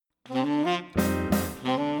Hello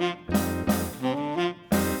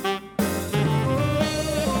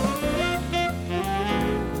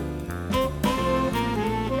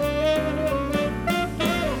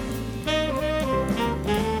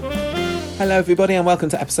everybody and welcome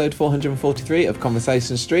to episode 443 of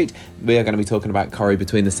Conversation Street. We are going to be talking about Corrie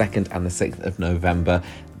between the 2nd and the 6th of November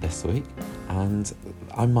this week. And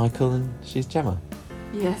I'm Michael and she's Gemma.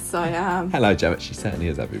 Yes, I am. Hello Gemma, she certainly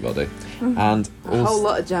is everybody. And a whole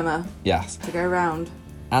lot of Gemma. Yes. To go round.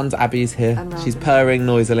 And Abby's here. She's purring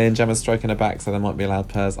noisily and Gemma's stroking her back, so there might be loud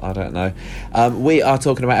purrs. I don't know. We are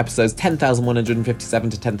talking about episodes 10,157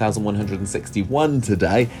 to 10,161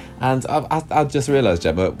 today. And I just realised,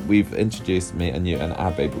 Gemma, we've introduced me and you and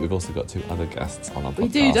Abby, but we've also got two other guests on our podcast. We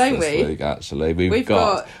do, don't this we? Week, actually. We've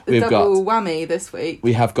got double whammy this week.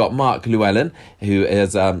 We have got Mark Llewellyn, who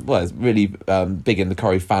is is really big in the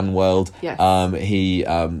Corrie fan world. Yes. He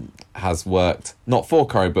has worked, not for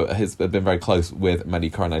Corrie, but has been very close with many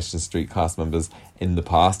Coronation Street cast members in the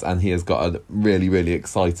past, and he has got a really, really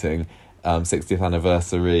exciting 60th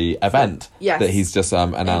anniversary event that he's just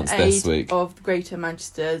announced this week. Of Greater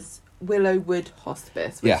Manchester's Willowwood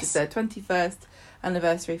Hospice, which is their 21st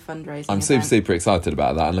anniversary fundraising I'm event. super excited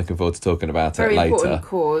about that and looking forward to talking about Very it later. Important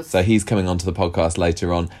cause. So he's coming onto the podcast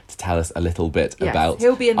later on to tell us a little bit about.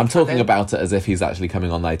 He'll be in the I'm talking cabin. about it as if he's actually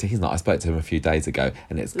coming on later. He's not. I spoke to him a few days ago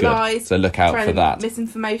and it's good. Lies, so look out for that.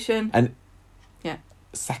 Misinformation. And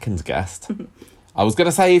second guest. I was going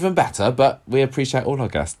to say even better, but we appreciate all our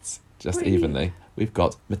guests just evenly. We've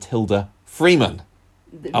got Matilda Freeman.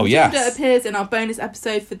 Matilda appears in our bonus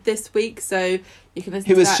episode for this week, so you can listen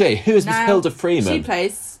to that. Who is she? Who is now. Matilda Freeman?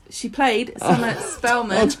 She played Summer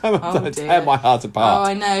Spellman. Don't tear my heart apart.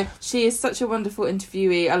 Oh, I know. She is such a wonderful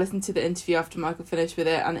interviewee. I listened to the interview after Michael finished with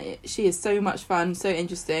it, and she is so much fun, so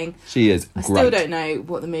interesting. She is great. I still don't know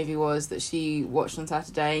what the movie was that she watched on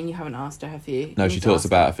Saturday, and you haven't asked her, have you? No, she talks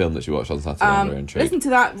about a film that she watched on Saturday. I'm very intrigued. Listen to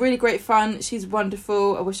that. Really great fun. She's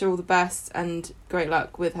wonderful. I wish her all the best, and great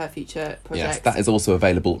luck with her future projects. Yes, that is also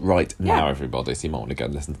available right now, everybody, so you might want to go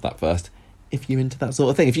and listen to that first. If you're into that sort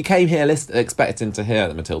of thing. If you came here expecting to hear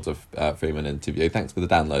the Matilda Freeman interview, thanks for the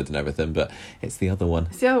download and everything, but it's the other one.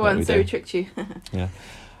 It's the other one, so we tricked you. Yeah.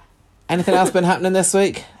 Anything else been happening this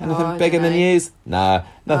week? Anything big in the news? No,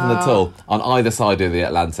 nothing at all. On either side of the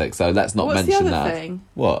Atlantic, so let's not mention that. What's the other thing?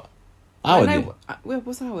 What?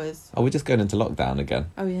 What's ours? Oh, we're just going into lockdown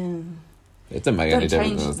again. Oh, yeah. It doesn't make any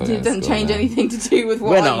difference. It doesn't change anything to do with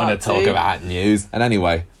what we're not going to talk about news. And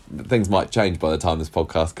anyway, things might change by the time this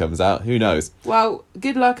podcast comes out. Who knows? Well,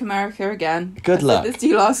 good luck, America, again. Good luck. I said this to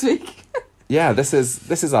you last week. Yeah, this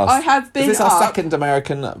is our. I have been. Is this our second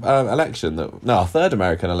American election? Our third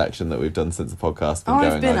American election that we've done since the podcast been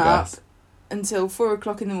going. I've been I up guess. until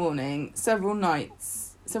 4:00 in the morning, several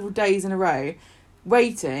days in a row,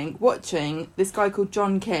 watching this guy called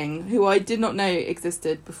John King, who I did not know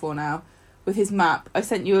existed before now. With his map, I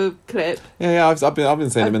sent you a clip. Yeah, I've been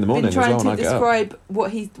seeing him in the morning as well. I've been trying to describe what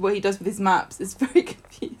he does with his maps. It's very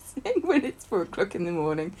confusing when it's 4:00 in the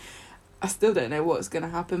morning. I still don't know what's going to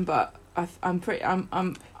happen, but I'm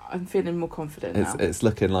feeling more confident now. It's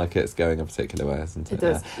looking like it's going a particular way, isn't it? It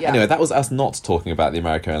does. Yeah. Anyway, that was us not talking about the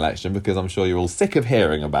American election because I'm sure you're all sick of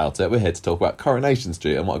hearing about it. We're here to talk about Coronation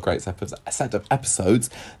Street and what a great set of episodes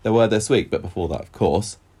there were this week. But before that, of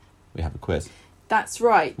course, we have a quiz. That's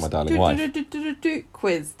right. My darling wife.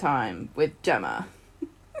 Quiz time with Gemma.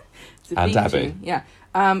 And Abby. Yeah.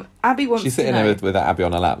 Abby wants to know. She's sitting there with Abby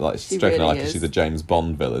on her lap, like she's stroking her like is. she's a James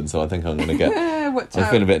Bond villain, so I think I'm going to get... I'm I'm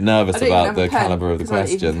feeling a bit nervous about the calibre of the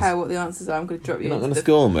questions. I don't even care what the answers are. I'm going to drop you You're not going to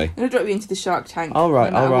score me? I'm going to drop you into the Shark Tank. I'll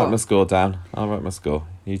write my score down. I'll write my score.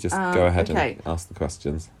 You just go ahead and ask the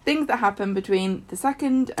questions. Things that happen between the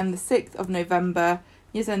 2nd and the 6th of November,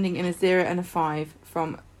 years ending in a 0 and a 5,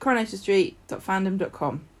 from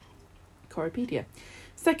coronationstreet.fandom.com. Corripedia.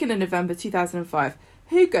 2nd of November 2005.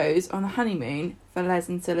 Who goes on a honeymoon for Les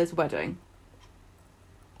and Scylla's wedding?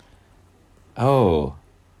 Oh.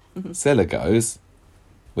 Scylla goes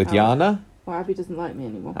with Yana. Well, Abby doesn't like me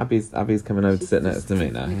anymore. Abby's coming over to sit next to me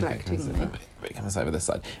now. Neglecting me. Come over this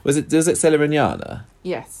side. Was it Scylla and Yana?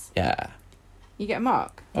 Yes. Yeah. You get a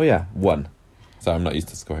mark. Oh yeah, 1. So I'm not used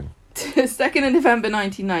to scoring. 2nd of November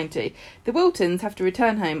 1990. The Wiltons have to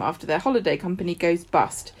return home after their holiday company goes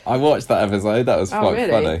bust. I watched that episode. That was quite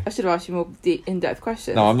funny. I should have asked you more in-depth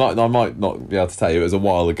questions. No, I might not be able to tell you. It was a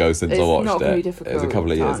while ago since I watched it. It's not going to be difficult. It was a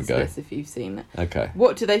couple of years ago. If you've seen it. Okay.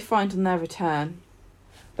 What do they find on their return?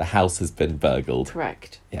 The house has been burgled.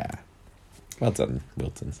 Correct. Yeah. Well done,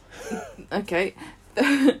 Wiltons. Okay.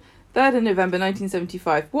 3rd of November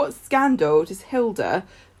 1975. What scandal does Hilda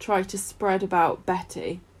try to spread about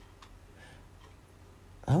Betty?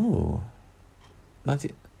 Oh.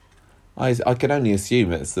 90... I can only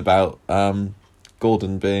assume it's about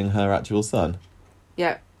Gordon being her actual son.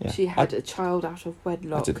 Yeah, Yeah. she had a child out of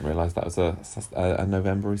wedlock. I didn't realise that was a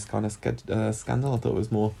November kind of scandal. I thought it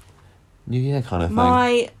was more New Year kind of thing.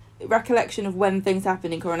 My recollection of when things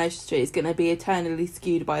happened in Coronation Street is going to be eternally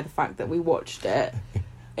skewed by the fact that we watched it.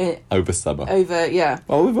 Over summer. Yeah.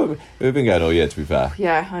 Well, we've been going all year, to be fair.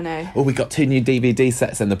 Yeah, I know. Oh, we got 2 new DVD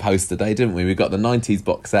sets in the post today, didn't we? We got the 90s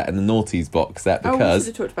box set and the noughties box set because... Oh, we should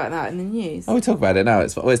have talked about that in the news. Oh, we talk about it now.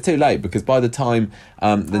 It's too late because by the time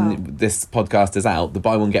this podcast is out, the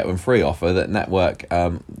buy one get one free offer that Network,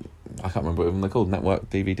 I can't remember what they're called, Network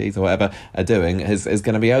DVDs or whatever, are doing is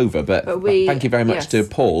going to be over. But thank you very much to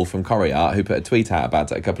Paul from Coriart who put a tweet out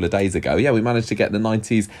about it a couple of days ago. Yeah, we managed to get the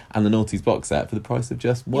 90s and the noughties box set for the price of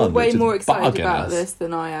just one. You're way more excited about this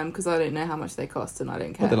than I am because I don't know how much they cost and I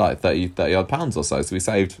don't care. Well, they're like 30 odd pounds or so. So we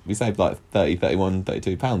saved like 30, 31,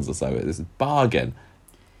 32 pounds or so. It's a bargain.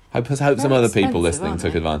 Hope some other people listening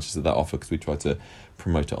took advantage of that offer because we tried to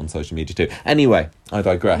promote it on social media too. Anyway, I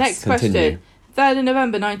digress. Next Continue. question. 3rd of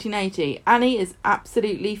November 1980. Annie is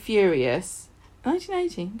absolutely furious.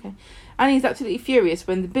 1980, okay. Annie is absolutely furious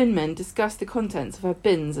when the binmen discuss the contents of her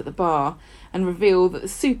bins at the bar and reveal that the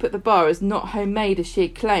soup at the bar is not homemade as she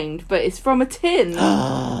had claimed, but is from a tin.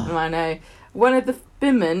 I know. One of the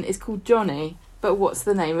binmen is called Johnny, but what's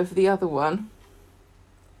the name of the other one?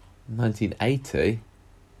 1980?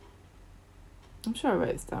 I'm sure I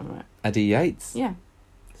wrote this down right. Eddie Yates? Yeah.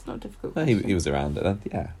 It's not difficult. Well, he was around it then.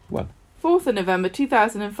 Yeah, one. 4th of November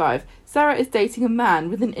 2005. Sarah is dating a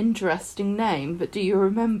man with an interesting name, but do you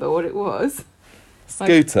remember what it was?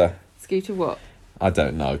 Scooter. Scooter what? I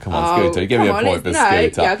don't know. Come on, Scooter. Give me a point for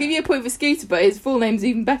Scooter. Yeah, I'll give you a point for Scooter, but his full name's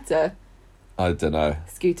even better. I don't know.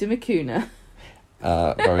 Scooter McCuna.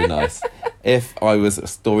 Very nice. If I was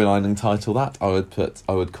storylining title that,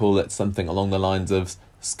 I would call it something along the lines of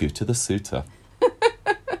Scooter the Suitor.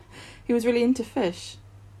 He was really into fish.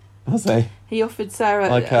 Was he? He offered Sarah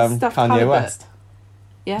like stuffed Kanye halibut. West.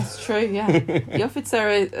 Yes, true, yeah. He offered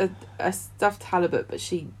Sarah a stuffed halibut, but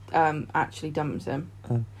she actually dumped him.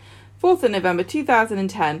 4th of November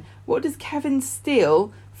 2010. What does Kevin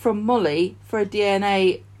steal from Molly for a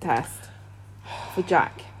DNA test for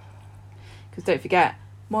Jack? Because don't forget,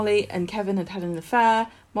 Molly and Kevin had an affair.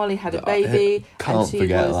 Molly had a baby. Can't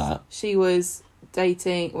forget that. She was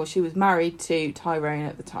dating, or she was married to Tyrone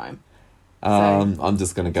at the time. I'm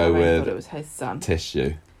just going to go with it was his son.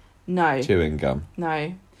 Tissue. No. Chewing gum.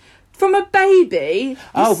 No. From a baby.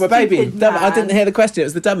 Oh, for a baby. I didn't hear the question. It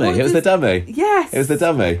was the dummy. It was the dummy. Yes. It was the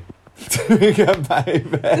dummy. Chewing gum, baby.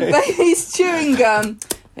 The baby's chewing gum.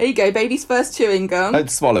 There you go. Baby's first chewing gum. Don't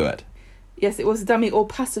swallow it. Yes, it was a dummy or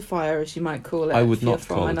pacifier, as you might call it. I would not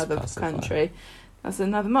from call it another pacifier. country. That's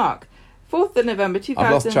another mark. 4th of November 2000.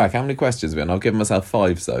 I've lost track. How many questions have we on? I've given myself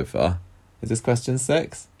 5 so far. Is this question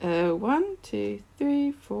 6? 1, 2,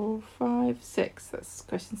 3, 4, 5, 6. That's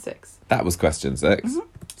question 6. That was question 6. Mm-hmm.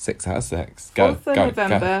 6 out of 6. Go. 4th of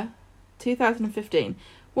November 2015.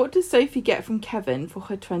 What does Sophie get from Kevin for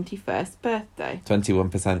her 21st birthday?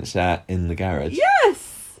 21% share in the garage.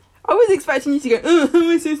 Yes! I was expecting you to go, oh, how am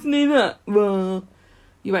I supposed to know that? Well,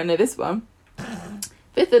 you won't know this one.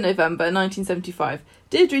 5th of November 1975.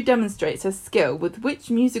 Deirdre demonstrates her skill with which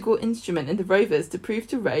musical instrument in the Rovers to prove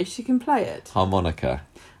to Ray she can play it? Harmonica.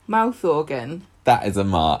 Mouth organ. That is a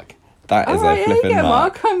mark. That is a flipping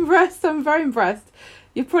mark. I'm impressed. I'm very impressed.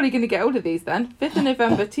 You're probably going to get all of these then. 5th of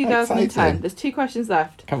November 2010. There's 2 questions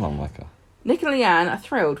left. Come on, Michael. Nick and Leanne are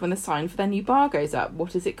thrilled when the sign for their new bar goes up.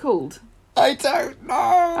 What is it called? I don't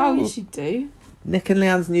know. Oh, yes you do. Nick and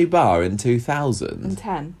Leanne's new bar in 2000.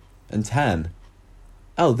 And 10.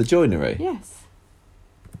 Oh, the Joinery. Yes.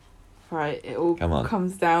 Right, it all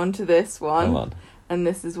comes down to this one. Come on. And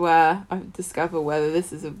this is where I discover whether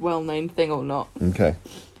this is a well-known thing or not. Okay.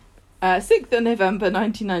 6th of November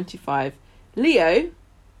 1995. Leo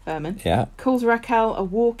Furman calls Raquel a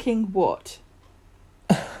walking what?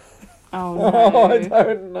 Oh, no. Oh, I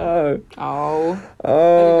don't know. Oh. I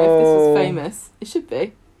don't know if this was famous. It should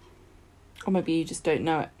be. Or maybe you just don't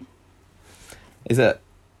know it. Is it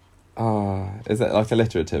like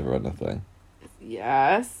alliterative or anything?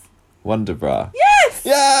 Yes. Wonderbra. Yes!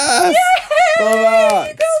 Yes! Yay! Full marks!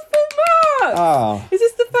 You got a full mark! Oh. Is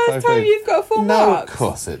this the first time you've got a full mark? No, of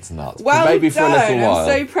course it's not. Well maybe done. for a little while.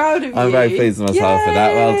 I'm so proud of you. I'm very pleased with myself for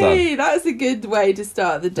that. Well done. That's a good way to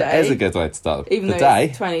start the day. That is a good way to start Even the though day.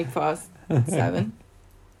 It's 20 past 7.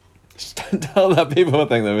 Just don't tell that people will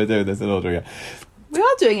think that we're doing this in order again. We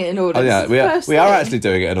are doing it in order. Oh yeah, This is the first we are thing. actually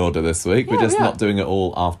doing it in order this week. Yeah, We're just we are. not doing it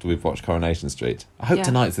all after we've watched Coronation Street. I hope Yeah.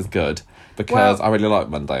 tonight's is good because Well, I really like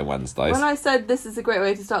Monday and Wednesdays. When I said this is a great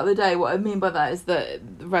way to start the day, what I mean by that is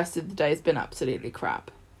that the rest of the day has been absolutely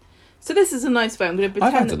crap. So this is a nice way. I'm going to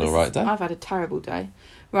pretend I've had that an this alright is- day. I've had a terrible day.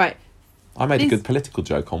 Right. I made a these- good political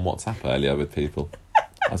joke on WhatsApp earlier with people.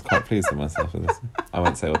 I was quite pleased with myself with this. I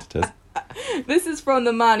won't say what it is. This is from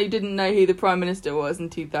the man who didn't know who the Prime Minister was in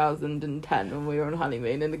 2010 when we were on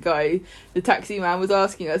honeymoon, and the taxi man was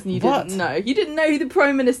asking us, and you What? didn't know. You didn't know who the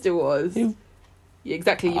Prime Minister was. You- Yeah,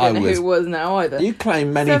 exactly, you I don't know was- who it was now either. You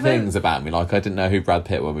claim many Seven- things about me, like I didn't know who Brad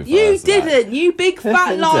Pitt when we first You met. didn't, you big fat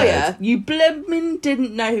Pippin liar. You blimmin'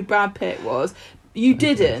 didn't know who Brad Pitt was. You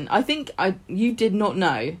didn't. You did not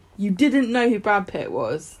know. You didn't know who Brad Pitt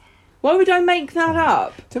was. Why would I make that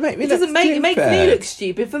up? To make me It look doesn't make it makes me stupid. look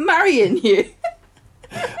stupid for marrying you.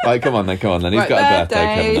 Right, come on then. He's Right, got a birthday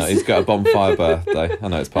coming birthdays. up. He's got a bonfire birthday. I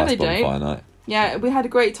know it's past they don't. bonfire night. Yeah, we had a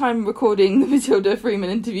great time recording the Matilda Freeman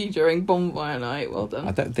interview during Bonfire Night. Well done.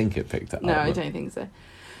 I don't think it picked it No, up. I don't think so.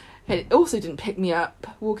 It also didn't pick me up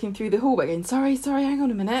walking through the hallway going, sorry, hang on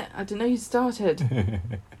a minute. I didn't know you started.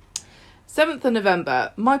 7th of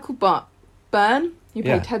November, Michael Byrne, who played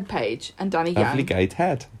Yeah. Ted Page, and Danny Lovely Young, gay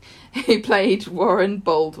Ted. who played Warren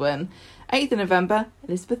Baldwin. 8th of November,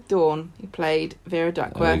 Elizabeth Dawn, who played Vera There we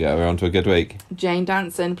Duckworth. go. We're on to a good week. Jane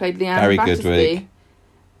Danson played Leanne Very good Battersby. week.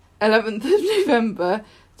 11th of November,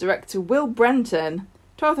 director Will Brenton.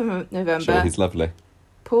 12th of November, Sure, he's lovely.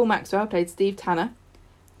 Paul Maxwell played Steve Tanner.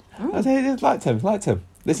 Oh, I liked him.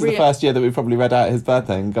 This is the Rhea- first year that we've probably read out his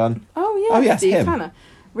birthday and gone, oh yeah, Oh, yes, Steve him. Tanner.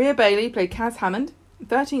 Rhea Bailey played Kaz Hammond.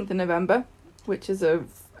 13th of November, which is a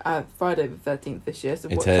Friday the 13th this year, so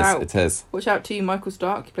watch out. it is. Watch out to you, Michael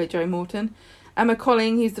Stark, who played Jerry Morton. Emma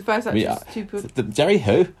Colling, who's the first actress Yeah. to put... Jerry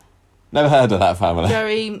who? Never heard of that family.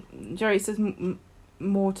 Jerry says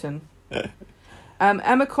Morton.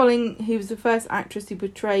 Emma Colling, who was the first actress to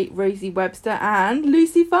portray Rosie Webster, and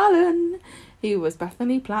Lucy Fallon, who was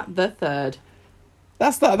Bethany Platt the third.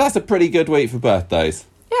 That's a pretty good week for birthdays.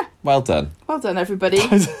 Yeah. Well done. Well done, everybody.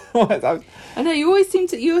 I I know you always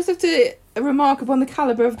have to remark upon the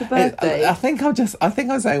calibre of the birthday. I think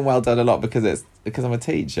I'm saying well done a lot because I'm a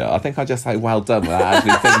teacher. I think I just say well done without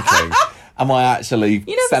actually thinking. Am I actually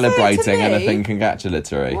You never say it to celebrating me. anything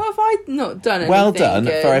congratulatory? What have I not done? Well anything done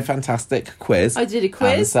good? for a fantastic quiz. I did a and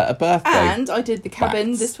quiz, set a birthday. and I did the cabin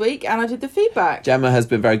facts. this week, and I did the feedback. Gemma has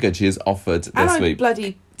been very good. She has offered And this I week.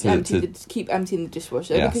 bloody to- keep emptying the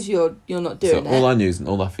dishwasher Yes. because you're not So doing all it. our news and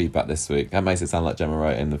all our feedback this week. That makes it sound like Gemma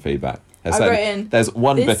wrote in the feedback. I wrote in, There's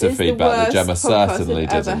one "This bit of is the feedback that worst Gemma podcast certainly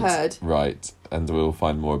I've ever didn't heard." write, and we'll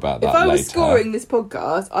find more about that If I later. was scoring this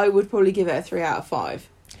podcast, I would probably give it a 3 out of 5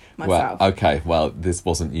 myself. Well, okay. Well, this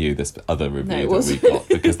wasn't you. This other review it that we wasn't. got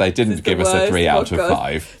because they This didn't is the give us a worst 3 out of podcast.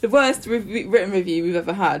 5. The worst written review we've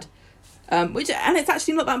ever had. And it's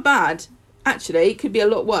actually not that bad. Actually, it could be a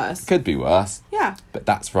lot worst. Could be worse, Yeah. but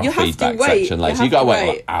that's for our You have to feedback wait. section You later. have You got to to wait wait.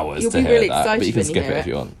 like hours You'll to be hear really that, but excited you can when you skip hear it if it.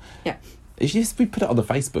 you want. Yeah. It's just we put it on the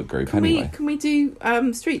Facebook group Can anyway. we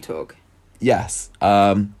do street talk? Yes.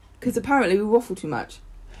 Because apparently we waffle too much.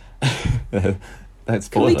 Let's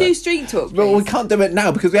Can pause we it. do street talk, Well, we please? can't do it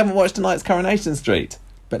now because we haven't watched tonight's Coronation Street.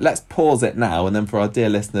 But let's pause it now, and then for our dear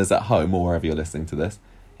listeners at home or wherever you're listening to this,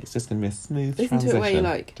 it's just going to be a smooth Listen to it transition where you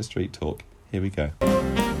like. to Street Talk. Here we go.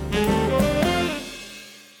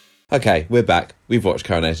 Okay, we're back. We've watched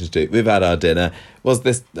Coronation Street. We've had our dinner. Was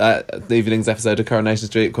this evening's episode of Coronation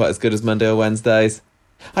Street quite as good as Monday or Wednesdays?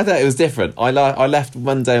 I thought it was different. I left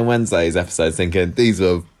Monday and Wednesday's episodes thinking these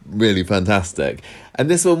were really fantastic, and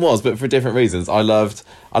this one was, but for different reasons. I loved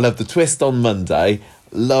the twist on Monday,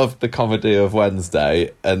 loved the comedy of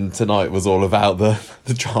Wednesday, and tonight was all about the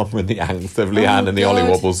drama and the angst of Leanne and the Ollie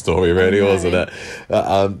God. Wobble story, really, I know. wasn't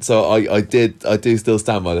it? So I do still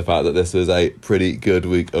stand by the fact that this was a pretty good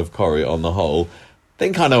week of Corrie on the whole.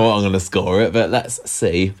 Think I know what I'm going to score it, but let's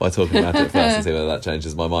see by talking about it first and see whether that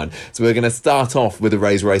changes my mind. So we're going to start off with a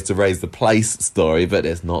Ray's Race to Raise the Place story, but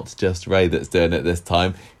it's not just Ray that's doing it this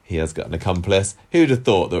time. He has got an accomplice. Who'd have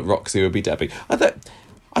thought that Roxy would be Debbie? I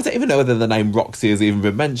don't even know whether the name Roxy has even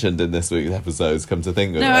been mentioned in this week's episodes, come to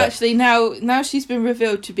think of it. No, actually, now she's been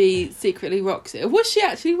revealed to be secretly Roxy. Was she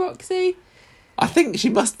actually Roxy? I think she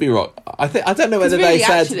must be I don't know whether 'Cause really, they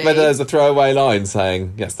said actually- whether there's a throwaway line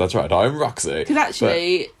saying, yes, that's right, I'm Roxy. Because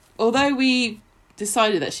actually, although we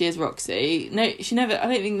decided that she is Roxy, no, she never. I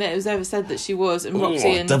don't think that it was ever said that she was, and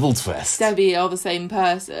Roxy and double twist. Debbie are the same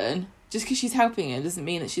person. Just because she's helping him doesn't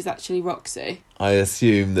mean that she's actually Roxy. I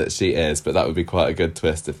assume that she is, but that would be quite a good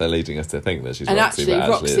twist if they're leading us to think that she's And Roxy, actually, but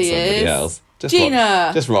actually Roxy it's somebody is else.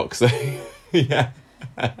 Gina. Just Roxy. Yeah.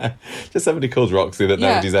 Just somebody called Roxy that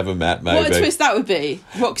nobody's ever met, maybe. What a twist that would be.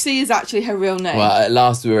 Roxy is actually her real name. Well, at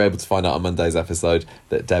last we were able to find out on Monday's episode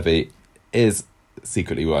that Debbie is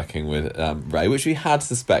secretly working with Ray, which we had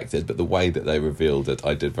suspected, but the way that they revealed it,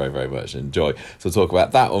 I did very, very much enjoy. So we'll talk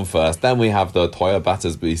about that one first. Then we have the Toya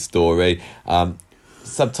Battersby story.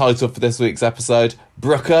 Subtitle for this week's episode,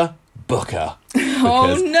 Brooker Booker.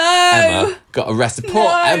 Oh, no! Emma got arrested.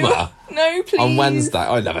 Poor Emma. No, please. On Wednesday.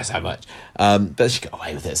 I love her so much. But she got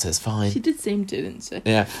away with it, so it's fine. She did seem to, didn't she?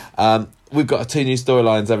 Yeah. We've got 2 new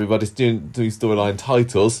storylines, everybody. 2 storyline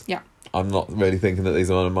titles. Yeah. I'm not really thinking that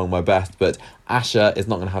these are among my best, but Asha is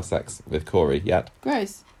not going to have sex with Corey yet.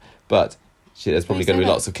 Gross. But there's probably going to be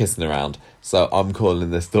lots of kissing around. So I'm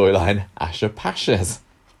calling this storyline Asha Pashas.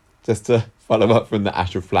 Just to follow up from the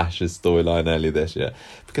Asha Flashes storyline earlier this year.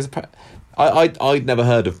 Because I'd never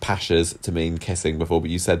heard of Pashas to mean kissing before, but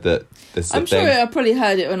you said that this is I'm a thing. sure I probably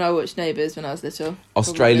heard it when I watched Neighbours when I was little.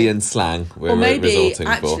 Australian slang we're resorting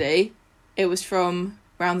for. Or maybe, it was from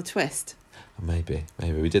Round the Twist. Maybe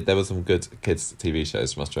we did. There were some good kids' TV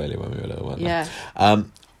shows from Australia when we were little, weren't there?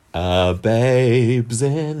 Yeah. Babes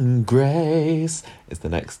in Grace is the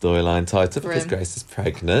next storyline title because Grace is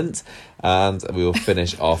pregnant, and we will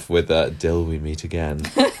finish off with Till We Meet Again.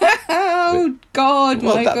 Oh God!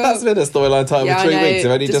 Well, that's been a storyline title for 3 weeks.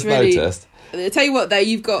 I've only just noticed. I'll tell you what, though,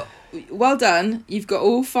 you've got well done. You've got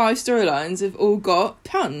all 5 storylines have all got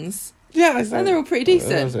puns. Yeah, and they're all pretty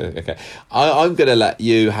decent. Okay, I'm going to let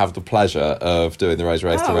you have the pleasure of doing the Raise to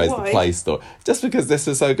Raise the Play story, just because this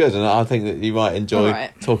is so good, and I think that you might enjoy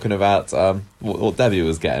talking about what Debbie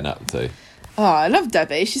was getting up to. Oh, I love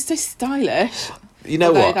Debbie. She's so stylish. You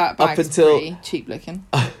know what? That bag's pretty cheap looking.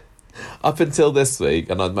 Up until this week,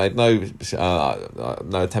 and I'd made no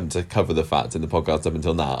attempt to cover the fact in the podcast up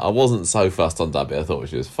until now, I wasn't so fussed on Debbie. I thought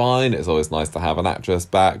she was fine. It's always nice to have an actress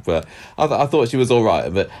back, but I thought she was all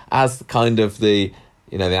right. But as kind of the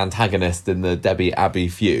antagonist in the Debbie-Abby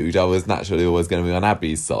feud, I was naturally always going to be on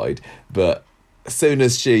Abby's side. But as soon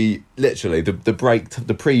as she, literally, the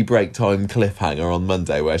pre-break time cliffhanger on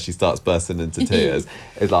Monday where she starts bursting into tears,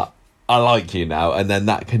 is like, I like you now, and then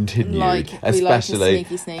that continued,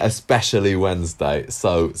 especially Wednesday.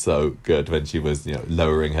 So good when she was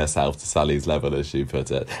lowering herself to Sally's level, as she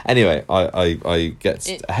put it. Anyway, I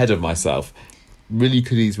get ahead of myself. Really,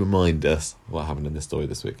 please remind us what happened in this story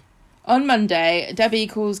this week. On Monday, Debbie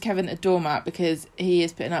calls Kevin a doormat because he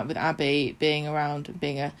is putting up with Abby being around and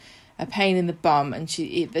being a pain in the bum, and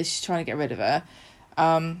she's trying to get rid of her.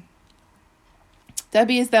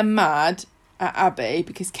 Debbie is then mad at Abby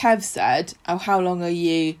because Kev said, "Oh, how long are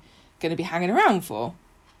you going to be hanging around for?"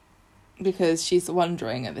 Because she's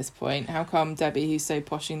wondering at this point, how come Debbie, who's so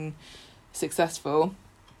posh and successful,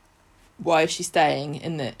 why is she staying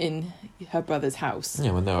in her brother's house?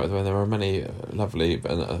 Yeah, when there are many lovely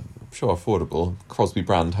and I'm sure affordable Crosby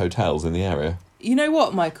brand hotels in the area. You know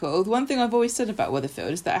what, Michael? The one thing I've always said about Weatherfield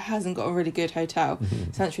is that it hasn't got a really good hotel,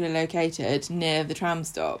 centrally located near the tram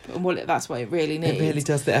stop, and that's what it really needs. It really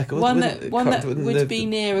does the echo. One that would be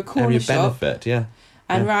near a corner shop, benefit, yeah,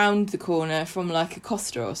 and round the corner from like a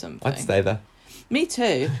Costa or something. I'd stay there. Me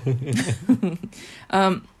too.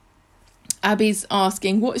 Abby's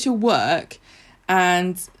asking, "What's your work?"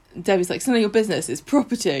 And Debbie's like, "It's none of your business. It's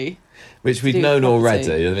property." Which we'd known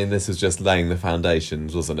already. I mean, this was just laying the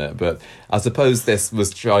foundations, wasn't it? But I suppose this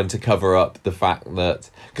was trying to cover up the fact that...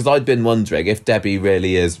 Because I'd been wondering, if Debbie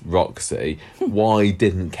really is Roxy, why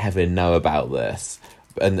didn't Kevin know about this?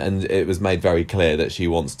 And it was made very clear that she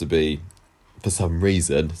wants to be, for some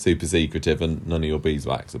reason, super secretive and none of your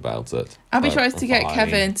beeswax about it. Abby tries to get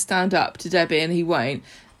Kevin to stand up to Debbie and he won't.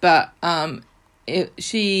 But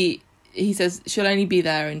he says she'll only be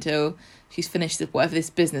there until she's finished whatever this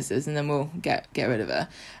business is, and then we'll get rid of her.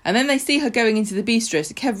 And then they see her going into the bistro,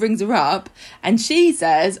 so Kev rings her up, and she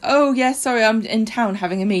says, "Oh, yes, sorry, I'm in town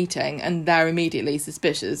having a meeting," and they're immediately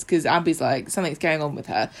suspicious, because Abby's like, something's going on with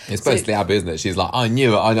her. It's basically Abby, isn't it? She's like, I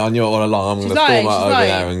knew it all along, I'm going to storm her over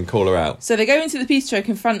there and call her out. So they go into the bistro,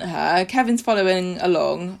 confront her, Kevin's following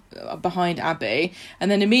along behind Abby, and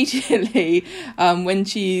then immediately, when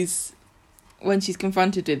she's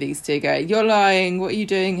confronted with these two, go, "You're lying, what are you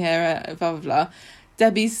doing here?" Blah, blah, blah.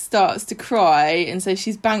 Debbie starts to cry and says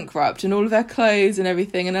she's bankrupt and all of her clothes and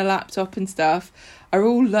everything and her laptop and stuff are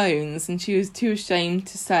all loans, and she was too ashamed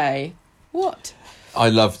to say what. I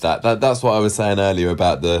loved that. That's what I was saying earlier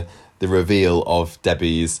about the reveal of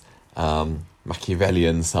Debbie's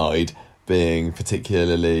Machiavellian side being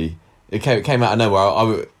particularly... It came out of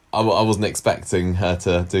nowhere. I wasn't expecting her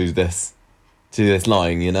to do this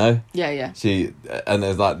lying, you know? Yeah. And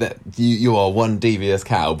there's like, that you are one devious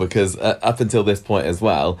cow, because up until this point as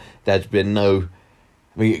well, there'd been no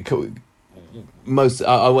I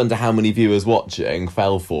wonder how many viewers watching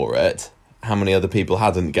fell for it. How many other people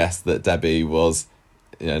hadn't guessed that Debbie was,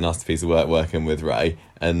 a nasty piece of work working with Ray,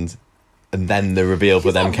 and then the reveal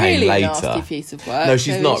for them came really later. Nasty piece of work. No,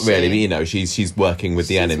 she's not is really. she? But, she's working with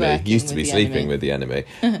the enemy. Used to be sleeping with the enemy,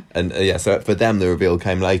 and so for them the reveal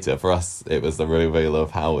came later. For us, it was the reveal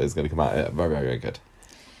of how it's going to come out. Very, very, very good.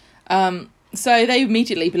 So they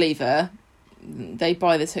immediately believe her. They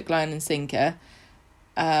buy this hook, line, and sinker.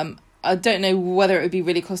 I don't know whether it would be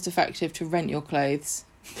really cost effective to rent your clothes.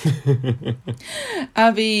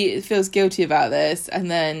 Abby feels guilty about this, and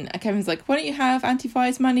then Kevin's like, why don't you have Auntie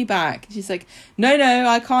Fi's money back? And she's like, no,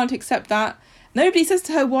 I can't accept that. Nobody says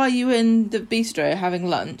to her, why are you in the bistro having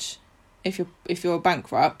lunch if you're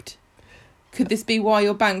bankrupt? Could this be why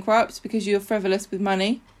you're bankrupt? Because you're frivolous with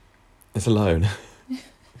money? It's a loan.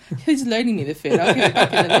 Who's loaning me the food? I'll give it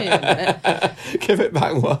back in the loo in a minute. Give it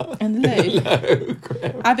back what? In the loo.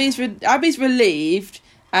 No, Abby's relieved,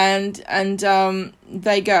 and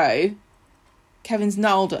they go. Kevin's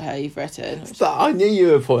gnarled at her, you've written. I knew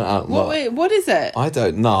you would point out. What is it? I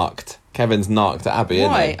don't narked. Kevin's narked at Abby,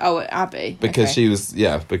 Why? isn't he? Oh, Abby. Because okay. she was,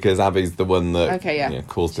 because Abby's the one that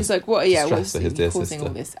caused She's this like, what? Yeah, distress what's for his dear causing sister.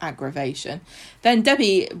 all this aggravation? Then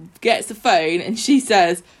Debbie gets the phone and she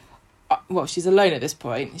says, well, she's alone at this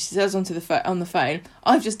point. She says on the phone,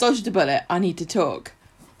 I've just dodged a bullet. I need to talk.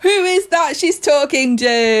 Who is that she's talking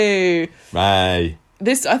to? Ray.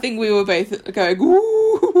 This, I think we were both going,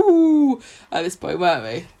 ooh, at this point, weren't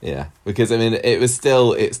we? Yeah, because it's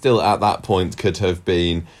still at that point could have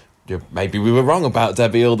been, maybe we were wrong about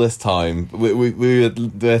Debbie all this time. We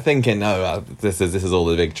were thinking, no, this is all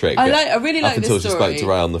the big trick. I really like this story. Up until she spoke to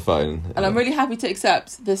Ray on the phone. And I'm really happy to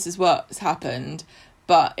accept this is what's happened.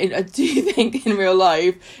 But I do think in real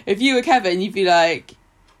life, if you were Kevin, you'd be like,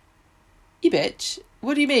 you bitch,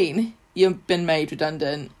 what do you mean you've been made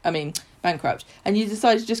bankrupt, and you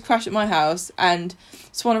decide to just crash at my house and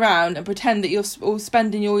swan around and pretend that you're all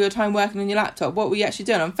spending all your time working on your laptop? What were you actually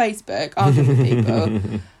doing on Facebook, arguing with people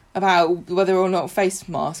about whether or not face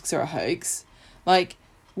masks are a hoax? Like,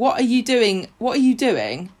 what are you doing?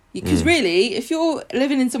 Because really, if you're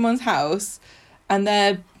living in someone's house and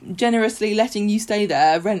they're generously letting you stay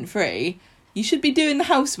there rent-free, you should be doing the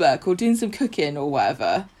housework or doing some cooking or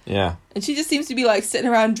whatever. Yeah. And she just seems to be like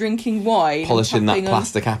sitting around drinking wine. Polishing that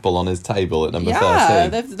plastic apple on his table at number 13. Yeah,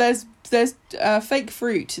 there's fake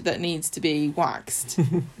fruit that needs to be waxed.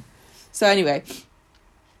 So anyway,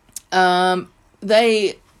 you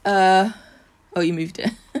moved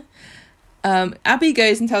it. Abby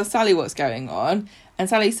goes and tells Sally what's going on. And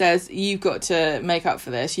Sally says, you've got to make up for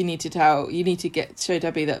this. You need to show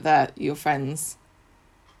Debbie that they're your friends.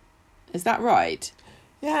 Is that right?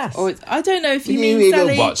 Yes. Or I don't know if you mean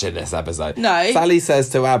Sally. You were watching this episode. No. Sally says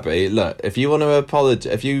to Abby, look, if you want to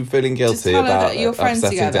apologise, if you're feeling guilty about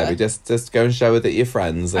upsetting Debbie, just go and show her that you're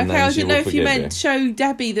friends, and then she will forgive you. I didn't know if you meant show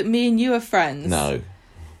Debbie that me and you are friends. No.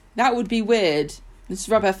 That would be weird. Just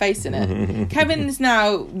rub her face in it. Kevin is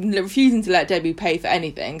now refusing to let Debbie pay for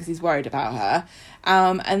anything because he's worried about her.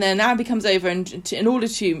 And then Abby comes over and in order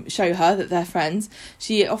to show her that they're friends,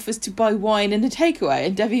 she offers to buy wine and a takeaway.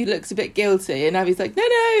 And Debbie looks a bit guilty. And Abby's like, no,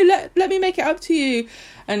 let me make it up to you.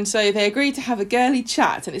 And so they agree to have a girly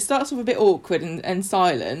chat. And it starts off a bit awkward and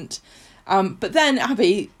silent. But then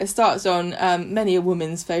Abby starts on many a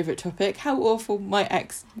woman's favourite topic, how awful my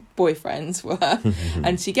ex-boyfriends were.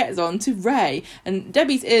 And she gets on to Ray. And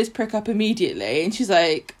Debbie's ears prick up immediately. And she's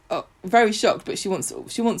like, very shocked, but she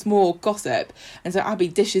wants more gossip. And so Abby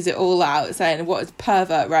dishes it all out, saying what a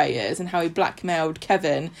pervert Ray is and how he blackmailed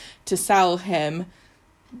Kevin to sell him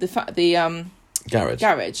the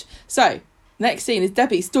garage. So, next scene is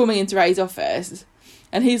Debbie storming into Ray's office.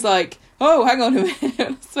 And he's like, oh, hang on a minute, we're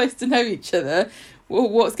not supposed to know each other. Well,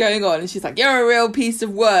 what's going on? And she's like, you're a real piece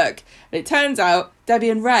of work. And it turns out Debbie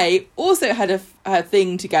and Ray also had a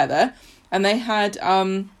thing together. And they had,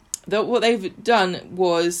 what they've done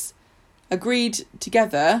was agreed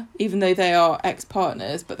together, even though they are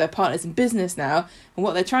ex-partners, but they're partners in business now. And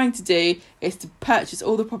what they're trying to do is to purchase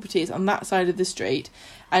all the properties on that side of the street.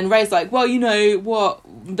 And Ray's like, well, you know what,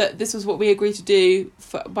 this was what we agreed to do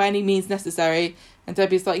by any means necessary. And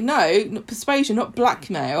Debbie's like, no, persuasion, not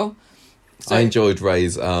blackmail. So, I enjoyed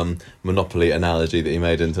Ray's Monopoly analogy that he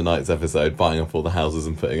made in tonight's episode, buying up all the houses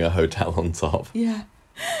and putting a hotel on top. Yeah.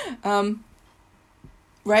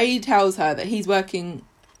 Ray tells her that he's working,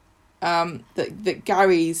 that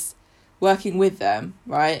Gary's working with them,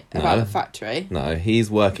 right? About the factory. No,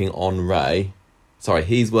 he's working on Ray. Sorry,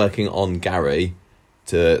 he's working on Gary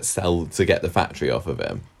to get the factory off of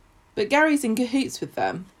him. But Gary's in cahoots with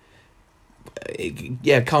them.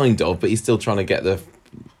 Yeah, kind of, but he's still trying to get the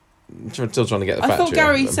still trying to get the factory. I thought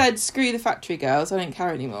Gary off them. said, screw the factory girls, I don't care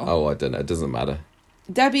anymore. Oh, I don't know. It doesn't matter.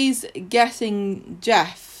 Debbie's getting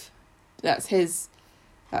Jeff. That's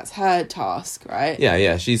her task, right?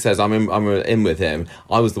 Yeah. She says, I'm in with him.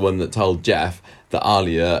 I was the one that told Jeff that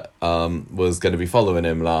Alia was going to be following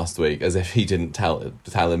him last week, as if he didn't tell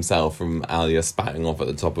himself from Alia spouting off at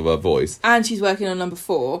the top of her voice. And she's working on number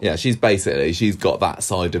 4. Yeah, she's got that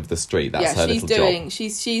side of the street. That's her little job.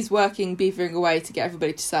 She's working, beavering away to get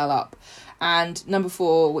everybody to sell up. And number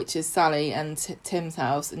 4, which is Sally and Tim's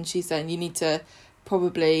house, and she's saying you need to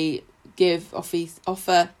probably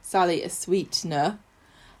offer Sally a sweetener.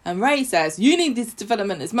 And Ray says, you need this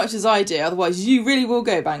development as much as I do, otherwise you really will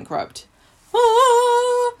go bankrupt.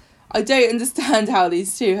 I don't understand how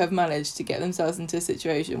these two have managed to get themselves into a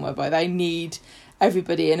situation whereby they need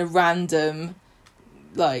everybody in a random,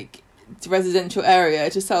 like, residential area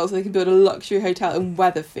to sell so they can build a luxury hotel in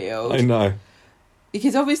Weatherfield. I know.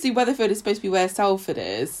 Because obviously Weatherfield is supposed to be where Salford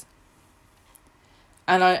is.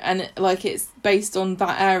 And it's based on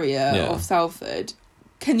that area of Salford.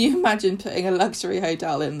 Can you imagine putting a luxury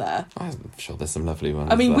hotel in there? I'm sure there's some lovely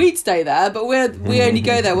ones. I mean, there. we'd stay there, but we only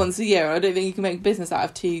go there once a year. And I don't think you can make business out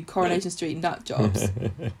of 2 Coronation Street nut jobs.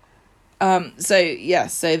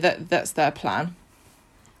 So that's their plan.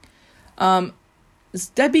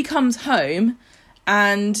 Debbie comes home,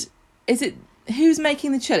 and who's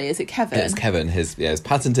making the chilli? Is it Kevin? It's Kevin. His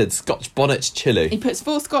patented Scotch bonnet chilli. He puts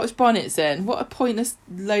 4 Scotch bonnets in. What a pointless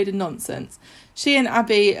load of nonsense. She and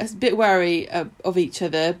Abby are a bit wary of each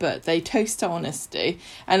other, but they toast to honesty.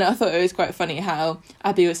 And I thought it was quite funny how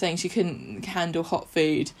Abby was saying she couldn't handle hot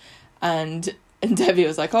food, and Debbie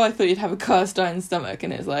was like, "Oh, I thought you'd have a cast iron stomach,"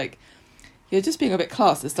 and it was like, you're just being a bit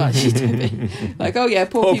classist, aren't you, Debbie? Like, oh yeah,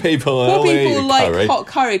 poor people like curry. Hot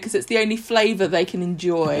curry because it's the only flavour they can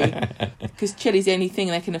enjoy. Because chili's the only thing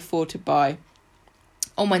they can afford to buy.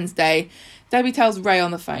 On Wednesday, Debbie tells Ray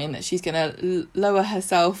on the phone that she's going to lower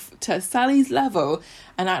herself to Sally's level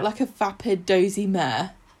and act like a vapid, dozy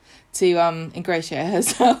mare to ingratiate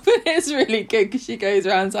herself. And it's really good because she goes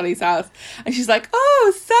around Sally's house and she's like,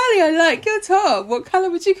 "Oh, Sally, I like your top. What colour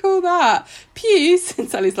would you call that? Puce?" And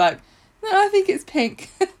Sally's like, "No, I think it's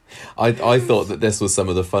pink." I thought that this was some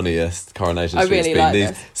of the funniest Coronation Street's really been.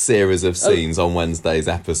 These series of scenes on Wednesday's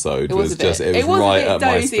episode was right up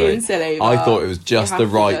my street. And silly, I thought it was just the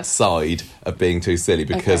right side of being too silly,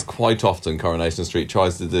 because quite often Coronation Street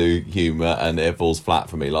tries to do humour and it falls flat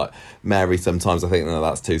for me. Like Mary, sometimes I think, no,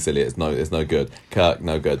 that's too silly. It's no good. Kirk,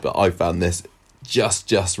 no good. But I found this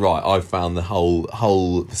just right. I found the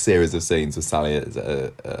whole series of scenes with Sally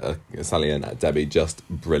and Debbie just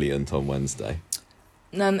brilliant on Wednesday.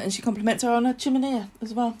 And she compliments her on her chimney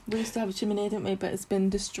as well. We used to have a chimney, didn't we? But it's been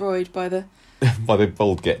destroyed by the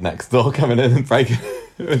bald git next door coming in and breaking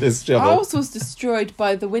with his shovel. Ours was destroyed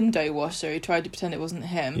by the window washer who tried to pretend it wasn't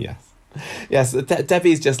him. Yes.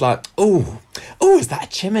 Debbie's just like, oh, is that a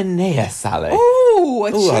chimney, Sally? Oh,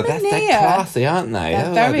 a chimney. They're classy, aren't they?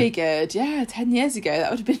 They're very good. Yeah, 10 years ago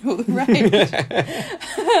that would have been all the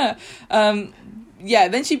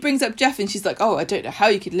rage. Then she brings up Jeff and she's like, "Oh, I don't know how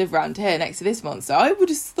you could live around here next to this monster. I would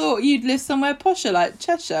have thought you'd live somewhere posher like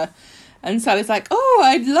Cheshire." And Sally's like, "Oh,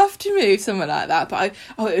 I'd love to move somewhere like that, but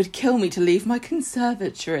it would kill me to leave my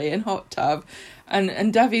conservatory and hot tub."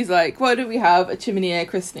 And Debbie's like, "Why don't we have a chimney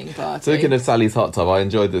christening party?" Talking of Sally's hot tub, I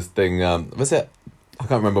enjoyed this thing. Was it? I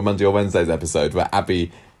can't remember, Monday or Wednesday's episode where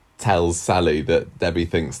Abby tells Sally that Debbie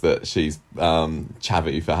thinks that she's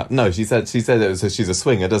chavvy for. She said it was she's a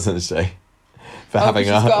swinger, doesn't she? For having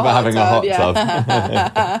a hot tub.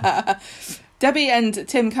 Debbie and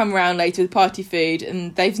Tim come round later with party food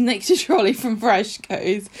and they've nicked a trolley from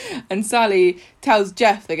Freshco's, and Sally tells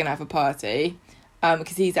Jeff they're going to have a party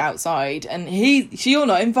because he's outside and you're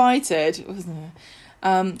not invited.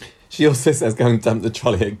 She also says go and dump the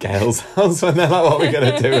trolley at Gail's house, and they're like, "What are we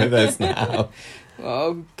going to do with this now?"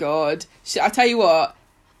 Oh God. I tell you what,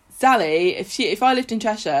 Sally, if I lived in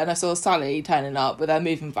Cheshire and I saw Sally turning up with her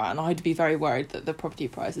moving van, I'd be very worried that the property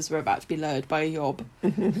prices were about to be lowered by a yob.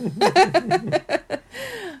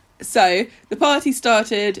 So the party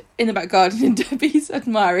started in the back garden and Debbie's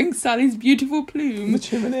admiring Sally's beautiful plume. The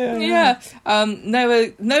chimney. Yeah.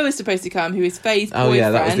 Noah's supposed to come, who is Faye's boyfriend. Oh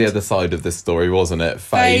yeah, that was the other side of this story, wasn't it?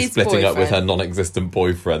 Faye splitting up with her non-existent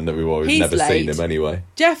boyfriend that we've never seen him anyway.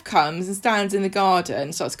 Jeff comes and stands in the garden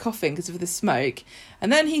and starts coughing because of the smoke.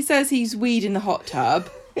 And then he says he's weed in the hot tub.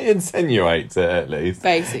 He insinuates it, at least.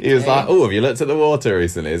 Basically. He was like, "Oh, have you looked at the water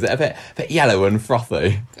recently? Is it a bit yellow and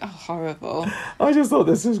frothy?" Oh, horrible. I just thought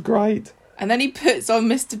this was great. And then he puts on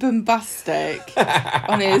Mr. Bombastic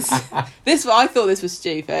on his... I thought this was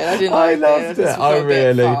stupid. I didn't I like loved it.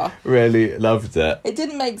 I really loved it. It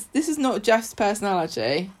didn't make... This is not Jeff's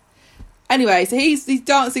personality. Anyway, so he's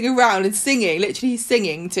dancing around and singing. Literally, he's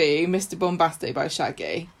singing to Mr. Bombastic by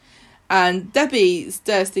Shaggy. And Debbie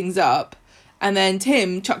stirs things up. And then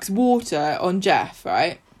Tim chucks water on Jeff,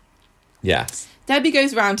 right? Yes. Debbie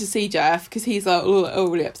goes around to see Jeff because he's like,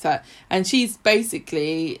 really upset. And she's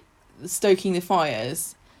basically stoking the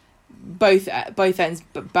fires both ends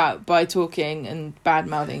by talking and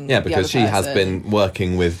bad-mouthing because she person. has been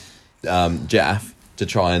working with Jeff to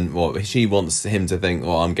try and she wants him to think,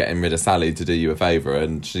 I'm getting rid of Sally to do you a favour,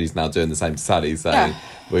 and she's now doing the same to Sally, saying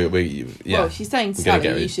she's saying to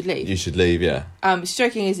Sally, you should leave.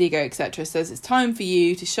 Stroking his ego, etc. Says it's time for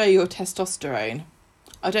you to show your testosterone.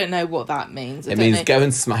 I don't know what that means. It means go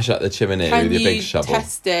and smash up the chimney with your big shovel.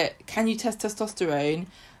 Can you test testosterone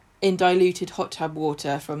in diluted hot tub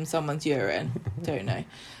water from someone's urine? Don't know.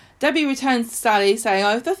 Debbie returns to Sally saying,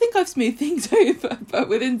 I think I've smoothed things over. But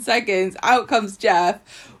within seconds, out comes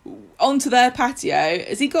Jeff onto their patio.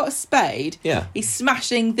 Has he got a spade? Yeah. He's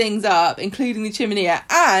smashing things up, including the chimney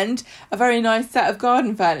and a very nice set of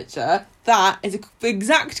garden furniture. That is an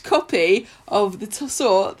exact copy of the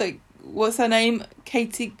sort that, what's her name?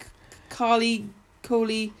 Katie, Carly,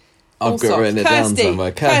 Cooley. I've got written it down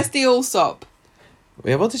somewhere. Kirsty Allsop.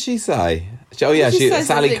 Yeah, what did she say?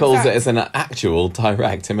 Sally calls it as an actual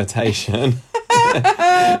direct imitation.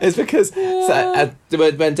 It's because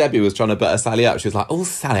when Debbie was trying to butter Sally up, she was like,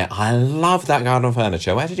 Sally, I love that garden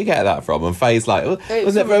furniture. Where did you get that from? And Faye's like,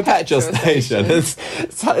 was it from a petrol station?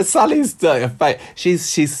 Sally's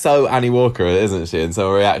she's so Annie Walker, isn't she? In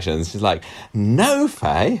some reactions, she's like, no,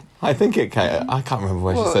 Faye. I think it came. I can't remember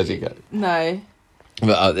where she said you go. No.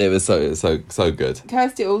 But it was so good.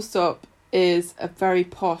 Kirsty Allsop is a very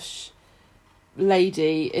posh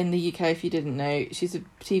lady in the UK, if you didn't know. She's a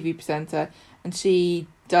TV presenter and she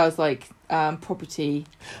does property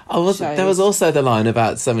shows. There was also the line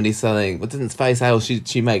about somebody selling, didn't Faye say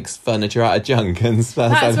she makes furniture out of junk, and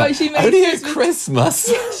that's why she makes only at Christmas.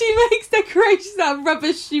 She makes decorations out of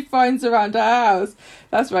rubbish she finds around her house.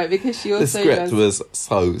 That's right, because she also the script was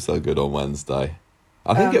so good on Wednesday.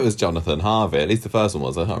 I think it was Jonathan Harvey, at least the first one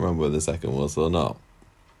was. I can't remember whether the second was or not.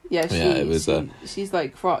 Yeah, she's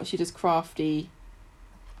like she does crafty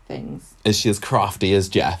things. Is she as crafty as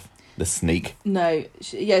Jeff, the sneak? No,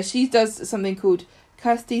 she does something called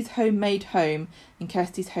Kirsty's Homemade Home and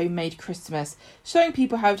Kirsty's Homemade Christmas, showing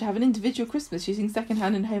people how to have an individual Christmas using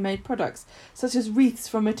second-hand and homemade products, such as wreaths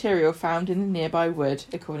from material found in the nearby wood,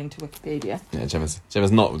 according to Wikipedia. Yeah, Gemma's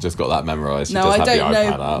not just got that memorised. No, I don't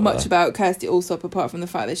know much about Kirsty Allsop, apart from the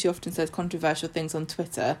fact that she often says controversial things on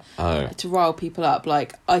Twitter to rile people up.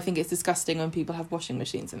 Like, I think it's disgusting when people have washing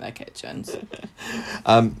machines in their kitchens.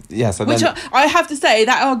 I have to say,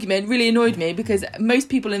 that argument really annoyed me, because most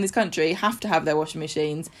people in this country have to have their washing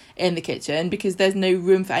machines in the kitchen because there's no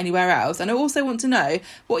room for anywhere else. And I also want to know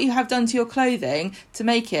what you have done to your clothing to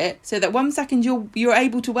make it so that one second you're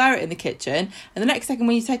able to wear it in the kitchen, and the next second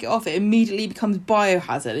when you take it off, it immediately becomes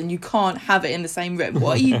biohazard and you can't have it in the same room.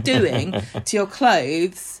 What are you doing to your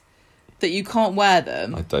clothes that you can't wear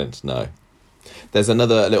them? I don't know. There's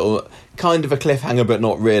another little kind of a cliffhanger, but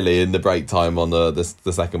not really, in the break time on the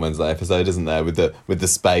second Wednesday episode, isn't there? With the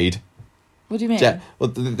spade. What do you mean?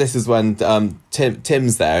 This is when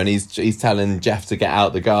Tim's there and he's telling Jeff to get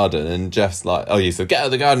out the garden, and Jeff's like, you said get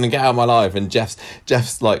out the garden and get out of my life, and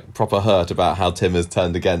Jeff's like proper hurt about how Tim has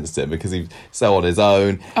turned against him because he's so on his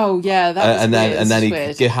own. Oh yeah, that was weird. And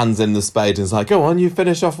then he hands him the spade and is like, go on, you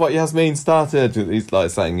finish off what Yasmin started. He's like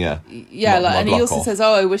saying, and he also says,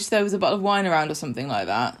 I wish there was a bottle of wine around or something like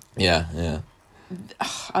that. Yeah.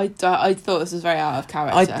 I thought this was very out of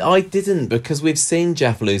character. I didn't, because we've seen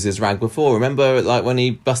Jeff lose his rag before. Remember, like when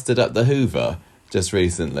he busted up the Hoover just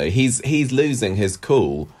recently? He's losing his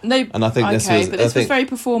cool. No, and I think this was very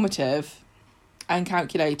performative and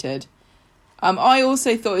calculated. I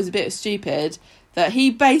also thought it was a bit stupid that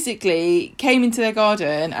he basically came into their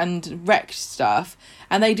garden and wrecked stuff,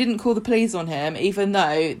 and they didn't call the police on him, even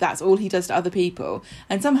though that's all he does to other people.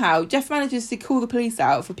 And somehow Jeff manages to call the police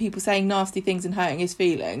out for people saying nasty things and hurting his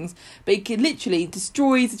feelings, but he literally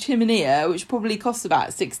destroys a chimney, which probably costs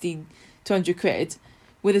about 60 to 100 quid,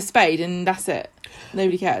 with a spade, and that's it.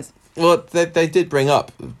 Nobody cares. Well, they did bring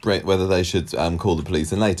up whether they should call the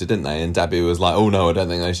police in later, didn't they? And Debbie was like, no, I don't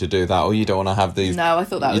think they should do that. Or you don't want to have these... No, I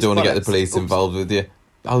thought that you don't want to get the police involved with you.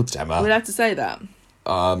 Oh, Gemma. We'll have to say that.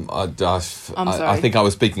 I'm sorry. I think I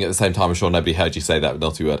was speaking at the same time. I'm sure nobody heard you say that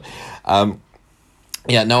naughty word. I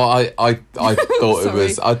thought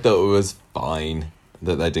it was fine.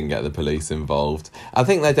 that they didn't get the police involved. I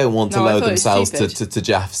think they don't want to No, I lower thought it was themselves to stupid.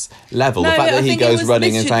 Jeff's level. No, the fact I that he think it goes was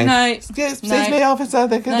running and saying, literally- "Excuse no. me, officer,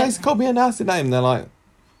 they No. called me a nasty name." They're like,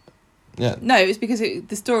 yeah. No, it's because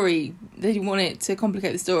the story, they didn't want it to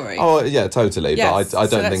complicate the story. Oh, yeah, totally. Yes, but I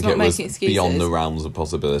so don't let's think not it make was excuses. beyond the realms of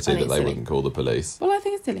possibility I that think they it's silly. wouldn't call the police. Well, I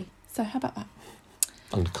think it's silly. So how about that?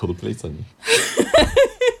 I'm going to call the police on you.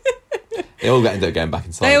 They all end up going back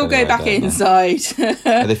inside. They all go anyway, back don't they? inside.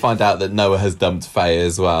 And they find out that Noah has dumped Faye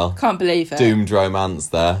as well. Can't believe it. Doomed romance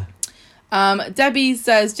there. Debbie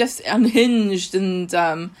says Jeff's unhinged, and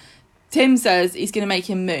Tim says he's going to make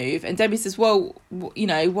him move. And Debbie says, well,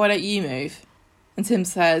 why don't you move? And Tim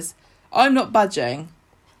says, I'm not budging.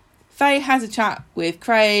 Faye has a chat with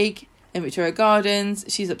Craig in Victoria Gardens.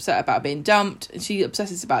 She's upset about being dumped, and she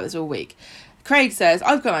obsesses about this all week. Craig says,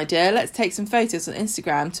 I've got an idea. Let's take some photos on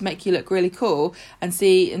Instagram to make you look really cool and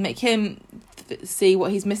make him see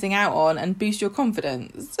what he's missing out on and boost your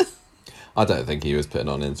confidence. I don't think he was putting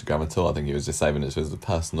it on Instagram at all. I think he was just saving it as a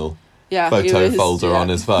personal he photo was, folder on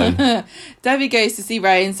his phone. Debbie goes to see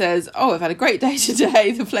Ray and says, I've had a great day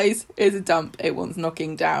today. The place is a dump. It wants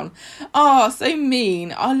knocking down. Oh, so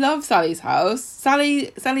mean. I love Sally's house.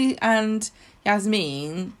 Sally and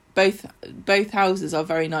Yasmin, both houses are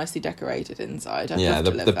very nicely decorated inside. I'd love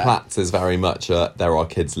to live the there. Platts is very much there are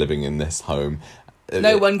kids living in this home.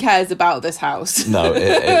 No one cares about this house. No,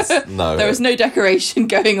 it's no. There is no decoration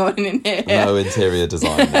going on in here. No interior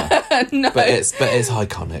design there. No. But it's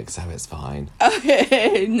iconic, so it's fine.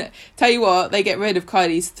 Tell you what, they get rid of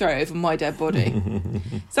Kylie's throat over my dead body.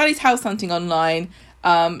 Sally's house hunting online,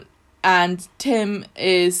 and Tim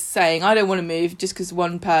is saying, I don't want to move just because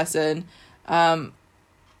one person.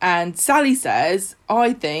 And Sally says,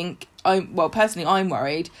 personally, I'm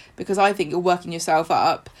worried because I think you're working yourself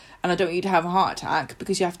up and I don't want you to have a heart attack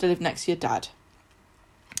because you have to live next to your dad.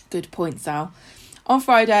 Good point, Sal. On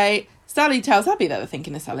Friday, Sally tells Abby that they're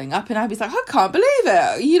thinking of selling up, and Abby's like, I can't believe it.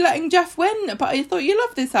 Are you letting Jeff win? But I thought you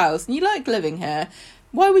loved this house and you like living here.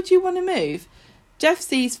 Why would you want to move? Jeff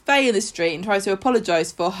sees Faye in the street and tries to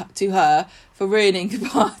apologise to her for ruining the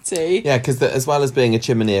party. Yeah, because as well as being a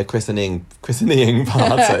chimney christening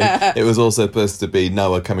party, it was also supposed to be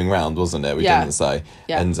Noah coming round, wasn't it? We didn't say.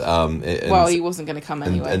 Yeah. And he wasn't going to come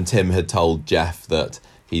anyway. And Tim had told Jeff that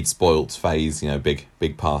he'd spoilt Faye's,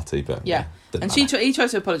 big party, but yeah. Didn't And matter. he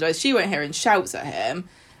tries to apologise. She won't hear and shouts at him.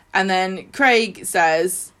 And then Craig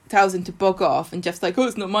tells him to bog off. And Jeff's like,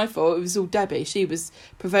 it's not my fault. It was all Debbie. She was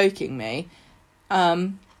provoking me.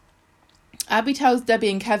 Abby tells Debbie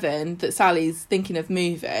and Kevin that Sally's thinking of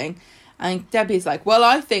moving. And Debbie's like, well,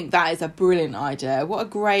 I think that is a brilliant idea. What a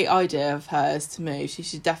great idea of hers to move. She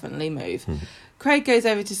should definitely move. Craig goes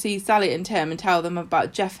over to see Sally and Tim and tell them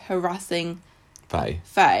about Jeff harassing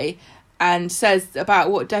Faye. And says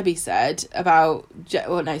about what Debbie said about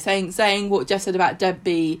saying what Jeff said about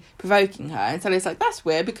Debbie provoking her. And Sally's like, that's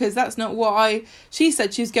weird because that's not what she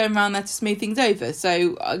said. She was going around there to smooth things over.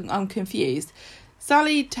 So I'm confused.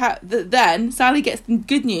 Then Sally gets the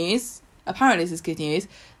good news. Apparently this is good news,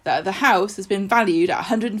 that the house has been valued at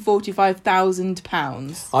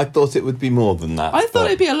 £145,000. I thought it would be more than that. I thought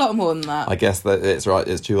it'd be a lot more than that. I guess that it's right.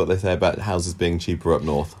 It's true what they say about houses being cheaper up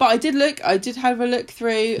north. But I did have a look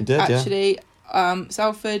through. You did, actually,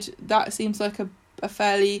 Salford. That seems like a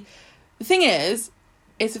fairly. The thing is,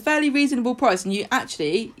 it's a fairly reasonable price, and you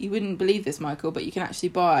wouldn't believe this, Michael, but you can actually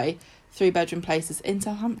buy 3-bedroom places in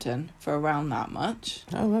Southampton for around that much.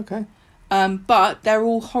 Oh, okay. But they're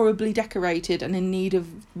all horribly decorated and in need of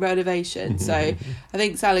renovation. So I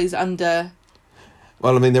think Sally's under.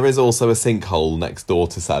 Well, I mean, there is also a sinkhole next door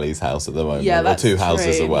to Sally's house at the moment. Yeah, that's or 2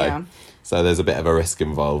 houses true, away. yeah. So there's a bit of a risk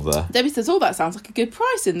involved there. Debbie says, that sounds like a good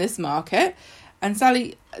price in this market. And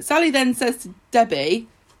Sally then says to Debbie,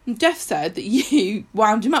 Jeff said that you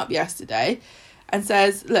wound him up yesterday, and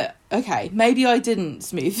says, look, okay, maybe I didn't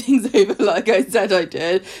smooth things over like I said I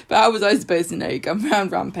did, but how was I supposed to know you come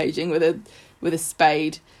around rampaging with a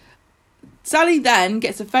spade? Sally then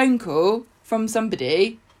gets a phone call from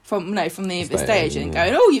somebody, from the estate agent,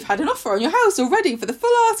 going, you've had an offer on your house already for the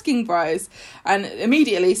full asking price. And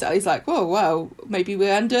immediately Sally's like, well, maybe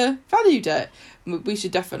we undervalued it. We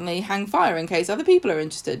should definitely hang fire in case other people are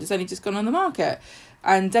interested. It's only just gone on the market.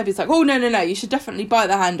 And Debbie's like, no, you should definitely bite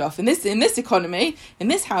the hand off. In this economy, in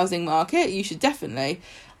this housing market, you should definitely.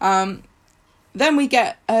 Then we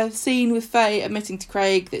get a scene with Faye admitting to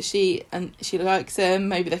Craig that she likes him.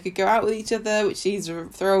 Maybe they could go out with each other, which she's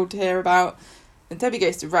thrilled to hear about. And Debbie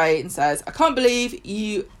goes to Ray and says, I can't believe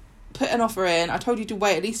you put an offer in. I told you to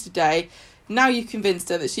wait at least a day. Now you've convinced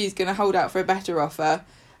her that she's going to hold out for a better offer.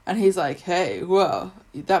 And he's like, hey, well,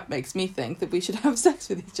 that makes me think that we should have sex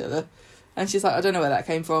with each other. And she's like, I don't know where that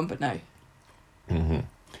came from, but no. Mm-hmm.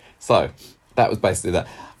 So, that was basically that.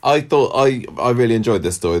 I thought I really enjoyed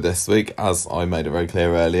this story this week, as I made it very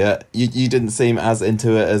clear earlier. You didn't seem as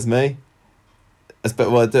into it as me.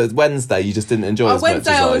 Wednesday, you just didn't enjoy it as much as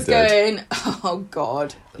I did. Wednesday I was going, oh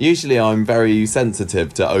God. Usually I'm very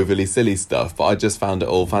sensitive to overly silly stuff, but I just found it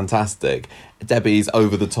all fantastic. Debbie's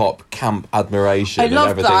over-the-top camp admiration and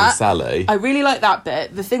everything that. Sally. I really like that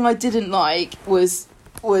bit. The thing I didn't like was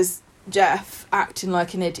Jeff acting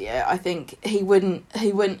like an idiot. I think he wouldn't.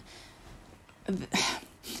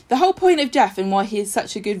 The whole point of Jeff and why he is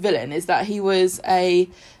such a good villain is that he was a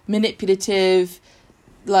manipulative,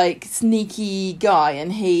 like, sneaky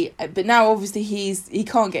guy, but now obviously he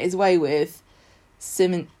can't get his way with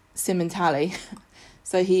Sim and Tally.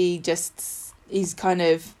 So he's kind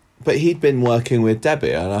of... But he'd been working with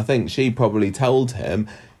Debbie, and I think she probably told him,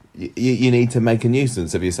 you need to make a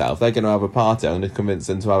nuisance of yourself. They're going to have a party. I'm going to convince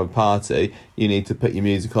them to have a party. You need to put your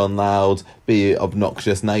music on loud, be an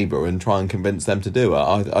obnoxious neighbour, and try and convince them to do it.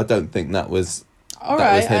 I don't think that was all that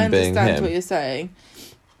right, was him being him. I understand what you're saying.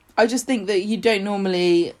 I just think that you don't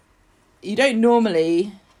normally,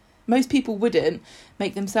 most people wouldn't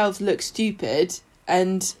make themselves look stupid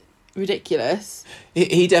and ridiculous.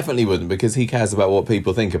 He definitely wouldn't, because he cares about what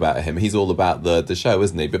people think about him. He's all about the show,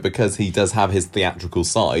 isn't he? But because he does have his theatrical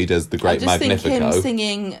side as the great Magnifico. I just think him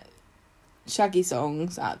singing Shaggy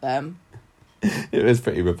songs at them. It was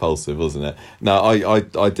pretty repulsive, wasn't it? No,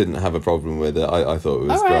 I didn't have a problem with it. I thought it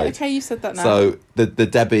was great. Okay, you said that now. So the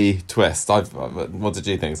Debbie twist. What did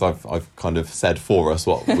you think? So I've kind of said for us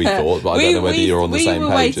what we thought, but I don't know whether you're on the same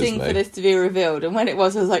page as me. We were waiting for this to be revealed, and when it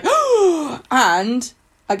was, I was like, oh! And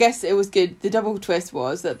I guess it was good. The double twist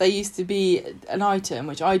was that they used to be an item,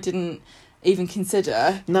 which I didn't even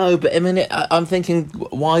consider. No, but I mean, I'm thinking,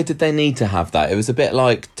 why did they need to have that? It was a bit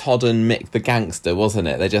like Todd and Mick the gangster, wasn't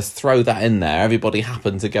it? They just throw that in there. Everybody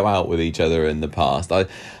happened to go out with each other in the past. I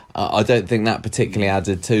don't think that particularly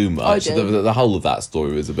added too much. The whole of that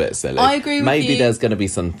story was a bit silly. I agree with Maybe you. there's going to be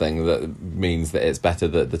something that means that it's better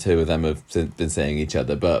that the two of them have been seeing each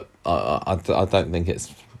other, but I don't think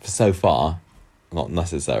it's, so far, not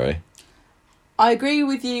necessary. I agree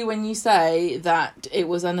with you when you say that it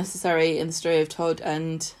was unnecessary in the story of Todd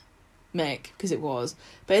and Mick, because it was.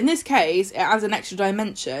 But in this case, it adds an extra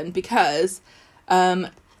dimension because,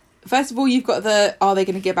 first of all, you've got the "are they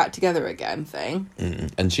going to get back together again" thing,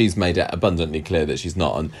 and she's made it abundantly clear that she's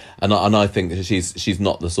not, and I think that she's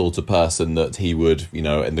not the sort of person that he would,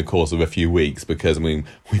 in the course of a few weeks, because I mean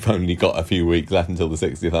we've only got a few weeks left until the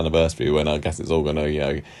 60th anniversary, when I guess it's all going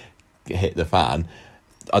to hit the fan.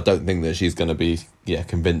 I don't think that she's going to be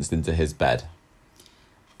convinced into his bed.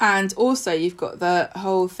 And also you've got the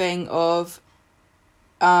whole thing of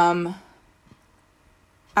Abby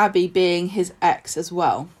being his ex as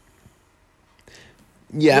well.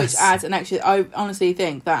 Yes. Which adds an extra... I honestly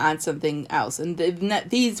think that adds something else. And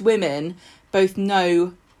these women both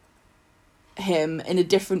know him in a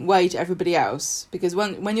different way to everybody else, because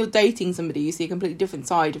when you're dating somebody, you see a completely different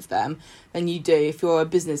side of them than you do if you're a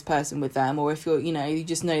business person with them, or if you're you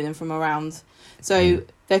just know them from around. So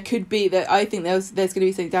there could be that. I think there's going to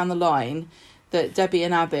be something down the line that Debbie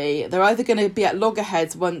and Abby, they're either going to be at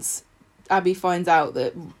loggerheads once Abby finds out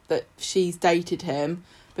that she's dated him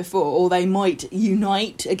before, or they might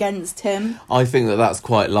unite against him. I think that's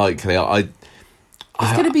quite likely.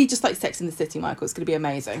 It's going to be just like Sex in the City, Michael. It's going to be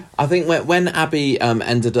amazing. I think when Abby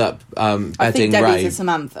ended up bedding I think Debbie's Ray... a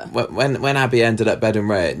Samantha. When Abby ended up bedding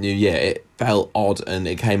Ray at New Year, it felt odd and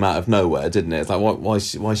it came out of nowhere, didn't it? It's like, why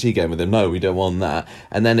is she going with him? No, we don't want that.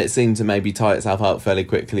 And then it seemed to maybe tie itself out fairly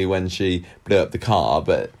quickly when she blew up the car,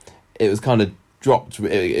 but it was kind of dropped.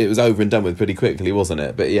 It was over and done with pretty quickly, wasn't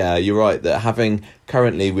it? But yeah, you're right, that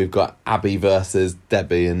currently we've got Abby versus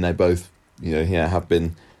Debbie, and they both, have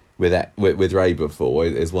been... with Ray before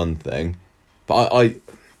is one thing, but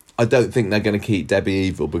I don't think they're going to keep Debbie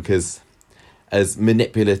evil, because as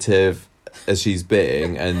manipulative as she's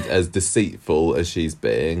being and as deceitful as she's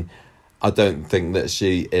being, I don't think that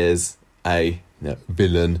she is a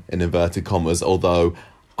villain in inverted commas, although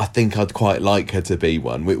I think I'd quite like her to be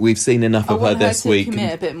one. We've seen enough of her this week. I want her to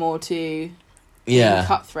commit a bit more to being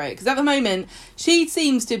cutthroat, because at the moment she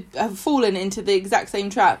seems to have fallen into the exact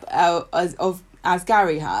same trap as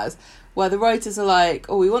Gary has, where the writers are like,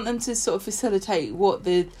 we want them to sort of facilitate what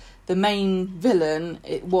the main villain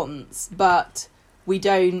it wants, but we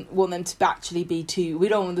don't want them to actually be we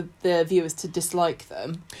don't want the viewers to dislike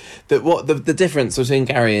them. The difference between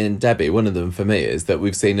Gary and Debbie, one of them for me, is that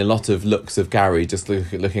we've seen a lot of looks of Gary just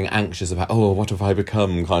looking anxious about, what have I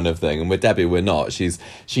become, kind of thing, and with Debbie we're not.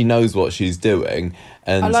 She knows what she's doing,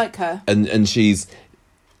 and I like her, and she's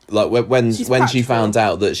like when She's she practical. found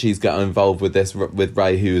out that she's got involved with this with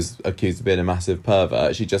Ray, who's accused of being a massive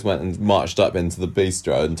pervert, she just went and marched up into the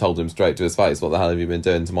bistro and told him straight to his face, "What the hell have you been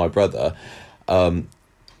doing to my brother?"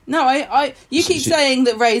 No, you keep saying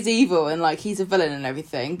that Ray's evil and like he's a villain and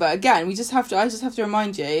everything, but again, I just have to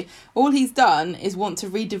remind you, all he's done is want to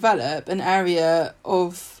redevelop an area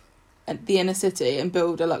of the inner city and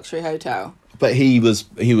build a luxury hotel. But he was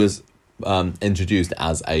introduced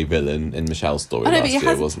as a villain in Michelle's story last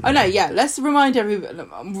year, wasn't he? I know, yeah. Let's remind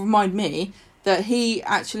me that he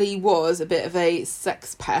actually was a bit of a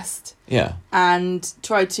sex pest. Yeah. And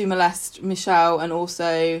tried to molest Michelle and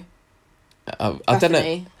also I don't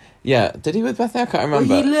know. Yeah, did he with Bethany? I can't remember.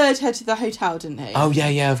 Well, he lured her to the hotel, didn't he? Oh,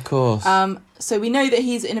 yeah, of course. So we know that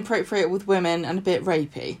he's inappropriate with women and a bit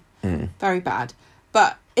rapey. Very bad.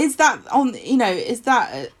 But is that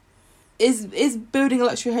is building a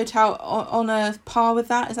luxury hotel on a par with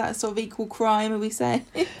that? Is that a sort of equal crime, are we saying?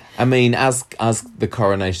 I mean, as the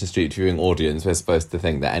Coronation Street viewing audience, we're supposed to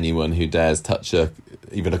think that anyone who dares touch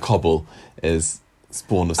even a cobble is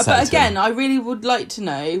spawn of Satan. But again, I really would like to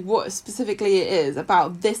know what specifically it is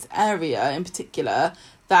about this area in particular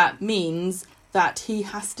that means that he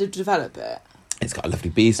has to develop it. It's got a lovely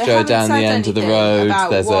bistro down the end of the road.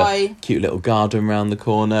 There's a cute little garden around the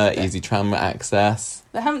corner, easy tram access.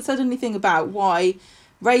 They haven't said anything about why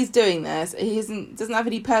Ray's doing this. He doesn't have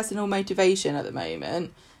any personal motivation at the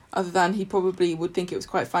moment, other than he probably would think it was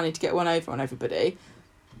quite funny to get one over on everybody.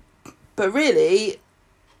 But really,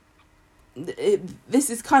 this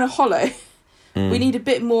is kind of hollow. We need a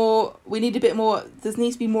bit more. There needs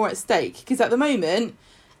to be more at stake, because at the moment,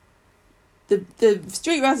 the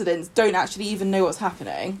street residents don't actually even know what's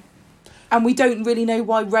happening, and we don't really know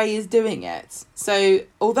why Ray is doing it. So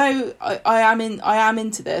although I am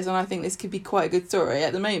into this, and I think this could be quite a good story,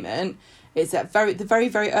 at the moment it's at the very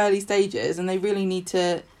very early stages, and they really need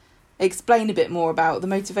to explain a bit more about the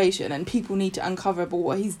motivation, and people need to uncover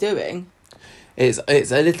what he's doing. It's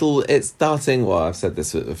starting, well, I've said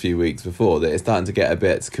this a few weeks before, that it's starting to get a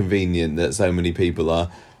bit convenient that so many people are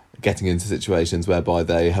getting into situations whereby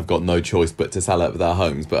they have got no choice but to sell up their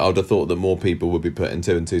homes. But I would have thought that more people would be putting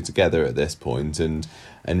two and two together at this point and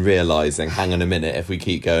realising, hang on a minute, if we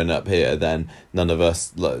keep going up here, then none of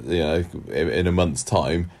us, in a month's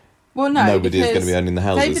time, nobody is going to be owning the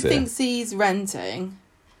houses David here. thinks he's renting.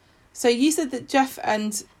 So you said that Jeff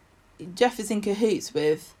is in cahoots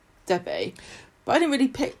with Debbie, but I didn't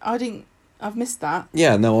really I've missed that.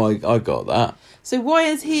 Yeah, no, I got that. So why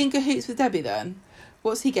is he in cahoots with Debbie then?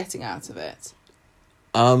 What's he getting out of it?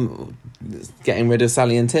 Getting rid of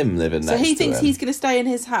Sally and Tim living next to him. So he thinks he's going to stay in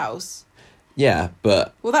his house? Yeah,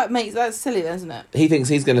 but... Well, that's silly then, isn't it? He thinks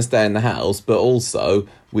he's going to stay in the house, but also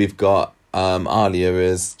we've got Alia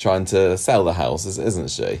is trying to sell the house, isn't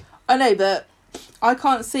she? I know, but I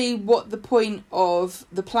can't see what the point of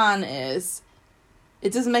the plan is.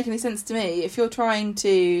 It doesn't make any sense to me. If you're trying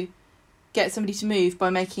to get somebody to move by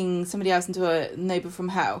making somebody else into a neighbour from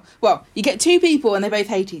hell, well, you get two people and they both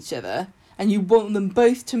hate each other, and you want them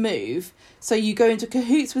both to move, so you go into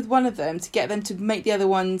cahoots with one of them to get them to make the other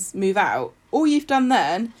ones move out. All you've done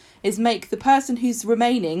then is make the person who's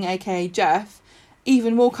remaining, aka Jeff,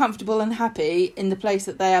 even more comfortable and happy in the place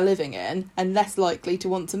that they are living in, and less likely to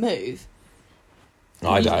want to move.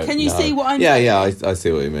 Can you see what I'm saying? Yeah, I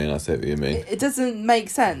see what you mean. It doesn't make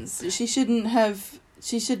sense. She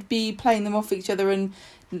should be playing them off each other and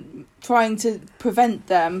trying to prevent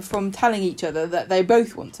them from telling each other that they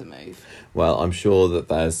both want to move. Well, I'm sure that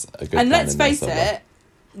there's a good plan. And let's face it,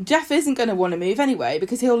 Jeff isn't going to want to move anyway,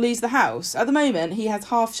 because he'll lose the house. At the moment, he has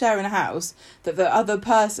half share in a house that the other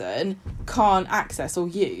person can't access or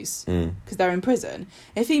use because they're in prison.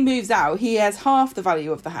 If he moves out, he has half the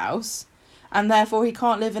value of the house, and therefore he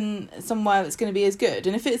can't live in somewhere that's going to be as good.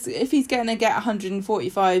 And if he's going to get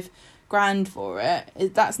 145 grand for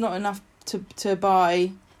it, that's not enough to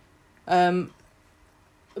buy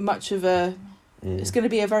much of a... It's going to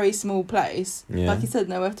be a very small place. Yeah. Like he said,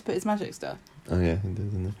 nowhere to put his magic stuff. Oh yeah, he does,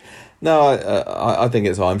 isn't it? No, I think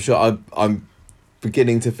it's fine. I'm sure I'm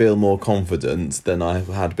beginning to feel more confident than I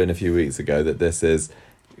had been a few weeks ago that this is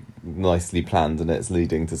nicely planned and it's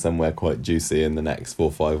leading to somewhere quite juicy in the next 4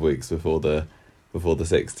 or 5 weeks before the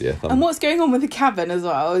 60th. And what's going on with the cabin as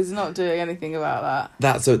well? He's not doing anything about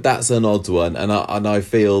that. That's an odd one, and I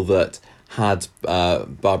feel that had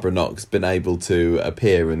Barbara Knox been able to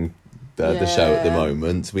appear in the show at the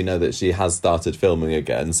moment, we know that she has started filming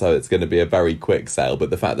again, so it's going to be a very quick sale.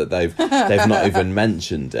 But the fact that they've not even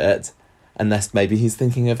mentioned it, Unless maybe he's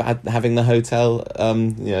thinking of having the hotel,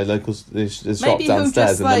 local shop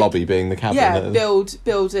downstairs in the lobby being the cabin. Yeah,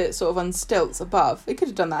 build it sort of on stilts above. They could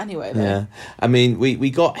have done that anyway, though. Yeah. I mean, we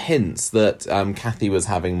got hints that Kathy was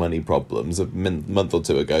having money problems a month or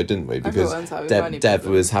two ago, didn't we? Because Dev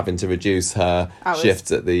was having to reduce her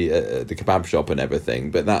shifts at the kebab shop and everything.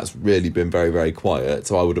 But that's really been very, very quiet.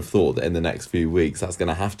 So I would have thought that in the next few weeks that's going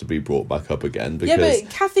to have to be brought back up again. Because... Yeah, but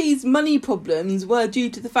Kathy's money problems were due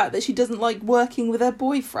to the fact that she doesn't like working with her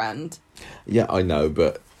boyfriend. Yeah, I know,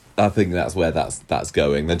 but I think that's where that's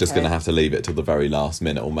going. They're just going to have to leave it till the very last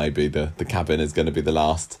minute, or maybe the cabin is going to be the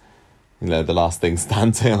last, the last thing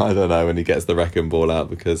standing. I don't know, when he gets the wrecking ball out,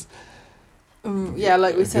 because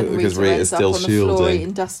like we said, Rita ends up on the floor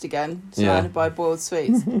eating dust again, surrounded by boiled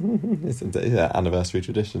sweets. It's anniversary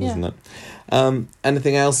tradition, isn't it?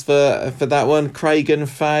 Anything else for that one? Craig and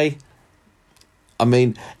Faye. I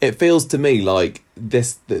mean, it feels to me like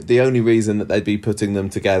the only reason that they'd be putting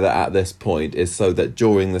them together at this point is so that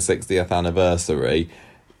during the 60th anniversary,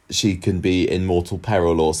 she can be in mortal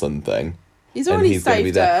peril or something. He's already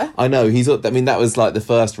saved her. I know, that was like the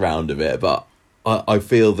first round of it, but I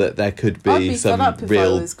feel that there could be some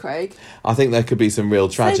real... If I was Craig. I think there could be some real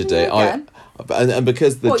tragedy. And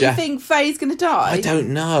because you think Faye's going to die? I don't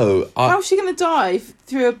know. How's she going to die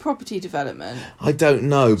through a property development? I don't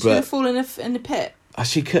know, She's going to fall in a pit.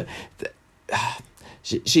 She could.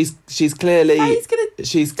 She's clearly. Faye's going to.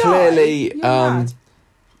 She's die. Clearly.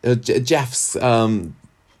 Jeff's.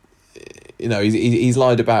 He's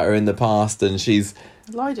lied about her in the past, and she's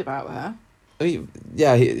lied about her.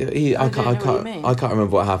 Yeah, I can't remember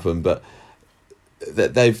what happened, but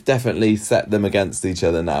that they've definitely set them against each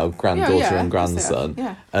other now, granddaughter and grandson.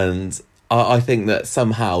 Yeah. And I think that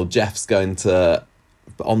somehow Jeff's going to,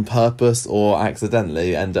 on purpose or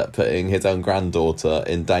accidentally, end up putting his own granddaughter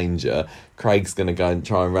in danger. Craig's going to go and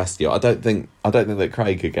try and rescue her. I don't think that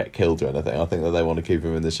Craig could get killed or anything. I think that they want to keep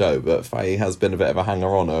him in the show. But Faye has been a bit of a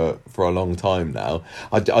hanger-on for a long time now.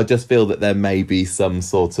 I just feel that there may be some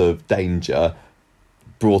sort of danger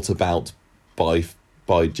brought about by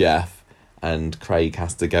Jeff, and Craig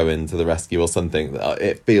has to go into the rescue or something.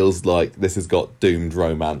 It feels like this has got doomed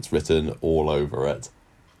romance written all over it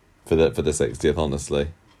for the 60th, honestly.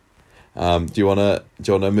 Do you want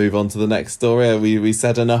to move on to the next story? Have we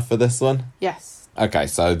said enough for this one? Yes. Okay,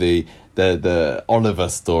 so the Oliver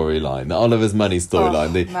storyline, the Oliver's Money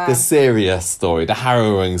storyline, the serious story, the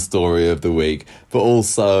harrowing story of the week, but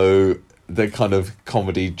also the kind of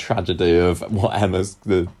comedy tragedy of what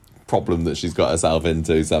the problem that she's got herself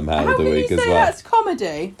into somehow of the week as well. That's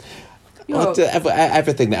comedy.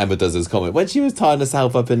 Everything that Emma does is comedy. When she was tying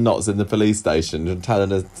herself up in knots in the police station and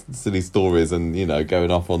telling her silly stories and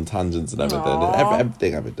going off on tangents and everything,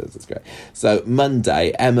 everything Emma does is great. So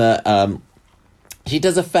Monday, Emma she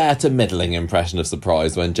does a fair to middling impression of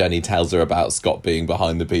surprise when Jenny tells her about Scott being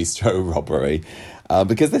behind the bistro robbery.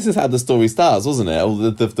 Because this is how the story starts, wasn't it? All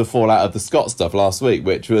the fallout of the Scott stuff last week,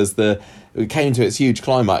 which was it came to its huge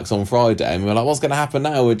climax on Friday, and we were like, what's going to happen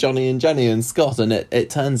now with Johnny and Jenny and Scott? And it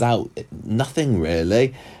turns out nothing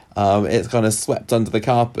really. It's kind of swept under the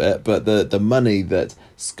carpet, but the money that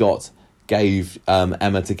Scott gave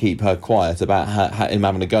Emma to keep her quiet about him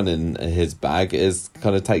having a gun in his bag is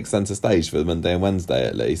kind of takes centre stage for Monday and Wednesday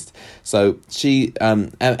at least. So she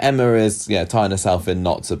Emma is tying herself in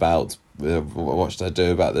knots about what should I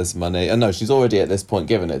do about this money? And no, she's already at this point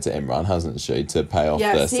given it to Imran, hasn't she, to pay off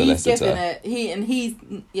the solicitor? Yes, he's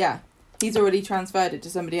given it. He's already transferred it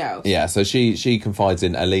to somebody else. Yeah, so she confides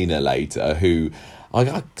in Alina later, who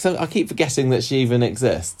I keep forgetting that she even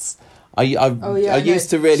exists. I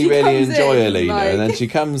used to really enjoy Alina, and then she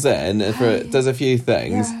comes in does a few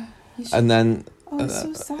things, and then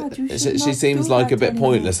so sad. She seems like a bit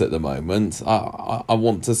pointless at the moment. I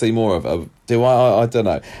want to see more of her. Do I? I don't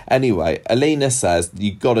know. Anyway, Alina says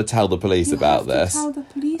you got to tell the police about this,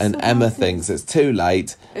 and Emma thinks it's too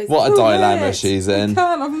late. What a dilemma she's in.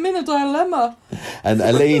 I'm in a dilemma. And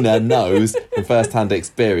Alina knows from first-hand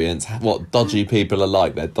experience what dodgy people are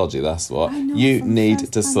like. They're dodgy. That's what you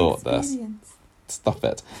need to sort this. Stop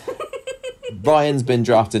it. Ryan's been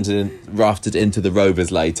drafted into the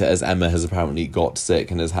Rovers later, as Emma has apparently got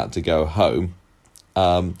sick and has had to go home.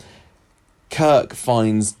 Kirk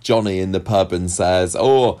finds Johnny in the pub and says,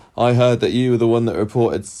 I heard that you were the one that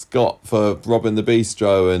reported Scott for robbing the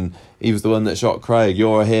bistro, and he was the one that shot Craig.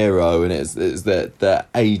 You're a hero. And it's the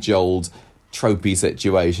age-old tropey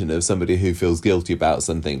situation of somebody who feels guilty about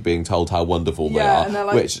something being told how wonderful they are. And they're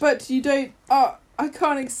like, but you don't... I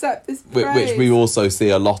can't accept this praise. Which we also see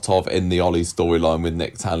a lot of in the Ollie storyline with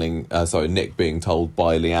Nick being told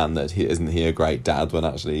by Leanne that isn't he a great dad when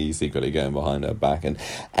actually he's secretly going behind her back. And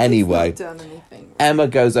anyway, He's not done anything. Emma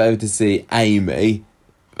goes over to see Amy,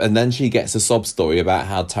 and then she gets a sob story about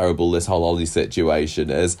how terrible this whole Ollie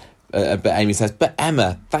situation is. But Amy says, but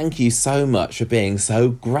Emma, thank you so much for being so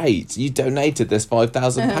great. You donated this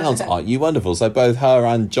 £5,000. Aren't you wonderful? So both her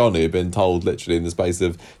and Johnny have been told literally in the space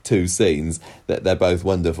of 2 scenes that they're both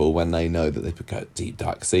wonderful when they know that they've got deep,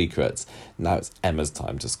 dark secrets. Now it's Emma's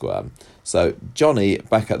time to squirm. So Johnny,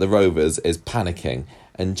 back at the Rovers, is panicking.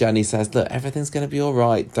 And Jenny says, look, everything's going to be all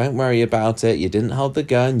right. Don't worry about it. You didn't hold the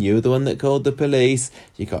gun. You were the one that called the police.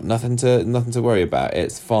 You got nothing to worry about.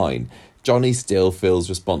 It's fine. Johnny still feels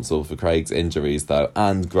responsible for Craig's injuries, though,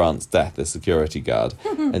 and Grant's death, the security guard.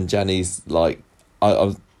 And Jenny's like,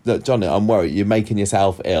 look, Johnny, I'm worried. You're making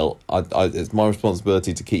yourself ill. It's my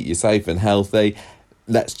responsibility to keep you safe and healthy.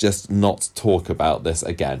 Let's just not talk about this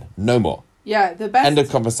again. No more. Yeah, the best, end of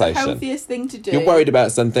conversation. The healthiest thing to do. You're worried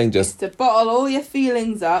about something, just to bottle all your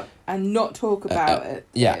feelings up and not talk about it.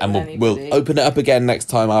 Yeah, and we'll open it up again next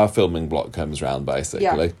time our filming block comes round,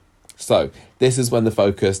 basically. Yeah. So this is when the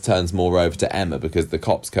focus turns more over to Emma, because the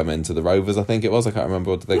cops come into the Rovers, I think it was. I can't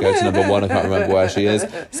remember. Did they go to number 1? I can't remember where she is.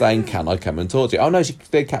 Saying, can I come and talk to you? Oh, no,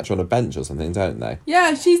 they catch her on a bench or something, don't they?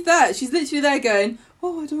 Yeah, she's there. She's literally there going,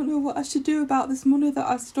 oh, I don't know what I should do about this money that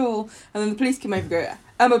I stole. And then the police come over and go,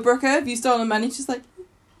 Emma Brooker, have you stolen money? She's like,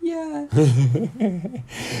 yeah.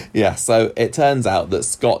 Yeah, so it turns out that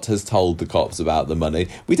Scott has told the cops about the money.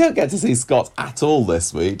 We don't get to see Scott at all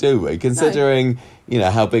this week, do we? Considering, you know,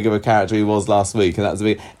 how big of a character he was last week. And that's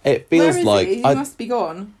it feels like he must be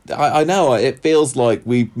gone. I know, it feels like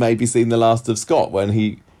we've maybe seen the last of Scott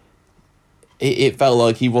when it felt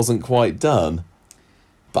like he wasn't quite done.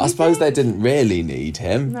 But I suppose they didn't really need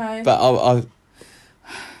him. No. But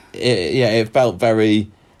it felt very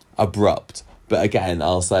abrupt. But again,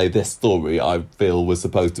 I'll say this story, I feel, was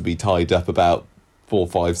supposed to be tied up about 4,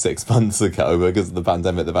 5, 6 months ago because of the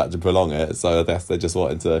pandemic. They've had to prolong it. So I guess they just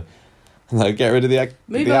wanted to get rid of the actor,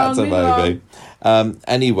 maybe.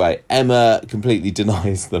 Anyway, Emma completely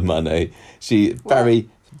denies the money. She very,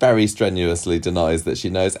 very strenuously denies that she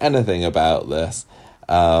knows anything about this.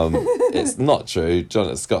 It's not true.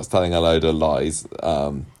 Scott's telling a load of lies.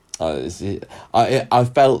 I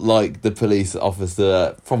felt like the police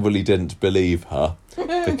officer probably didn't believe her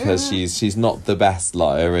because she's not the best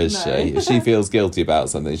liar, is she? If she feels guilty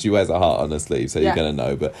about something, she wears a heart on her sleeve, so you're going to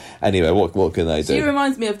know. But anyway, what can they do? She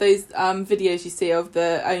reminds me of those videos you see of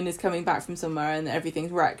the owners coming back from somewhere and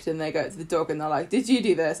everything's wrecked, and they go to the dog and they're like, did you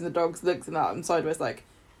do this? And the dog looks at them sideways like,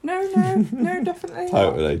 no, definitely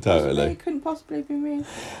not. Totally. It couldn't possibly be me.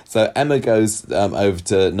 So Emma goes over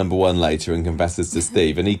to number 1 later and confesses to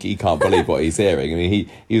Steve, and he can't believe what he's hearing. I mean,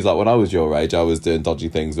 he was like, when I was your age, I was doing dodgy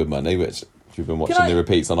things with money, which, if you've been watching the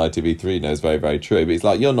repeats on ITV3, knows very, very true. But he's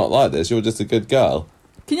like, you're not like this, you're just a good girl.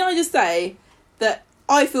 Can I just say that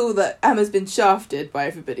I feel that Emma's been shafted by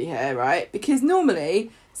everybody here, right? Because normally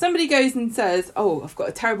somebody goes and says, oh, I've got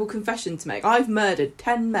a terrible confession to make. I've murdered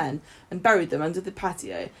 10 men and buried them under the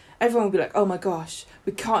patio. Everyone will be like, oh my gosh,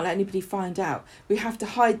 we can't let anybody find out. We have to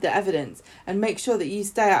hide the evidence and make sure that you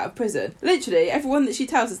stay out of prison. Literally, everyone that she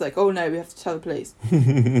tells is like, oh no, we have to tell the police.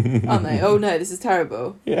 Aren't they? Oh no, this is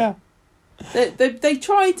terrible. Yeah. They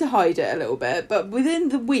tried to hide it a little bit, but within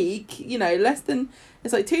the week, you know,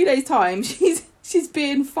 it's like 2 days' time, she's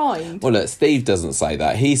being fined. Well, look, Steve doesn't say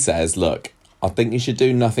that. He says, look, I think you should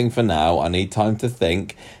do nothing for now. I need time to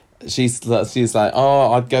think. She's like,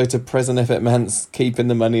 oh, I'd go to prison if it meant keeping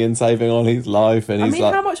the money and saving on his life. And he's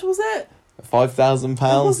like, how much was it? £5,000.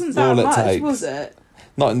 It wasn't that all much, it takes. was it?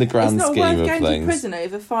 Not in the grand scheme of things. It's not worth going to prison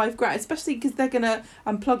over £5,000, especially because they're going to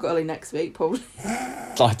unplug Ollie next week, probably.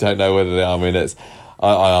 I don't know whether they are. I mean,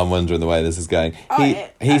 I am wondering the way this is going.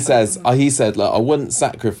 He said, look, I wouldn't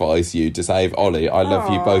sacrifice you to save Ollie. I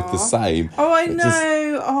love you both the same. Oh, I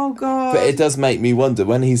know. Oh, God. But it does make me wonder,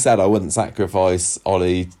 when he said, I wouldn't sacrifice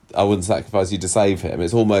Ollie, I wouldn't sacrifice you to save him,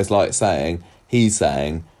 it's almost like he's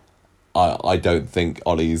saying, I don't think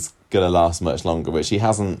Ollie's going to last much longer, which he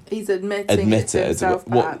hasn't admitted it to himself,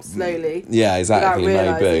 perhaps, slowly. Yeah, exactly,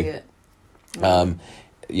 without maybe. realising it.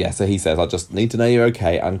 So he says, I just need to know you're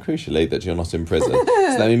okay, and crucially, that you're not in prison.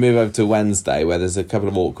 So then we move over to Wednesday, where there's a couple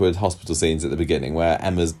of awkward hospital scenes at the beginning, where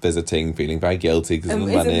Emma's visiting, feeling very guilty because of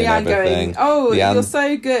the money and everything. Going, oh, you're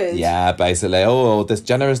so good. Yeah, basically, this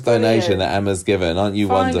generous donation that Emma's given, aren't you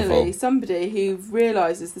wonderful? Finally, somebody who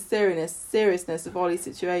realises the seriousness of Ollie's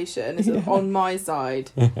situation is on my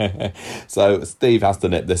side. So Steve has to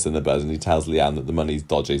nip this in the bud, and he tells Leanne that the money's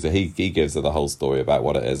dodgy, so he gives her the whole story about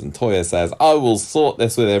what it is, and Toya says, I will sort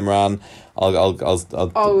this with Imran. I'll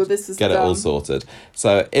get it all sorted.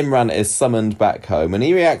 So Imran is summoned back home, and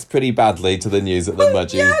he reacts pretty badly to the news that the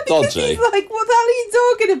money is dodgy. He's like, what the hell are you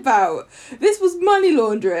talking about? This was money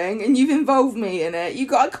laundering, and you've involved me in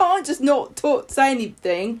it. I can't just not say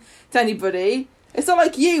anything to anybody. It's not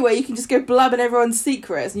like you, where you can just go blabbing everyone's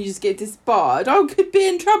secrets and you just get disbarred. I could be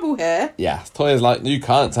in trouble here. Yeah, Toya's like, you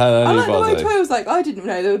can't tell anybody. I like the way Toya was like, I didn't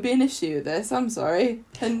know there would be an issue with this. I'm sorry.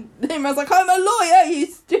 And Imran's like, I'm a lawyer, you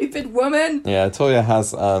stupid woman. Yeah, Toya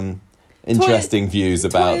has interesting views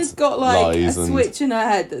about Toya's got like lies a switch in her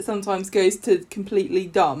head that sometimes goes to completely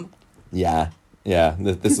dumb. Yeah.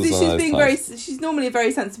 This was one of those times. She's normally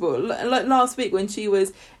very sensible. Like last week when she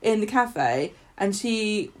was in the cafe and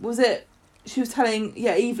she was telling,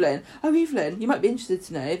 Evelyn, you might be interested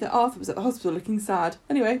to know that Arthur was at the hospital looking sad.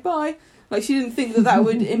 Anyway, bye. Like, she didn't think that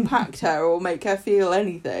would impact her or make her feel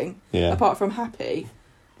anything apart from happy.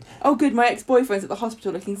 Oh, good, my ex-boyfriend's at the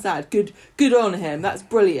hospital looking sad. Good on him. That's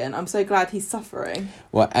brilliant. I'm so glad he's suffering.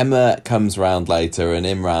 Well, Emma comes round later, and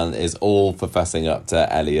Imran is all for fessing up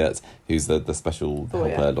to Elliot, who's the special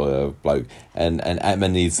helper lawyer bloke, and Emma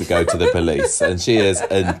needs to go to the police, and she is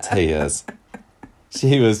in tears.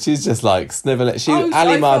 She's just like snivelling.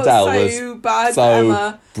 Ali Mardell was bad so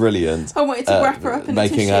Emma. Brilliant. I wanted to wrap her up in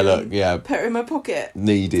making a her look, put her in my pocket,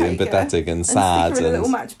 needy and pathetic and sad, stick her in a little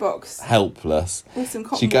matchbox, helpless. With some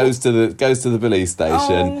she goes to the police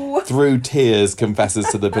station, through tears confesses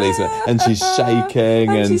to the policeman, and she's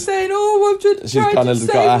shaking and she's saying, she's kind of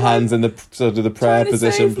got her hands in the sort of the prayer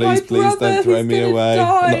position. Please don't throw me away.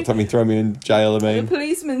 Not throw me in jail. The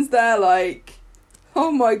policeman's there like, oh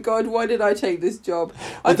my God, why did I take this job?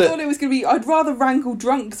 I thought it was going to be, I'd rather wrangle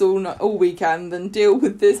drunks all weekend than deal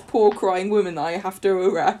with this poor crying woman that I have to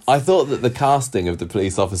arrest. I thought that the casting of the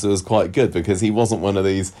police officer was quite good because he wasn't one of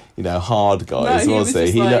these, hard guys, was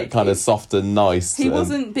he? He looked kind of soft and nice. He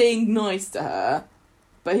wasn't being nice to her,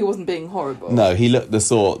 but he wasn't being horrible. No, he looked the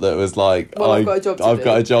sort that was like, I've got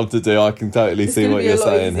a job to do. I can totally see what you're saying here. It's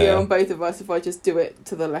going to be a lot easier on both of us if I just do it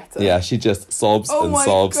to the letter. Yeah, she just sobs and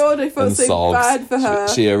sobs. Oh my God, I felt so bad for her.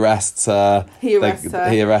 She arrests her. He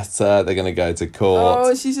arrests her. They're going to go to court.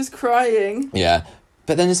 Oh, she's just crying. Yeah.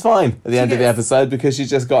 But then it's fine at the end of the episode because she's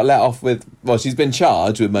just got let off with... Well, she's been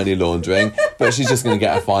charged with money laundering, but she's just going to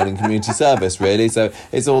get a fine in community service, really. So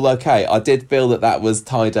it's all okay. I did feel that was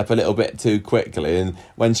tied up a little bit too quickly. And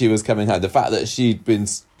when she was coming home, the fact that she'd been...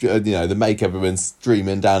 the makeup had been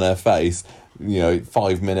streaming down her face,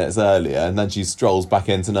 5 minutes earlier, and then she strolls back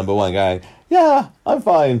into number one going, yeah, I'm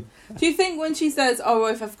fine. Do you think when she says,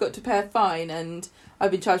 if I've got to pay a fine and... I've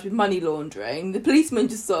been charged with money laundering, the policeman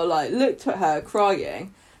just sort of like looked at her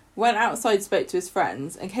crying, went outside, spoke to his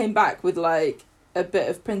friends, and came back with like a bit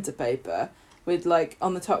of printer paper with like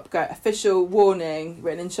on the top go official warning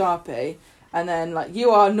written in Sharpie, and then like, you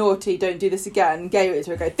are naughty, don't do this again, gave it to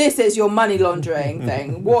her, go, this is your money laundering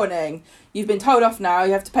thing, warning, you've been told off now,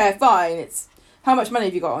 you have to pay a fine. It's, how much money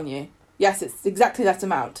have you got on you? Yes, it's exactly that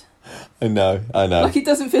amount. I know. Like, it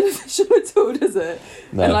doesn't feel official at all, does it?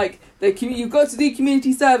 No. And like, you've got to do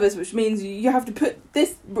community service, which means you have to put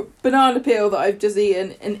this banana peel that I've just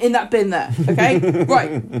eaten in that bin there, okay?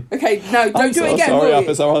 Right. Okay, no, don't do it again, sorry,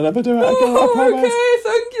 officer, I'll never do it again, I promise. Okay,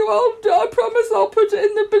 thank you, I promise I'll put it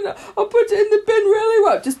in the bin, really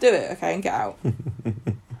well. Just do it, okay, and get out.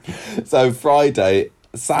 So Friday...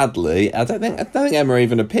 Sadly, I don't think Emma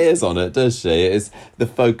even appears on it, does she? The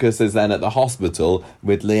focus is then at the hospital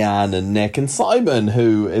with Leanne and Nick and Simon,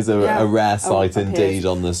 who is a rare sight indeed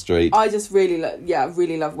on the street. I just really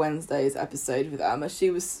love Wednesday's episode with Emma. She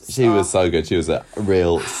was so good. She was a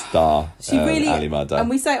real star. She really, Ali Mardell. and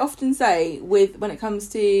we often say when it comes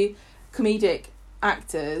to comedic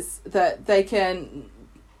actors that they can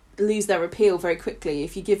lose their appeal very quickly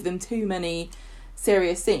if you give them too many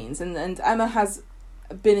serious scenes, and Emma has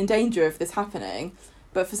been in danger of this happening,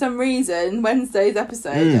 but for some reason Wednesday's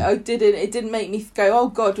episode it didn't make me go, oh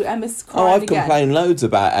God, Emma's crying again. I've complained loads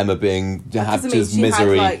about Emma have just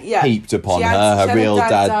misery heaped upon her. Her real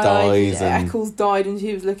dad dies, and Eccles died and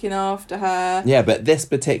she was looking after her. Yeah, but this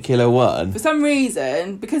particular one, for some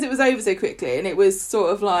reason, because it was over so quickly, and it was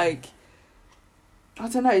sort of like, I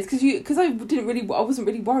don't know, it's because I wasn't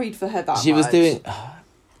really worried for her that much. She was doing.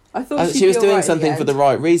 I thought she was doing something for the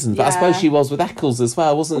right reasons, but I suppose she was with Eccles as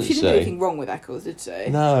well, wasn't she? She didn't do anything wrong with Eccles, did she?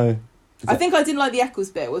 No. I think I didn't like the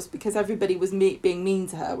Eccles bit was because everybody was being mean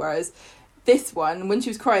to her, whereas this one, when she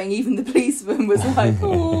was crying, even the policeman was like,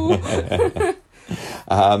 oh.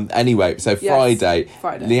 Anyway, so Friday,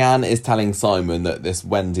 Leanne is telling Simon that this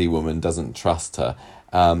Wendy woman doesn't trust her.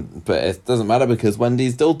 But it doesn't matter because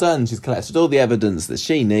Wendy's all done. She's collected all the evidence that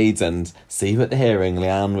she needs, and see you at the hearing,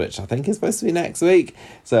 Leanne, which I think is supposed to be next week.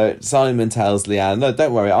 So Simon tells Leanne, no,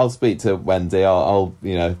 don't worry, I'll speak to Wendy. I'll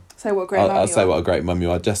say what a great mum I'll say what a great mum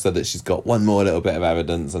you are, just so that she's got one more little bit of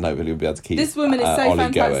evidence, and hopefully we'll be able to keep this woman is so Ollie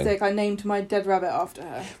fantastic. going. I named my dead rabbit after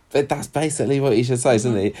her. But that's basically what he should say,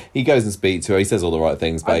 isn't he? He goes and speaks to her. He says all the right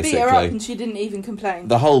things, basically. I beat her up and she didn't even complain.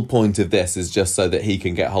 The whole point of this is just so that he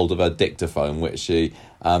can get hold of her dictaphone, which she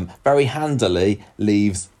very handily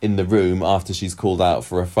leaves in the room after she's called out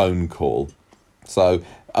for a phone call. So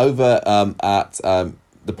over at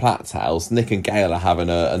the Platt's house, Nick and Gail are having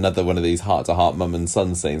another one of these heart-to-heart mum and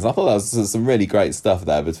son scenes. I thought that was some really great stuff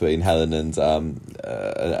there between Helen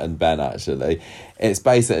and Ben, actually. It's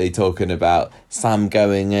basically talking about Sam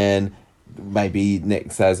going in. Maybe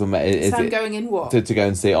Nick says, Sam going in what? To go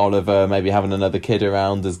and see Oliver, maybe having another kid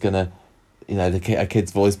around is going to, a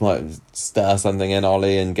kid's voice might stir something in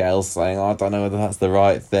Ollie, and Gail's saying, I don't know whether that's the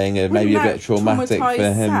right thing, and maybe a bit traumatic for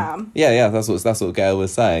him. Sam? Yeah, that's what Gail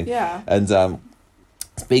was saying. Yeah. And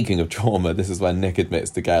speaking of trauma, this is when Nick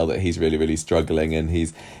admits to Gail that he's really, really struggling, and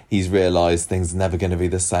he's realised things are never going to be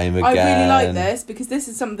the same again. I really like this because this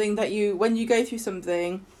is something that when you go through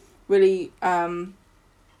something really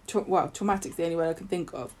traumatic is the only word I can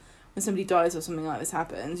think of. When somebody dies or something like this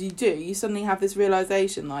happens, you suddenly have this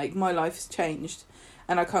realisation, like, my life's changed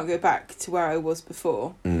and I can't go back to where I was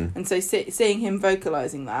before. And so seeing him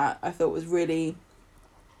vocalising that, I thought was really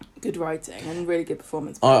good writing and really good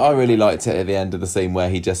performance. I really liked it at the end of the scene where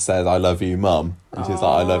he just says, I love you, Mum. And she's like,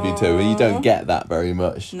 I love you too. And you don't get that very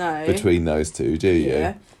much between those two, do you?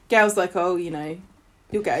 Yeah. Gail's like,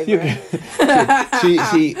 you'll get over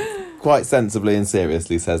it. She quite sensibly and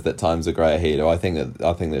seriously says that time's a great healer. I think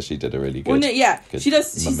that she did a really good. She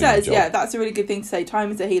does. She says, that's a really good thing to say.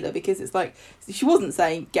 Time is a healer, because it's like she wasn't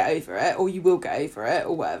saying get over it or you will get over it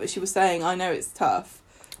or whatever. She was saying, I know it's tough.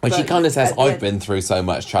 Well, she kind of says, I've been through so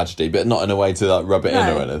much tragedy, but not in a way to like rub it in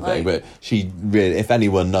or anything. But she really, if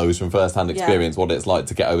anyone knows from first-hand experience what it's like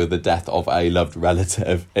to get over the death of a loved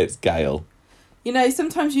relative, it's Gail.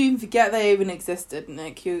 Sometimes you even forget they even existed,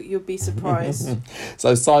 Nick. You'll be surprised.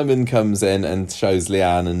 So Simon comes in and shows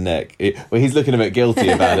Leanne and Nick. He's looking a bit guilty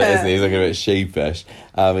about it, isn't he? He's looking a bit sheepish,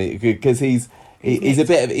 because he's a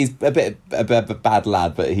bit of a bad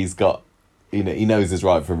lad, but he's got, he knows his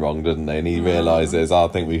right from wrong, doesn't he? And he realises, I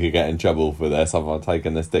think we could get in trouble for this. I've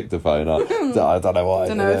taken this dictaphone. I don't know what. I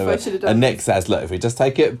don't know if I should have done. And Nick says, look, if we just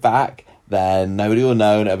take it back, then nobody will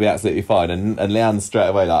know and it'll be absolutely fine. And Leanne's straight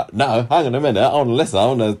away like, no, hang on a minute, I want to listen, I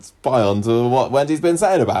want to spy on to what Wendy's been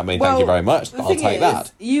saying about me. Thank you very much, I'll take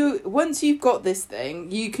that. Once you've got this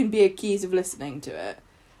thing, you can be accused of listening to it.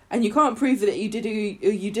 And you can't prove that you did or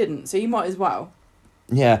you didn't, so you might as well.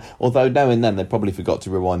 Yeah, although knowing then they probably forgot to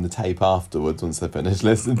rewind the tape afterwards once they finished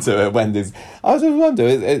listening to it. Wendy's, I was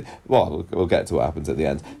wondering, we'll get to what happens at the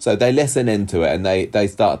end. So they listen into it and they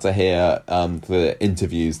start to hear the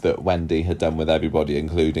interviews that Wendy had done with everybody,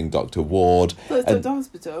 including Dr. Ward. Well, it's Dr.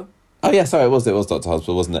 Hospital. Oh yeah, sorry, it was Dr.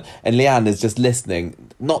 Hospital, wasn't it? And Leanne is just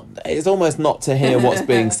listening. It's almost not to hear what's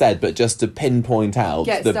being said, but just to pinpoint out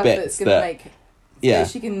the bits that. Yeah,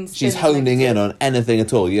 she's honing in on anything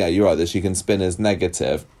at all. Yeah, you're right, that she can spin as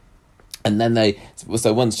negative. And then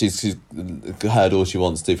once she's heard all she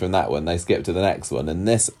wants to from that one, they skip to the next one. And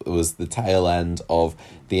this was the tail end of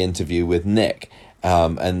the interview with Nick.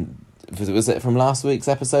 And was it from last week's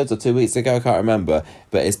episodes or 2 weeks ago? I can't remember.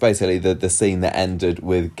 But it's basically the scene that ended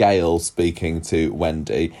with Gail speaking to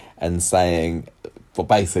Wendy and saying, well,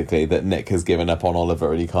 basically that Nick has given up on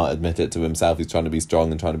Oliver and he can't admit it to himself. He's trying to be strong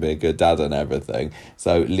and trying to be a good dad and everything.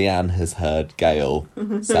 So Leanne has heard Gail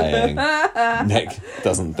saying Nick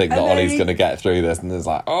doesn't think that Ollie's going to get through this, and it's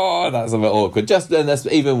like, oh, that's a bit awkward. And that's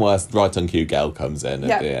even worse, right on cue, Gail comes in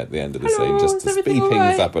at the end of the scene just to speed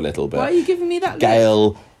things up a little bit. Why are you giving me that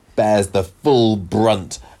Gail bears the full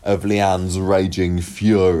brunt of Leanne's raging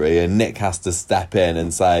fury, and Nick has to step in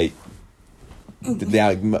and say,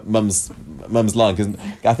 Mum's lying, because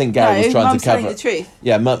I think Gail was trying to cover the truth.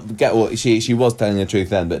 Yeah, she was telling the truth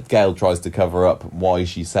then, but Gail tries to cover up why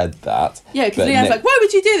she said that. Yeah, because Leanne's like, why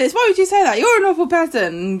would you do this? Why would you say that? You're an awful person.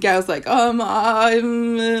 And Gail's like, I'm.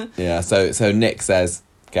 Yeah, so Nick says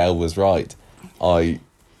Gail was right. I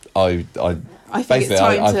think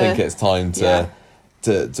it's time to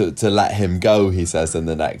to let him go, he says in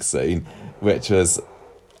the next scene, which was,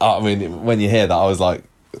 I mean, when you hear that, I was like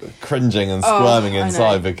cringing and squirming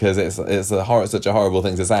inside, because it's such a horrible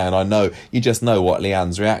thing to say, and I know you just know what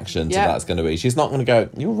Leanne's reaction to that's going to be. She's not going to go,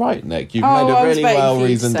 "You're right, Nick. You've made a really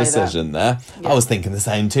well-reasoned decision there." Yeah. I was thinking the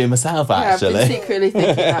same to myself, actually. I've been secretly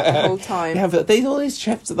thinking that the whole time. Yeah, but all these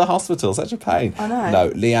trips to the hospital, such a pain. I know. No,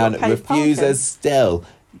 Leanne refuses still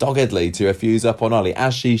doggedly to refuse up on Ollie,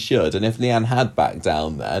 as she should. And if Leanne had backed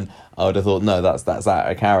down, then I would have thought, no, that's out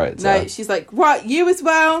of character. No, she's like, what, you as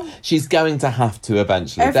well? She's going to have to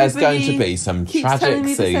eventually. There's going to be some tragic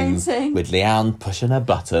scenes with Leanne pushing a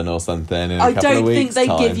button or something in a couple of weeks' time. I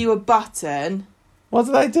don't think they give you a button. What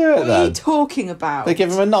do they do it then? What are you talking about? They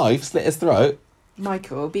give him a knife, slit his throat.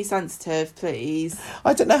 Michael, be sensitive, please.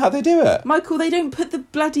 I don't know how they do it. Michael, they don't put the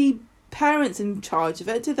bloody parents in charge of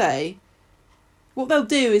it, do they? What they'll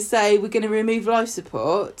do is say, we're going to remove life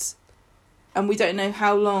support, and we don't know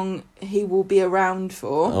how long he will be around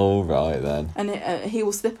for. All right, then. And he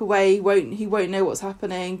will slip away. He won't know what's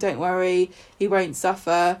happening. Don't worry. He won't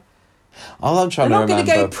suffer. All I'm trying to remember... I'm not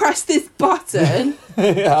going to go press this button.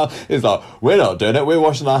 Yeah, it's like, we're not doing it. We're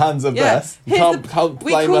washing our hands of this. You can't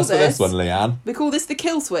blame us for this one, Leanne. We call this the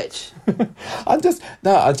kill switch. just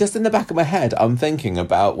in the back of my head, I'm thinking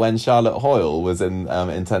about when Charlotte Hoyle was in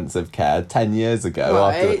intensive care 10 years ago.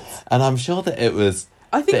 Right. And I'm sure that it was...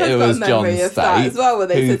 I think I've got a memory of that as well, when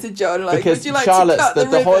they said to John, like, would you like to cut the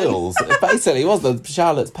ribbon? Hoyles, basically, it was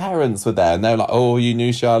Charlotte's parents were there, and they were like, oh, you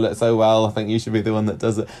knew Charlotte so well, I think you should be the one that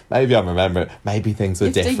does it. Maybe I remember it. Maybe things were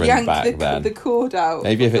different back then. The cord out.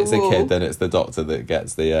 Maybe if it's a kid, then it's the doctor that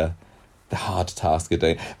gets the hard task of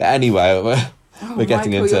doing it. But anyway, we're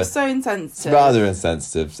getting Michael, into... you're so insensitive. Rather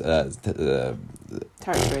insensitive...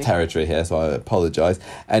 territory here, so I apologise.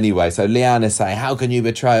 Anyway, so Leanne is saying, how can you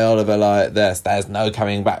betray Oliver like this? There's no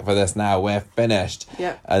coming back for this now. We're finished.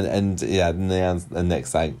 Yeah. And Nick's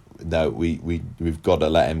saying, no, we've got to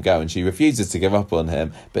let him go. And she refuses to give up on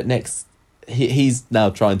him. But he's now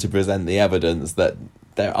trying to present the evidence that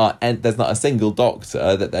there's not a single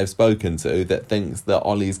doctor that they've spoken to that thinks that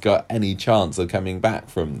Ollie's got any chance of coming back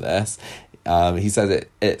from this. He says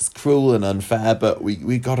it's cruel and unfair, but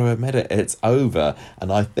we got to admit it, it's over.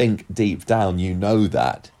 And I think deep down you know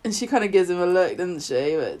that. And she kind of gives him a look, doesn't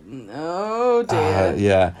she? But, oh dear.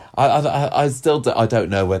 Yeah. I still don't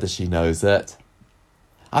know whether she knows it.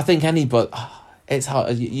 I think anybody... It's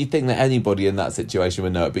hard. You think that anybody in that situation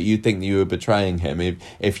would know it, but you think you were betraying him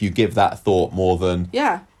if you give that thought more than...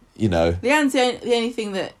 Yeah. You know... Leanne's the only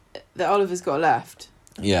thing that Oliver's got left.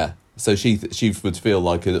 Yeah. So she would feel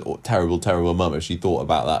like a terrible, terrible mum if she thought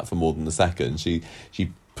about that for more than a second. She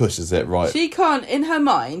pushes it right. She can't, in her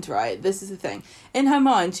mind, right, this is the thing. In her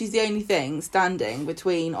mind, she's the only thing standing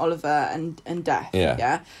between Oliver and death.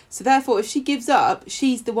 Yeah. So therefore, if she gives up,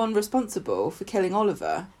 she's the one responsible for killing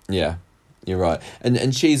Oliver. Yeah. You're right.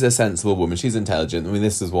 And she's a sensible woman. She's intelligent. I mean,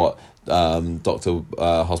 this is what Dr.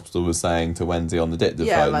 Hospital was saying to Wendy on the dictaphone.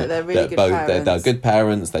 Yeah, like they're really good parents. They're good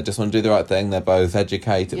parents. They just want to do the right thing. They're both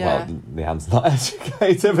educated. Yeah. Well, Leanne's not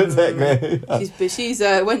educated particularly. She's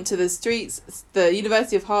went to the streets, the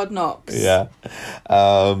University of Hard Knocks. Yeah.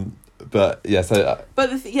 But, yeah, so...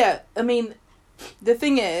 I mean, the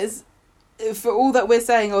thing is, for all that we're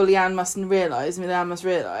saying, Leanne must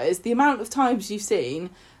realise, the amount of times you've seen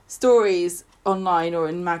stories online or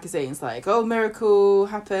in magazines like, oh, miracle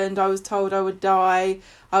happened, I was told I would die,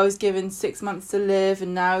 I was given 6 months to live,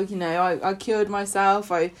 and now, I cured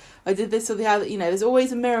myself, I did this or the other. There's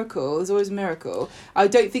always a miracle. I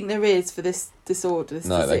don't think there is for this disorder, this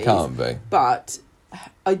disease. There can't be. But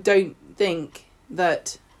I don't think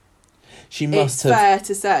that it's fair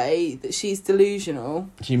to say that she's delusional.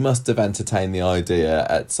 She must have entertained the idea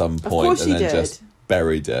at some point. Of course she did. Just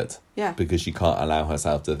buried it. Yeah. Because she can't allow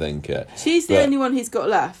herself to think it. She's the only one who's got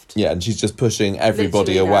left. Yeah, and she's just pushing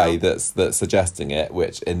everybody away that's suggesting it,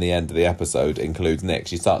 which in the end of the episode includes Nick.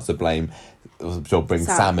 She starts to blame... She'll bring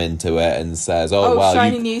Sam into it and says, well,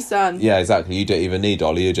 shiny new sun. Yeah, exactly. You don't even need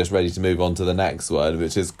Ollie. You're just ready to move on to the next one,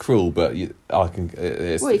 which is cruel. But it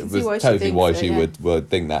was totally why she would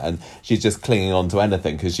think that, and she's just clinging on to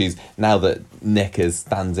anything because she's now that Nick is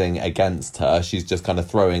standing against her, she's just kind of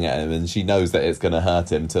throwing at him, and she knows that it's going to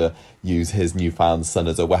hurt him to use his newfound son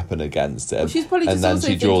as a weapon against him. Well, she's probably and just then also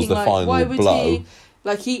she draws the final blow.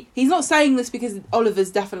 Like, he's not saying this because Oliver's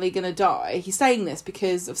definitely going to die. He's saying this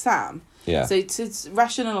because of Sam. Yeah. So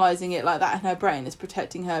rationalising it like that in her brain is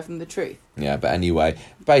protecting her from the truth. Yeah, but anyway,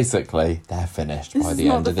 basically, they're finished by the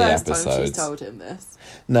end of the episodes. This is not the first time she's told him this.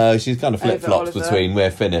 No, she's kind of flip-flops between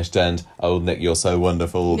we're finished and, oh, Nick, you're so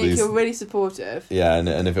wonderful. Nick, you're really supportive. Yeah,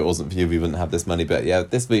 and if it wasn't for you, we wouldn't have this money. But yeah,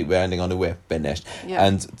 this week we're ending on a we're finished. Yeah.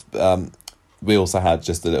 And we also had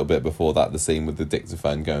just a little bit before that the scene with the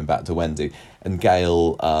dictaphone going back to Wendy and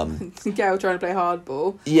Gail. Gail trying to play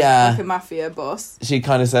hardball. Yeah. Like a mafia boss. She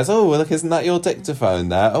kind of says, "Oh, well, look, isn't that your dictaphone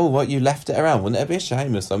there? Oh, what, you left it around? Wouldn't it be a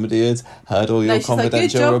shame if somebody had heard all your confidential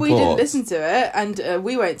reports?" Good job we didn't listen to it, and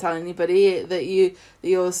we won't tell anybody that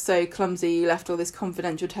you're so clumsy. You left all this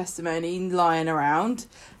confidential testimony lying around.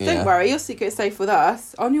 Don't worry, your secret's safe with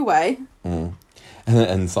us. On your way. Mm.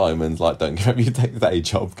 And Simon's like, "Don't give up your day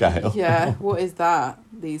job, Gail." Yeah, what is that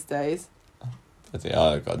these days?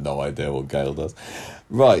 I've got no idea what Gail does.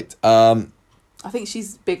 Right. I think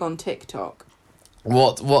she's big on TikTok.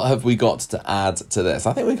 What have we got to add to this?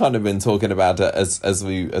 I think we've kind of been talking about it as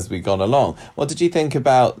we gone along. What did you think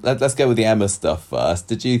about? Let's go with the Emma stuff first.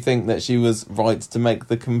 Did you think that she was right to make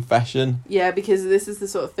the confession? Yeah, because this is the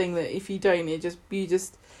sort of thing that if you don't, you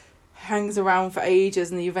just hangs around for ages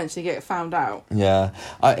and you eventually get found out. Yeah.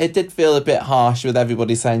 It did feel a bit harsh with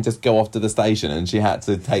everybody saying just go off to the station, and she had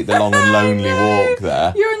to take the long and lonely walk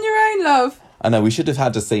there. You're on your own, love. I know, we should have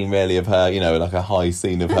had a scene really of her, like a high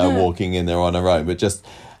scene of her walking in there on her own, but just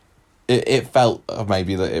it felt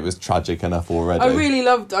maybe that it was tragic enough already. I really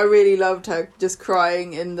loved her just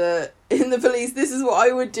crying in the police. This is what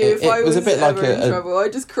I would do if I was a bit ever in trouble.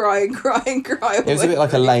 I'd just cry and cry and cry. It was a bit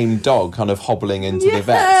like a lame dog kind of hobbling into the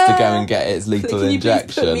vets to go and get its lethal injection. Can you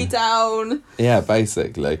please put me down? Yeah,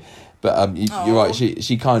 basically. But you're right,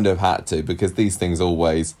 she kind of had to, because these things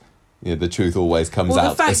always, the truth always comes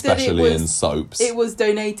out, especially in soaps. It was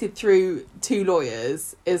donated through 2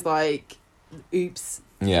 lawyers is like, oops.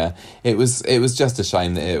 Yeah, it was just a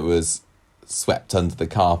shame that it was swept under the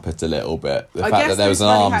carpet a little bit. The fact that there was an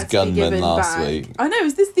armed gunman last week. I know,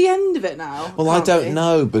 is this the end of it now? Well, I don't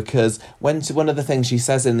know, because one of the things she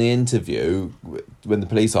says in the interview, when the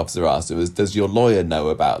police officer asked her, was, "Does your lawyer know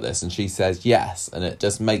about this?" And she says yes, and it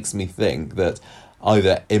just makes me think that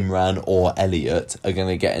either Imran or Elliot are going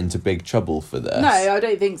to get into big trouble for this. No, I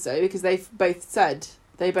don't think so, because they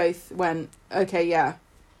both went, okay, yeah,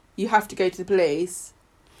 you have to go to the police.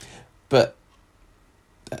 But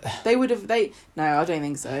no, I don't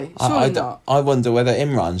think so. Surely not. I wonder whether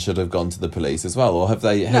Imran should have gone to the police as well, or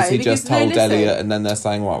has he just told Elliot and then they're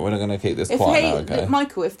saying, right, we're not going to keep this quiet now, okay?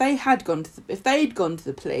 Michael, if they'd gone to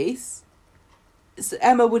the police,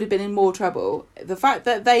 Emma would have been in more trouble. The fact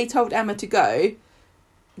that they told Emma to go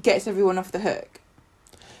gets everyone off the hook.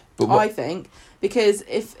 I think, because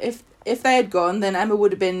if they had gone, then Emma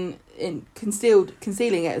would have been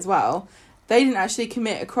concealing it as well. They didn't actually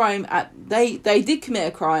commit a crime. They did commit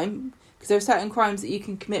a crime, because there are certain crimes that you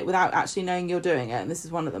can commit without actually knowing you're doing it, and this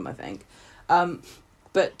is one of them, I think.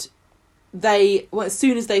 But as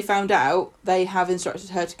soon as they found out, they have instructed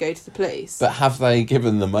her to go to the police. But have they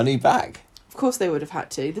given the money back? Of course they would have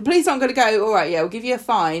had to. The police aren't going to go, all right, yeah, we'll give you a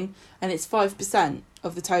fine, and it's 5%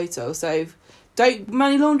 of the total, so don't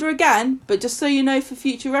money launder again, but just so you know, for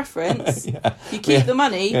future reference, you keep the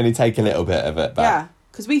money. You only take a little bit of it back. Yeah,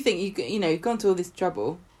 because we think you've gone to all this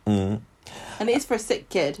trouble. Mm. And it is for a sick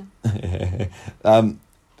kid. But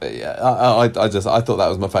yeah, I thought that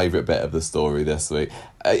was my favourite bit of the story this week.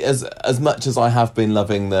 As much as I have been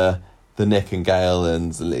loving the Nick and Gail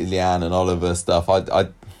and Leanne and Oliver stuff,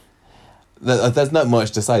 there's not much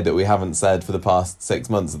to say that we haven't said for the past 6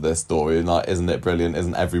 months of this story. Like, isn't it brilliant?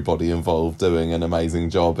 Isn't everybody involved doing an amazing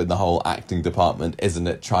job in the whole acting department? Isn't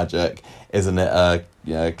it tragic? Isn't it a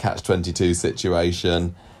catch-22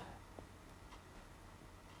 situation?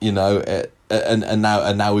 And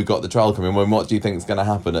now we've got the trial coming. What do you think is going to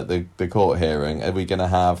happen at the court hearing? Are we going to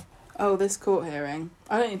have... Oh, this court hearing.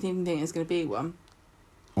 I don't even think there's going to be one.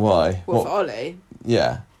 Why? For Ollie?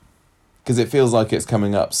 Yeah. Because it feels like it's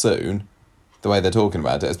coming up soon, the way they're talking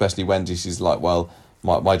about it, especially Wendy. She's like, well,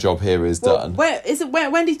 my job here is done. Where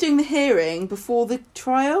Wendy's doing the hearing before the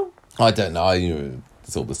trial? I don't know.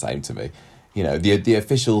 It's all the same to me. The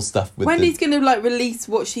official stuff with Wendy's going to release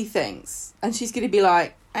what she thinks, and she's going to be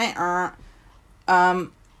like, here's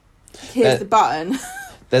the button.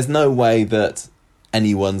 There's no way that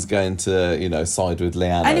anyone's going to, side with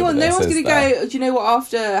Leanne. No one's going to go, do you know what,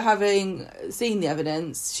 after having seen the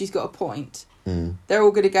evidence, she's got a point. Mm. They're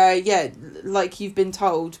all going to go, yeah, like you've been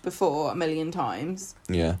told before 1,000,000 times.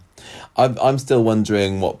 Yeah. I'm still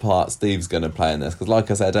wondering what part Steve's going to play in this, because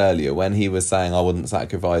like I said earlier, when he was saying I wouldn't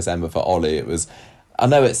sacrifice Emma for Ollie, it was I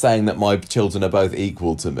know it's saying that my children are both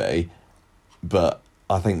equal to me, but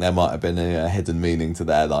I think there might have been a hidden meaning to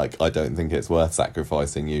there, like, I don't think it's worth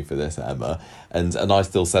sacrificing you for this, Emma. And I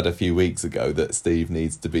still said a few weeks ago that Steve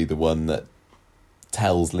needs to be the one that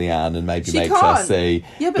tells Leanne and maybe makes her see.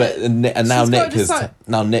 Yeah, but and now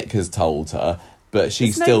Nick has told her, but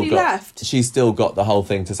she's still got the whole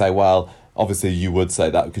thing to say, well, obviously you would say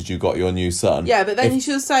that because you got your new son. Yeah, but then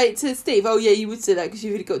she'll say to Steve, oh yeah, you would say that because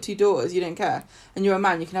you've already got 2 daughters, you don't care. And you're a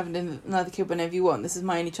man, you can have another kid whenever you want. This is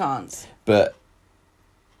my only chance. But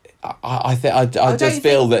I just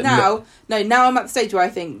feel that... Now I'm at the stage where I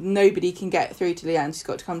think nobody can get through to Leanne. She's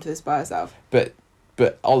got to come to this by herself.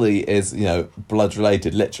 But Ollie is, blood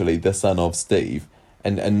related, literally the son of Steve.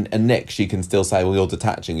 And Nick, she can still say, well, you're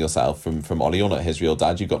detaching yourself from Ollie. You're not his real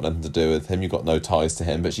dad. You've got nothing to do with him. You've got no ties to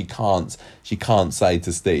him. But she can't say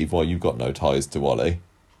to Steve, well, you've got no ties to Ollie.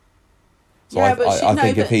 So yeah, I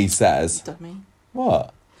think if he says...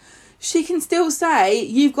 What? She can still say,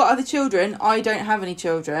 you've got other children, I don't have any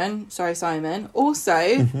children. Sorry, Simon.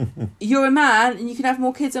 Also, you're a man and you can have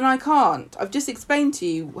more kids and I can't. I've just explained to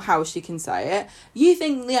you how she can say it. You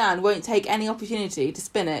think Leanne won't take any opportunity to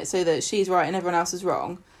spin it so that she's right and everyone else is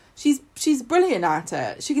wrong? She's brilliant at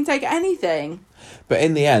it. She can take anything. But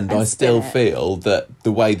in the end, I still feel that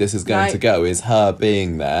the way this is going to go is her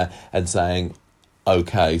being there and saying...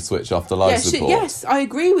 okay, switch off the life support. Yes, I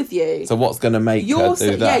agree with you. So what's going to make her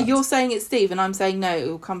do that? Yeah, you're saying it's Steve and I'm saying no, it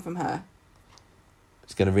will come from her.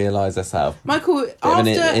 She's going to realise herself. Michael,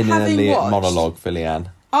 after having watched... monologue for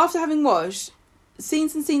Leanne. After having watched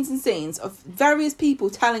scenes and scenes and scenes of various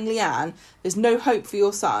people telling Leanne there's no hope for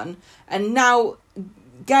your son, and now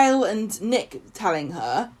Gail and Nick telling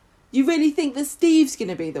her, you really think that Steve's going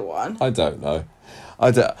to be the one? I don't know.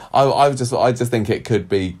 I just think it could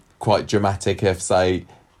be quite dramatic if, say,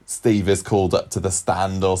 Steve is called up to the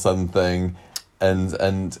stand or something,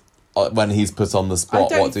 and when he's put on the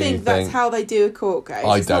spot, what do you think? I don't think that's how they do a court case.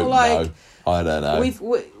 I don't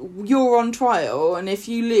know. You're on trial, and if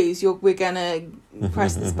you lose, we're gonna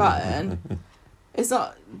press this button. It's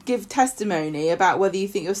not give testimony about whether you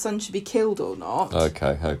think your son should be killed or not.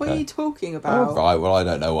 Okay. What are you talking about? Oh, right, well, I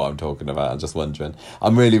don't know what I'm talking about. I'm just wondering.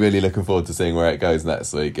 I'm really, really looking forward to seeing where it goes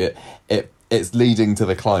next week. It's leading to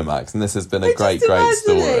the climax, and this has been a great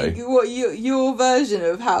story. What your version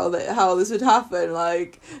of how this would happen?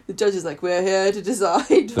 Like, the judge is like, we're here to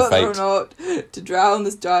decide whether or not to drown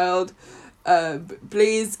this child.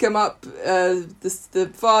 Please come up,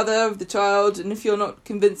 the father of the child, and if you're not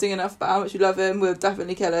convincing enough about how much you love him, we'll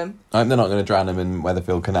definitely kill him. I think they're not going to drown him in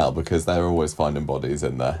Weatherfield Canal because they're always finding bodies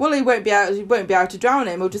in there. Well, he won't be able to drown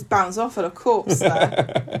him. He'll just bounce off at a corpse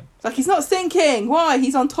there. Like, he's not sinking. Why?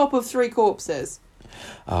 He's on top of 3 corpses.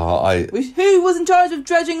 Who was in charge of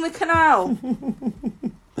dredging the canal?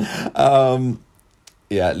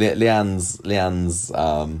 Yeah, Leanne's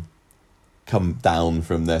come down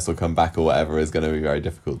from this or come back or whatever is going to be very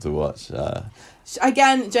difficult to watch.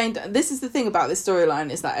 Again, Jane, this is the thing about this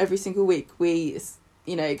storyline, is that every single week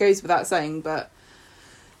it goes without saying, but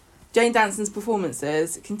Jane Danson's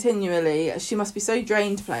performances continually, she must be so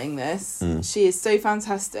drained playing this. She is so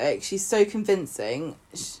fantastic. She's so convincing.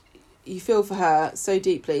 You feel for her so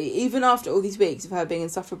deeply. Even after all these weeks of her being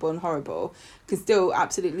insufferable and horrible, can still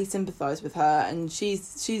absolutely sympathise with her. And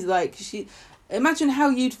she's like... Imagine how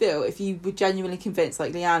you'd feel if you were genuinely convinced,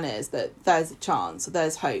 like Leanne is, that there's a chance,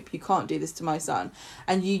 there's hope, you can't do this to my son.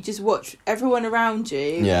 And you just watch everyone around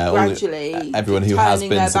you gradually everyone who has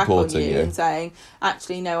been supporting you and saying,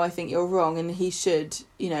 actually, no, I think you're wrong and he should,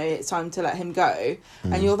 it's time to let him go.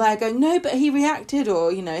 And you're there going, no, but he reacted, or,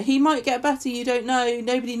 he might get better, you don't know,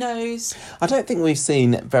 nobody knows. I don't think we've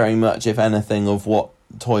seen very much, if anything, of what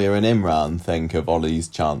Toyah and Imran think of Ollie's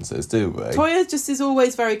chances, do we? Toyah just is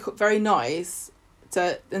always very, very nice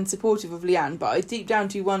and supportive of Leanne, but I deep down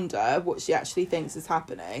do wonder what she actually thinks is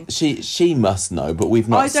happening. She must know, but we've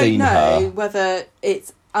not seen her. I don't know whether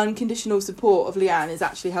it's unconditional support of Leanne is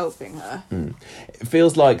actually helping her. It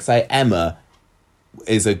feels like, say, Emma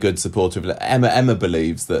is a good supporter of Emma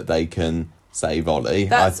believes that they can save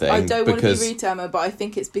Ollie. I think I don't want to be rude to Emma, but I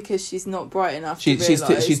think it's because she's not bright enough to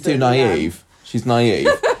realise she's too naive. She's naive.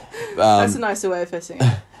 That's a nicer way of putting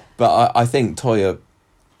it. But I think Toyah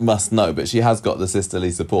must know, but she has got the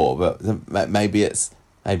sisterly support. But maybe it's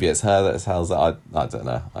her that tells it. I don't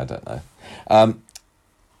know.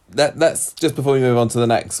 Let's just, before we move on to the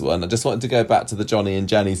next one, I just wanted to go back to the Johnny and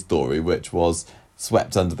Jenny story, which was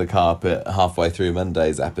swept under the carpet halfway through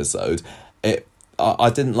Monday's episode. I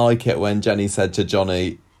didn't like it when Jenny said to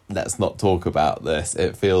Johnny, "Let's not talk about this."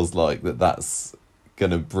 It feels like that's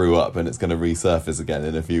going to brew up and it's going to resurface again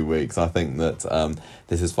in a few weeks. I think that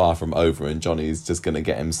this is far from over, and Johnny's just going to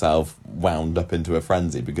get himself wound up into a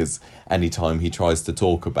frenzy because anytime he tries to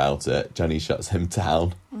talk about it, Jenny shuts him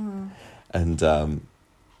down. And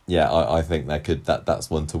I think that's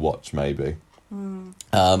one to watch maybe. Do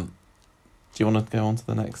you want to go on to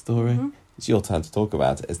the next story? It's your turn to talk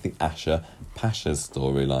about it. It's the Asha Pasha's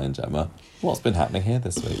storyline, Gemma. What's been happening here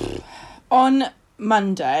this week? On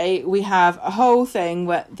Monday, we have a whole thing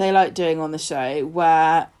where they like doing on the show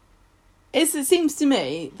where it seems to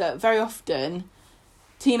me that very often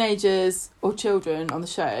teenagers or children on the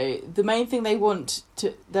show, the main thing they want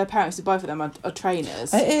their parents to buy for them are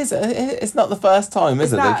trainers. It is. It's not the first time,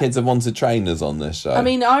 is it, that kids have wanted trainers on this show? I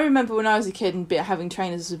mean, I remember when I was a kid and having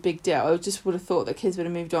trainers was a big deal. I just would have thought that kids would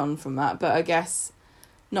have moved on from that, but I guess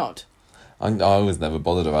not. I was never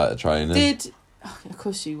bothered about a trainer. Of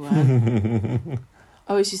course you were.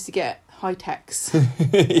 I always used to get high techs.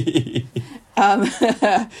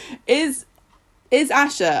 Is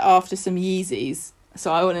Asha after some Yeezys?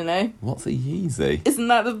 So I want to know. What's a Yeezy? Isn't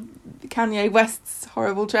that the Kanye West's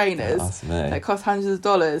horrible trainers? That's me. That cost hundreds of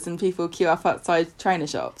dollars and people queue up outside trainer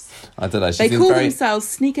shops? I don't know. They call themselves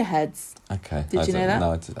sneakerheads. Okay. Did you know that?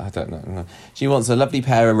 No, I don't know. No. She wants a lovely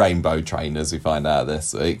pair of rainbow trainers, we find out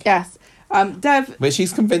this week. Yes. Dev... Which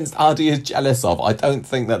she's convinced Ardy is jealous of. I don't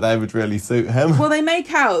think that they would really suit him. Well, they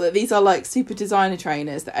make out that these are like super designer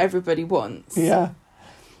trainers that everybody wants. Yeah.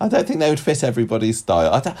 I don't think they would fit everybody's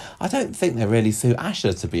style. I don't think they really suit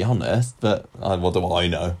Asha, to be honest, but what do I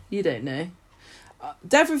know? You don't know.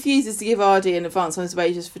 Dev refuses to give Ardy an advance on his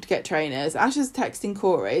wages to get trainers. Asha's texting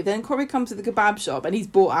Corey. Then Corey comes to the kebab shop and he's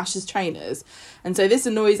bought Asha's trainers. And so this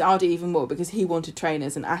annoys Ardy even more because he wanted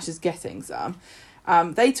trainers and Asha's getting some.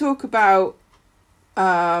 They talk about...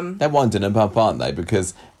 They're winding him up, aren't they?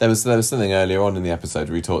 Because there was something earlier on in the episode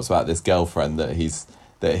where he talks about this girlfriend that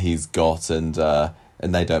he's got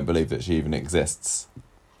and they don't believe that she even exists.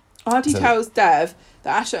 Ardy tells Dev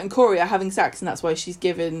that Asha and Corey are having sex and that's why she's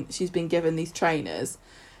been given these trainers.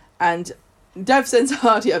 And Dev sends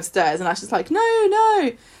Ardy upstairs and Asha's like,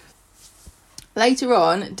 no. Later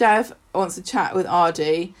on, Dev wants to chat with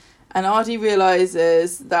Ardy and Ardy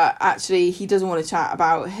realises that actually he doesn't want to chat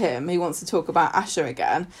about him. He wants to talk about Asha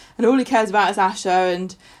again. And all he cares about is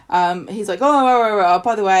Asha. And he's like,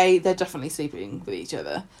 by the way, they're definitely sleeping with each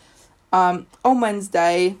other. On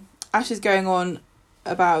Wednesday, Asha's going on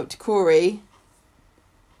about Corey.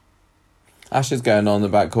 Asha's going on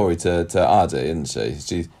about Corey to Ardy, isn't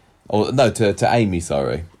she? To Amy,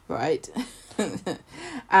 sorry. Right.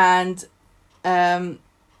 And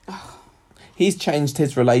he's changed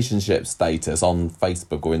his relationship status on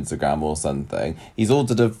Facebook or Instagram or something. He's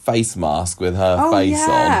ordered a face mask with her face on.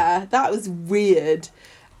 Yeah, that was weird.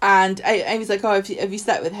 And Amy's like, have you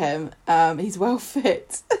slept with him? He's well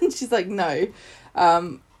fit. And she's like, no.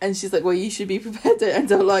 And she's like, well, you should be prepared to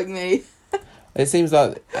end up like me. It seems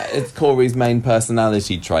like Corey's main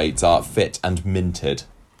personality traits are fit and minted.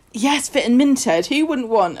 Yes, fit and minted. Who wouldn't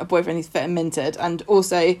want a boyfriend who's fit and minted and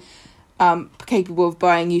also capable of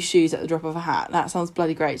buying you shoes at the drop of a hat? That sounds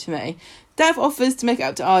bloody great to me. Dev offers to make it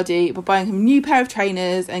up to Ardy by buying him a new pair of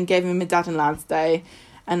trainers and gave him a Dad and Lads Day.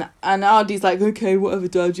 And Ardy's like, okay, whatever,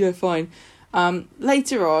 Dad, yeah, fine.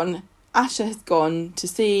 Later on, Asha has gone to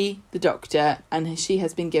see the doctor and she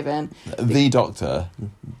has been given... The doctor?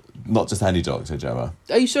 Not just any doctor, Gemma.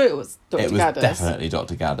 Are you sure it was Dr. Gaddis? It was definitely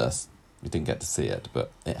Dr. Gaddis. We didn't get to see it,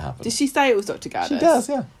 but it happened. Did she say it was Dr. Gaddis? She does,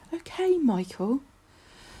 yeah. Okay, Michael.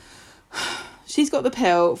 She's got the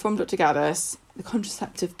pill from Dr. Gaddis, the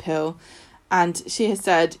contraceptive pill, and she has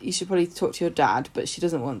said you should probably talk to your dad, but she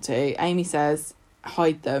doesn't want to. Amy says...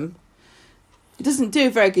 hide them. It doesn't do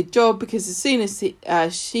a very good job because as soon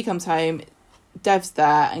as she comes home, Dev's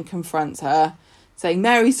there and confronts her, saying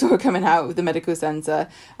Mary saw her coming out of the medical centre.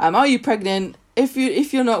 Are you pregnant? If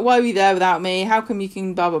you're not, why are you there without me? How come you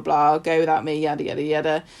can blah blah blah go without me? Yada yada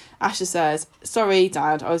yada. Asha says, sorry,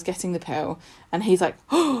 Dad, I was getting the pill, and he's like,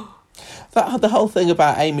 oh. The whole thing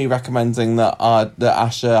about Amy recommending that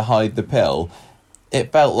Asha hide the pill.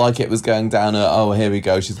 It felt like it was going down here we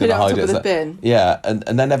go, she's going to hide it. The bin. Yeah, and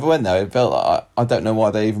they never went there. It felt like, I don't know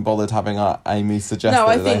why they even bothered having Amy suggest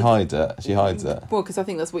that they hide it. She hides it. Well, because I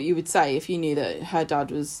think that's what you would say if you knew that her dad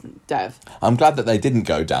was Dev. I'm glad that they didn't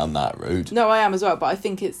go down that route. No, I am as well, but I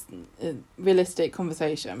think it's a realistic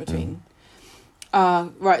conversation between...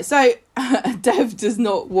 Right, so Dev does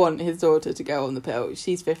not want his daughter to go on the pill.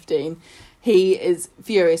 She's 15. He is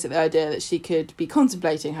furious at the idea that she could be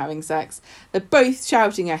contemplating having sex. They're both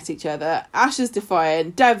shouting at each other. Asha's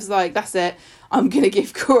defiant. Dev's like, that's it. I'm going to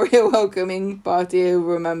give Corey a welcoming party. He'll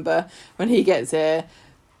remember when he gets here.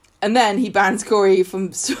 And then he bans Corey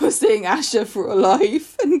from seeing Asher for a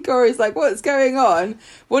life. And Corey's like, what's going on?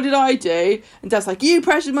 What did I do? And Dev's like, you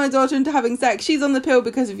pressured my daughter into having sex. She's on the pill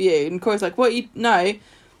because of you. And Corey's like, what? No,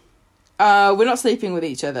 we're not sleeping with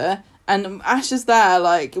each other. And Asher's there,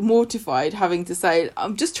 like, mortified, having to say,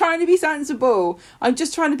 I'm just trying to be sensible. I'm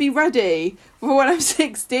just trying to be ready for when I'm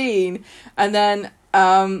 16. And then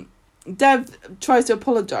Dev tries to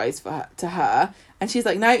apologise to her. And she's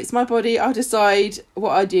like, no, it's my body. I'll decide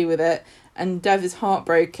what I do with it. And Dev is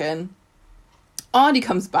heartbroken. Arnie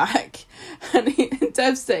comes back. And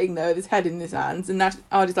Dev's sitting there with his head in his hands. And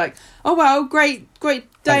Arnie's like, oh, well, great day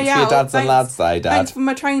Thanks out. for your dads and lads day, Dad. Thanks for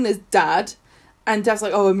my trainers, Dad. And Dev's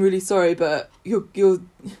like, oh, I'm really sorry, but you're...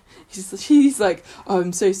 She's like, oh,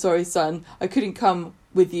 I'm so sorry, son. I couldn't come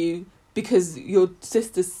with you because your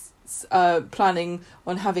sister's planning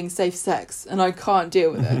on having safe sex and I can't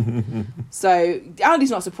deal with it. So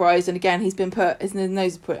Andy's not surprised, and again his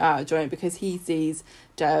nose is put out of joint because he sees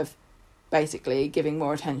Dev basically giving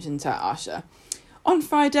more attention to Asher. On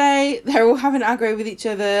Friday they're all having aggro with each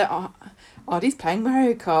other. Ardy's playing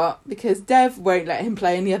Mario Kart because Dev won't let him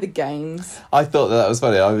play any other games. I thought that was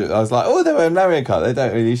funny. I was like, oh, they're in Mario Kart. They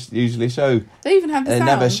don't really usually show. They even have the sound. They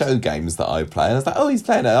never show games that I play. And I was like, oh, he's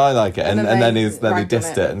playing it. I like it. And then he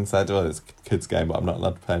dissed it and said, well, it's a kid's game, but I'm not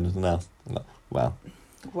allowed to play anything else. I'm like,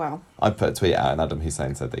 well. I put a tweet out and Adam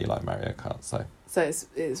Hussein said that he liked Mario Kart. So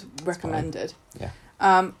it's recommended.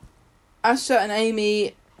 Yeah. Asher and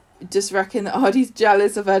Amy just reckon that Ardy's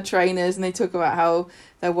jealous of her trainers, and they talk about how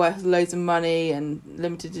they're worth loads of money and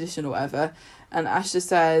limited edition or whatever. And Asher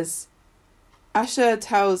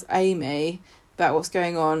tells Amy about what's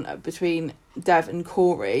going on between Dev and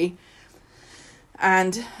Corey,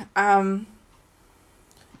 and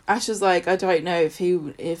Asher's like, I don't know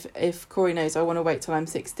if Corey knows. I want to wait till I'm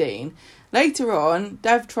 16. Later on,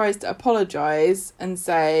 Dev tries to apologise and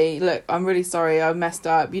say, look, I'm really sorry, I messed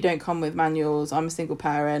up. You don't come with manuals. I'm a single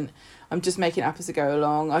parent. I'm just making it up as I go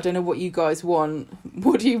along. I don't know what you guys want.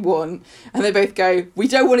 What do you want? And they both go, we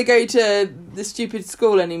don't want to go to the stupid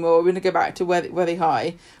school anymore. We're going to go back to Worthy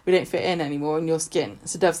High. We don't fit in anymore in your skin.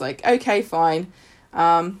 So Dev's like, okay, fine.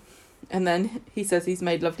 And then he says he's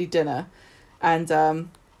made lovely dinner. And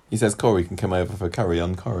he says Corey can come over for curry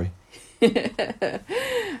on Corey.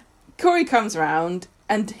 Corey comes round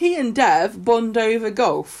and he and Dev bond over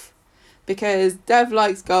golf because Dev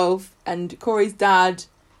likes golf and Corey's dad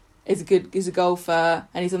is a golfer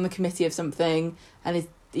and he's on the committee of something, and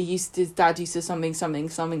his dad used to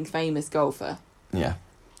something famous golfer. Yeah.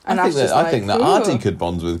 And I think that Artie could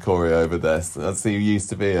bond with Corey over this. He used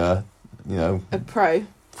to be a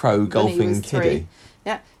pro golfing kiddie.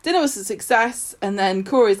 Yeah, dinner was a success, and then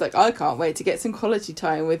Corey's like, I can't wait to get some quality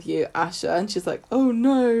time with you, Asher. And she's like, oh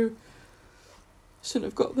no, shouldn't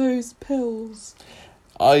have got those pills.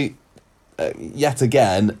 Yet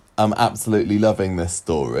again, I'm absolutely loving this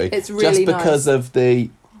story. It's really just because nice. of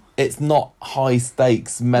it's not high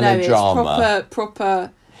stakes melodrama. No, it's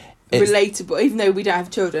proper relatable. Even though we don't have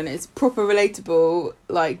children, it's proper relatable,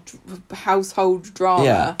 like household drama.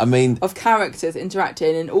 Yeah, I mean, of characters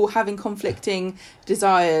interacting and all having conflicting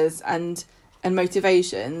desires and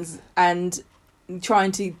motivations, and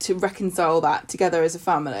trying to reconcile that together as a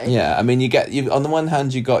family. Yeah, I mean, you on the one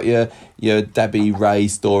hand you got your Debbie Ray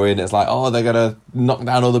story, and it's like, oh, they're gonna knock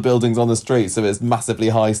down all the buildings on the street, so it's massively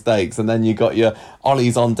high stakes. And then you got your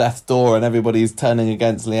Ollie's on death's door and everybody's turning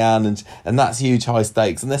against Leanne, and that's huge high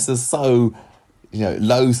stakes. And this is so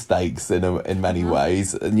low stakes in many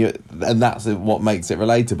ways, and that's what makes it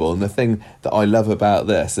relatable. And the thing that I love about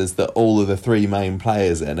this is that all of the three main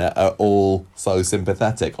players in it are all so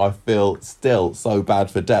sympathetic. I feel still so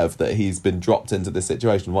bad for Dev that he's been dropped into this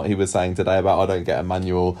situation. What he was saying today about, I don't get a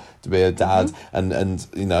manual to be a dad, and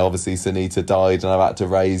obviously Sunita died and I've had to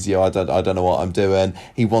raise you. I don't know what I'm doing.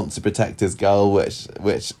 He wants to protect his girl, which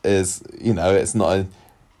is it's not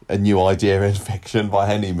a new idea in fiction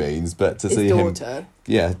by any means, but to see daughter,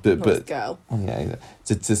 him, but girl,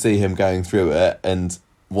 to see him going through it and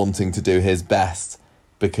wanting to do his best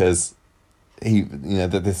because he,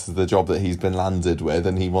 that this is the job that he's been landed with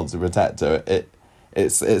and he wants to protect her.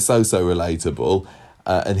 It's so relatable,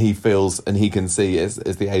 and he feels and he can see it's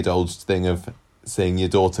the age-old thing of seeing your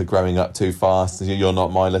daughter growing up too fast. You're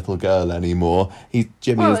not my little girl anymore.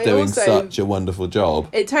 Jimmy is doing such a wonderful job.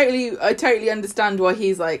 I totally understand why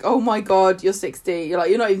he's like, oh my god, you're 16. You're like,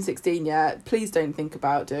 you're not even 16 yet. Please don't think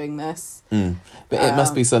about doing this. But it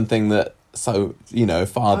must be something that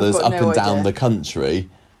fathers up and down the country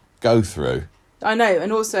go through. I know,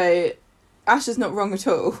 and also Asher's not wrong at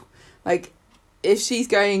all. Like, if she's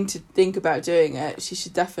going to think about doing it, she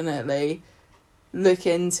should definitely look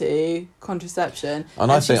into contraception.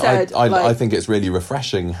 And I think I think it's really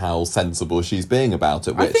refreshing how sensible she's being about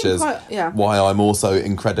it, which is why I'm also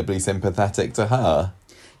incredibly sympathetic to her.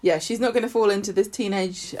 Yeah, she's not going to fall into this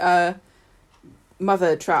teenage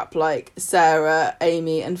mother trap like Sarah,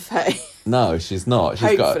 Amy and Faye. No, she's not.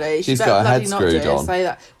 Hopefully. She's got her head screwed on. Say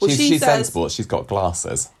that. Well, she's sensible. She's got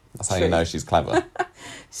glasses. That's how you know she's clever.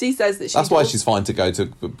 She says that that's why she's fine to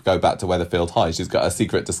go back to Weatherfield High. She's got a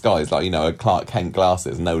secret disguise, like, a Clark Kent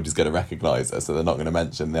glasses. Nobody's going to recognise her, so they're not going to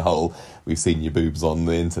mention the whole "we've seen your boobs on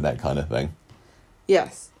the internet" kind of thing.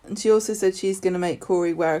 Yes, and she also said she's going to make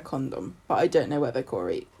Corey wear a condom, but I don't know whether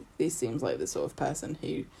Corey. This seems like the sort of person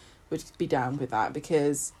who would be down with that,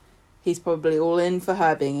 because he's probably all in for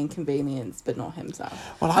her being inconvenienced, but not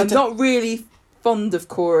himself. Well, I'm not really fond of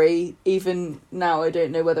Corey. Even now, I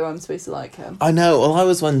don't know whether I'm supposed to like him. I know. Well, I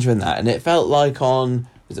was wondering that, and it felt like on,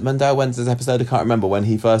 was it Monday or Wednesday's episode? I can't remember, when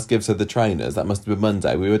he first gives her the trainers. That must have been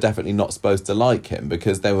Monday. We were definitely not supposed to like him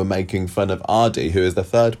because they were making fun of Ardy, who is the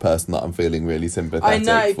third person that I'm feeling really sympathetic for.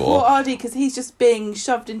 I know, poor Ardy, because he's just being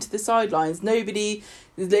shoved into the sidelines. Nobody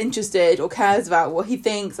is interested or cares about what he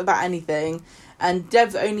thinks about anything, and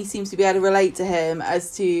Dev only seems to be able to relate to him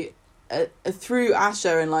as to through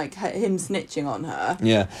Asher and like him snitching on her.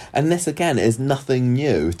 Yeah, and this again is nothing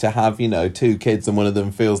new to have, two kids and one of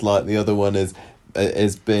them feels like the other one is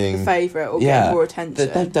being the favourite or getting more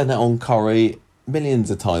attention. They've done it on Corey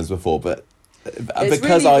millions of times before, but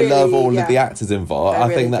because I love all of the actors involved,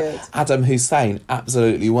 I think that Adam Hussein,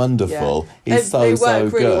 absolutely wonderful. Yeah. He's they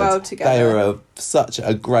work really good. Well together. They are such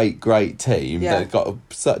a great team. Yeah. They've got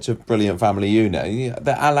such a brilliant family unit.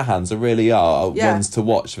 The Alahans really are ones to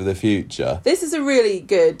watch for the future. This is a really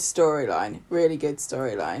good storyline.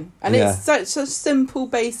 And it's such a simple,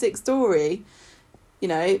 basic story.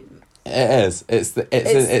 It is. It's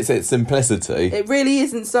its simplicity. It really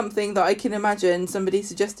isn't something that I can imagine somebody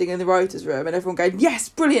suggesting in the writer's room and everyone going, yes,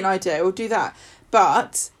 brilliant idea, we'll do that.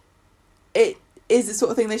 But it is the sort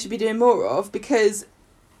of thing they should be doing more of, because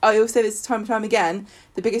I always say this time and time again,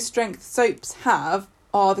 the biggest strength soaps have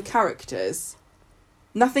are the characters.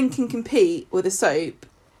 Nothing can compete with a soap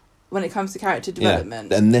when it comes to character development.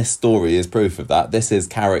 Yeah. And this story is proof of that. This is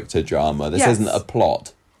character drama. This isn't a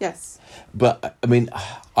plot. Yes. But, I mean,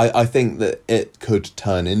 I think that it could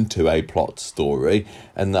turn into a plot story,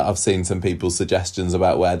 and that I've seen some people's suggestions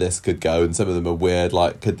about where this could go, and some of them are weird,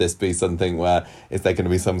 like, could this be something where, is there going to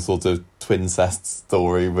be some sort of twincest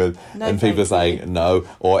story with, and people are saying no,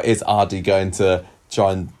 or is Ardy going to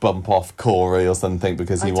try and bump off Corey or something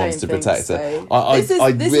because he wants to protect her? I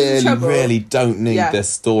really don't need this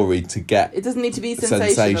story to get... It doesn't need to be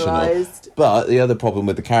sensationalised. But the other problem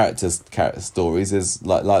with the character stories is,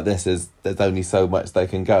 like this, is there's only so much they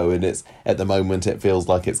can go, and it's, at the moment, it feels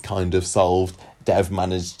like it's kind of solved. Dev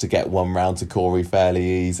managed to get one round to Corey fairly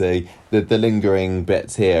easy. The lingering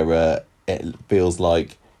bits here, it feels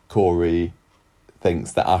like Corey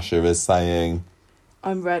thinks that Asher is saying...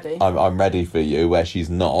 I'm ready. I'm ready for you, where she's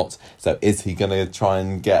not. So is he going to try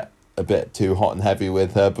and get a bit too hot and heavy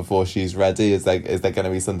with her before she's ready? Is there going to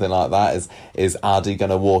be something like that? Is Ardy going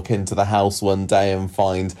to walk into the house one day and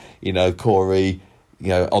find, Corey,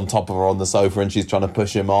 on top of her on the sofa, and she's trying to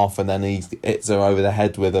push him off, and then he hits her over the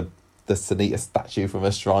head with the Sunita statue from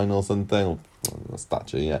a shrine or something? Or a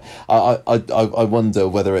statue, yeah. I wonder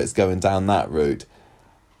whether it's going down that route.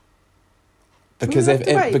 Because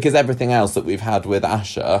because everything else that we've had with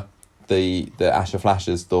Asher, the Asher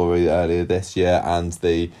Flashes story earlier this year and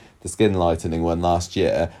the skin lightening one last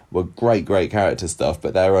year were great character stuff,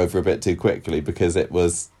 but they're over a bit too quickly because it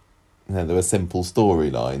was, there were simple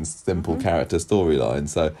storylines, simple character storylines.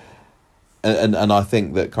 So, and I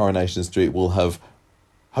think that Coronation Street will have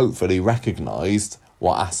hopefully recognised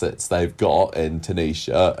what assets they've got in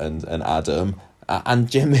Tanisha and Adam and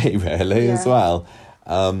Jimmy really as well,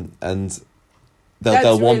 and.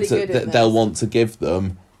 They'll want to give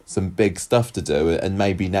them some big stuff to do, and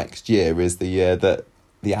maybe next year is the year that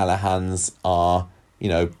the Alahans are,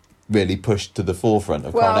 really pushed to the forefront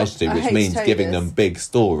of Coronation Street, which means giving them big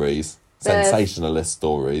stories, sensationalist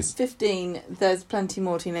stories. 15, there's plenty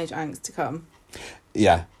more teenage angst to come.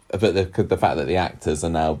 Yeah, but the fact that the actors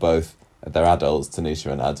are now both, they're adults,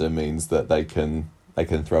 Tanisha and Adam, means that they can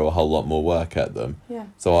throw a whole lot more work at them. Yeah.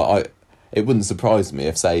 So it wouldn't surprise me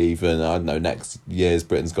if, say, even, I don't know, next year's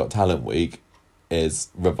Britain's Got Talent week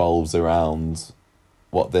revolves around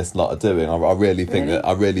what this lot are doing. I really think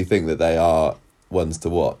that they are ones to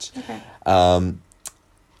watch. Okay.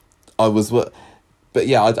 But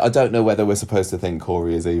yeah, I don't know whether we're supposed to think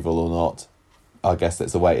Corey is evil or not. I guess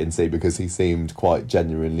it's a wait and see, because he seemed quite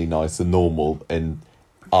genuinely nice and normal in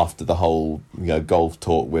after the whole golf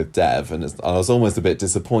talk with Dev, and I was almost a bit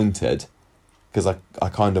disappointed because I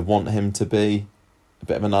kind of want him to be a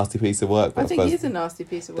bit of a nasty piece of work. I think he's a nasty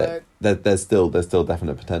piece of work. There's still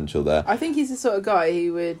definite potential there. I think he's the sort of guy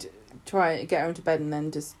who would try and get her into bed and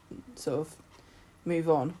then just sort of move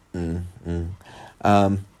on.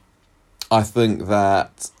 I think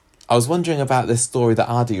that I was wondering about this story that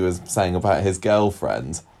Adi was saying about his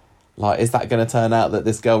girlfriend. Like, is that going to turn out that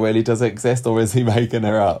this girl really does exist, or is he making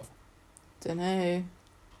her up? Don't know.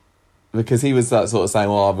 Because he was sort of saying,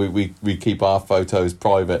 well, we keep our photos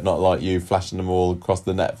private, not like you flashing them all across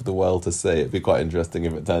the net for the world to see. It'd be quite interesting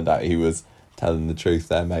if it turned out he was telling the truth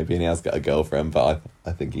there, maybe, and he has got a girlfriend, but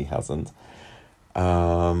I think he hasn't.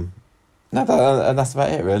 And that's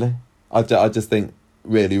about it, really. I just think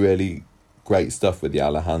really, really great stuff with the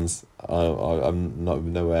Alahans. I'm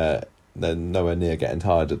nowhere near getting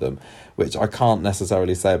tired of them, which I can't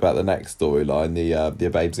necessarily say about the next storyline, the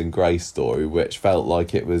Babes in Grey story, which felt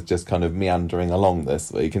like it was just kind of meandering along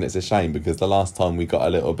this week. And it's a shame because the last time we got a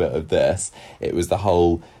little bit of this, it was the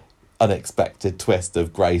whole unexpected twist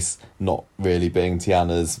of Grace not really being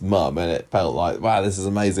Tiana's mum, and it felt like, wow, this is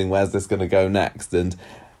amazing, where's this going to go next? And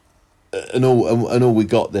all we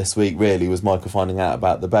got this week really was Michael finding out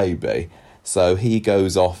about the baby. So he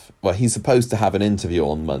goes off. Well, he's supposed to have an interview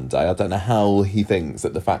on Monday. I don't know how he thinks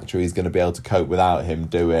that the factory is going to be able to cope without him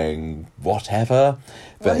doing whatever.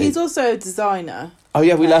 But he's also a designer. Oh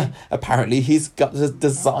yeah, we learn. Apparently, he's got the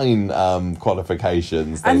design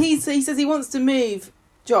qualifications. And he says he wants to move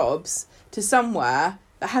jobs to somewhere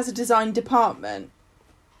that has a design department.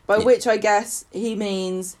 By which I guess he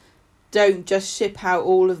means don't just ship out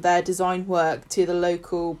all of their design work to the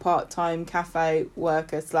local part-time cafe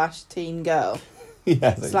worker / teen girl.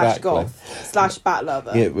 Yes, / goth / bat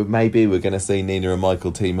lover. Yeah, maybe we're going to see Nina and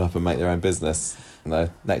Michael team up and make their own business. No,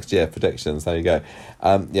 next year, predictions, there you go.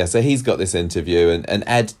 So he's got this interview, and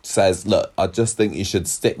Ed says, look, I just think you should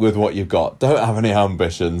stick with what you've got. Don't have any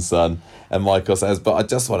ambitions, son. And Michael says, but I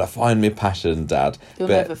just want to find my passion, Dad. You'll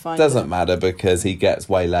but never find doesn't it. matter because he gets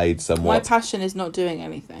waylaid somewhat. My passion is not doing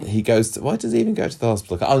anything. He goes to, why does he even go to the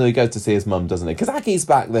hospital? Oh no, he goes to see his mum, doesn't he? Because Aggie's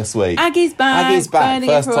back this week. Aggie's back.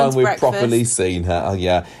 First time we've breakfast. properly seen her. Oh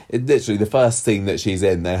yeah, literally the first scene that she's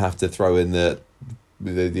in, they have to throw in the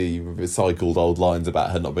recycled old lines about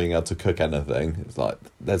her not being able to cook anything. It's like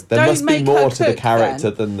there must be more to the character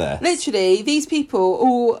than this. Literally, these people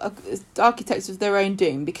all are architects of their own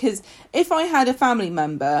doom, because if I had a family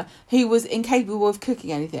member who was incapable of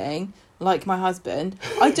cooking anything, like my husband,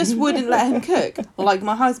 I just wouldn't let him cook. Like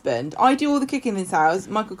my husband, I do all the cooking in this house.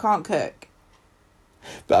 Michael can't cook.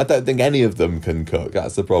 But I don't think any of them can cook.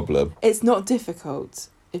 That's the problem. It's not difficult.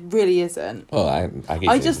 It really isn't. Well,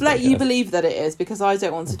 I just let you believe that it is because I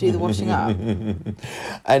don't want to do the washing up.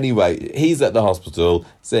 Anyway, he's at the hospital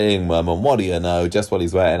seeing Mum, and what do you know, just while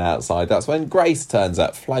he's waiting outside, that's when Grace turns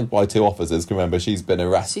up, flagged by 2 officers. Remember, she's been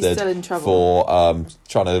arrested. She's still in trouble for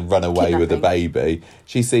trying to run away with a baby.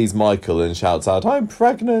 She sees Michael and shouts out, I'm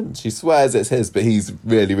pregnant. She swears it's his, but he's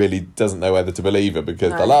really, really doesn't know whether to believe her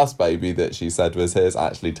because the last baby that she said was his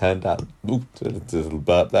actually turned out... Ooh, a little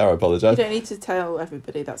burp there, I apologise. You don't need to tell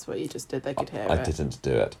everybody that's what you just did. They could hear it. I didn't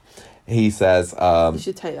do it. He says... you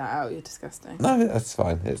should take that out. You're disgusting. No, that's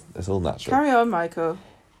fine. It's all natural. Carry on, Michael.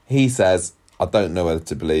 He says, I don't know whether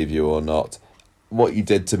to believe you or not. What you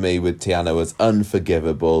did to me with Tiana was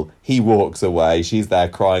unforgivable. He walks away. She's there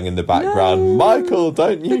crying in the background. No, Michael,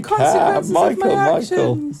 don't you care?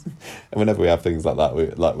 Michael. And whenever we have things like that,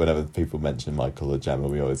 whenever people mention Michael or Gemma,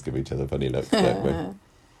 we always give each other funny looks, don't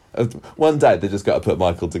we? One day they just got to put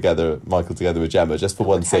Michael together with Gemma just for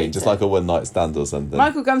one scene, just like a one night stand or something.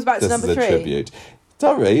 Michael comes back to number 3. This is a tribute.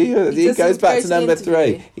 Sorry, he goes back to number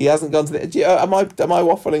 3. He hasn't gone to the... Am I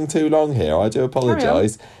waffling too long here? I do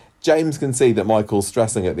apologise. James can see that Michael's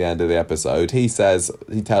stressing at the end of the episode. He says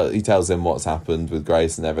he tells him what's happened with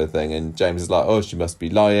Grace and everything, and James is like, oh, she must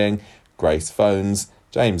be lying. Grace phones.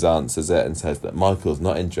 James answers it and says that Michael's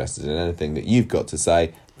not interested in anything that you've got to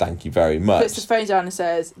say. Thank you very much. Puts the phone down and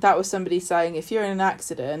says, that was somebody saying, if you're in an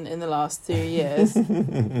accident in the last 2 years...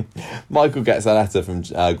 Michael gets a letter from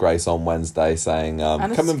Grace on Wednesday saying...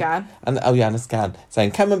 and a scan. And a scan.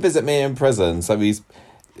 Saying, come and visit me in prison. So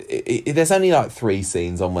there's only like 3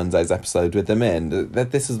 scenes on Wednesday's episode with them in.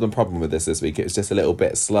 This is the problem with this week. It was just a little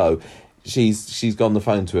bit slow. She's gone the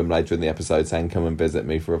phone to him later in the episode saying, come and visit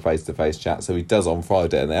me for a face-to-face chat. So he does on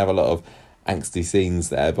Friday, and they have a lot of angsty scenes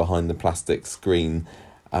there behind the plastic screen.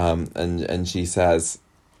 And she says,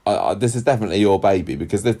 this is definitely your baby,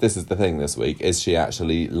 because this is the thing this week. Is she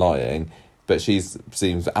actually lying? But she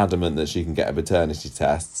seems adamant that she can get a paternity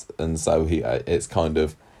test, and so it's kind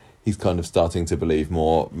of he's kind of starting to believe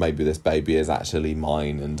more, maybe this baby is actually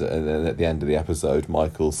mine. And then at the end of the episode,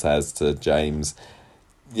 Michael says to James,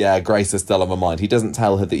 yeah, Grace is still on my mind. He doesn't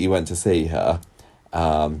tell her that you went to see her.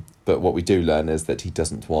 But what we do learn is that he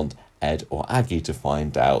doesn't want Ed or Aggie to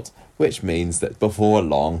find out, which means that before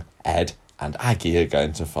long, Ed and Aggie are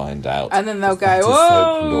going to find out. And then they'll go,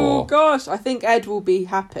 oh, gosh. I think Ed will be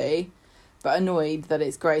happy, but annoyed that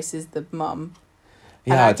it's Grace is the mum.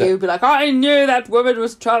 Yeah, and Aggie will be like, I knew that woman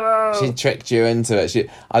was trouble. She tricked you into it.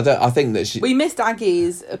 I think that she... We missed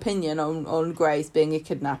Aggie's opinion on Grace being a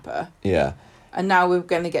kidnapper. Yeah. And now we're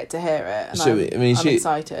going to get to hear it, and I'm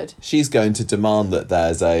excited. She's going to demand that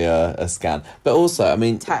there's a scan. But also, I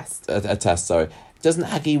mean... Test. A test, sorry. Doesn't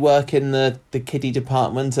Aggie work in the kiddie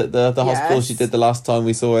department at the hospital she did the last time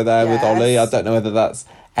we saw her there with Ollie? I don't know whether that's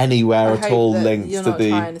anywhere at all linked to the... You're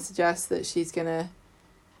not trying to suggest that she's going to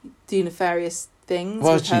do nefarious things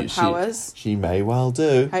with her powers. She may well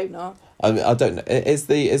do. Hope not. I don't know.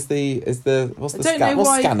 What's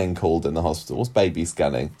scanning called in the hospital? What's baby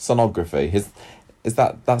scanning? Sonography.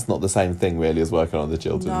 That's not the same thing really as working on the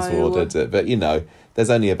children's ward, is it? But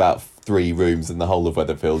there's only about 3 rooms in the whole of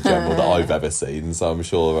Weatherfield General that I've ever seen, so I'm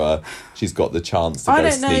sure she's got the chance to go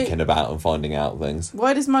sneaking about and finding out things.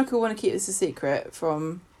 Why does Michael want to keep this a secret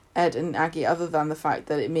from Ed and Aggie, other than the fact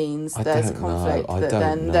that it means there's a conflict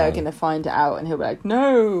they're going to find it out, and he'll be like,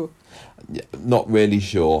 no. Not really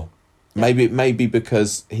sure. Maybe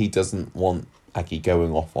because he doesn't want Aggie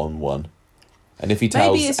going off on one. And if he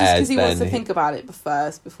tells maybe it's just because he wants to think about it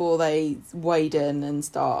first before they wade in and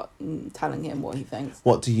start telling him what he thinks.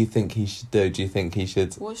 What do you think he should do? Do you think he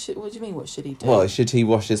should... What do you mean, what should he do? Well, should he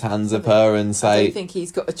wash his hands of her and say... I don't think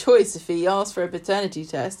he's got a choice. If he asks for a paternity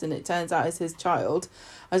test and it turns out it's his child,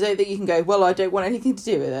 I don't think you can go, well, I don't want anything to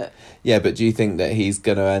do with it. Yeah, but do you think that he's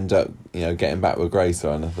going to end up, getting back with Grace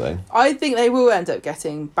or anything? I think they will end up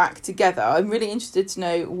getting back together. I'm really interested to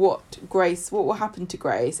know what will happen to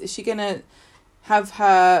Grace. Is she going to have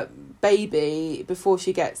her baby before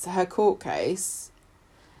she gets her court case?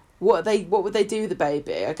 What would they do with the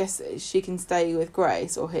baby? I guess she can stay with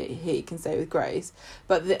Grace, or he can stay with Grace.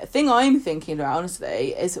 But the thing I'm thinking about,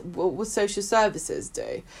 honestly, is what will social services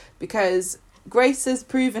do? Because Grace has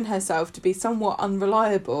proven herself to be somewhat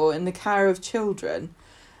unreliable in the care of children.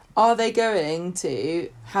 Are they going to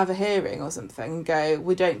have a hearing or something and go,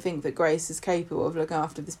 we don't think that Grace is capable of looking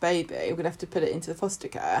after this baby, we're going to have to put it into the foster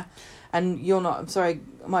care, and you're not, I'm sorry,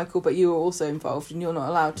 Michael, but you were also involved and you're not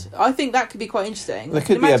allowed to. I think that could be quite interesting. There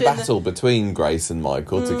could be a battle between Grace and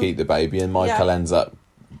Michael to keep the baby, and Michael ends up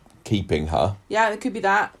keeping her. Yeah, it could be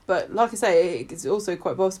that, but like I say, it's also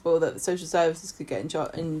quite possible that the social services could get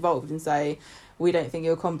involved and say, we don't think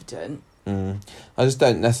you're competent. I just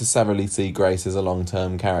don't necessarily see Grace as a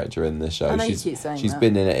long-term character in this show. I know you keep saying she's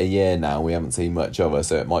been in it a year now. We haven't seen much of her,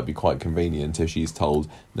 so it might be quite convenient if she's told,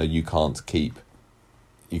 no, you can't keep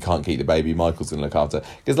the baby. Michael's going to look after.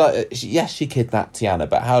 Because she kidnapped Tiana,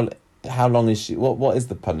 but how long is she? What is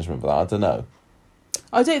the punishment for that? I don't know.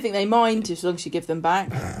 I don't think they mind as long as you give them back.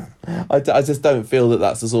 I just don't feel that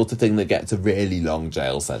that's the sort of thing that gets a really long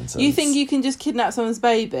jail sentence. You think you can just kidnap someone's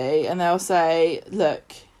baby and they'll say,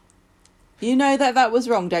 look, you know that was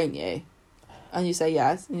wrong, don't you? And you say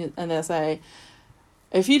yes. And they'll say,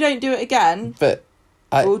 if you don't do it again,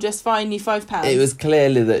 we'll just fine you £5. It was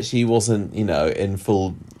clearly that she wasn't, in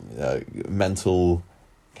full mental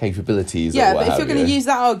capabilities. Yeah, but if you're going to use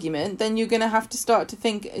that argument, then you're going to have to start to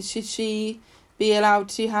think, should she be allowed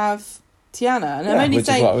to have Tiana? And I'm only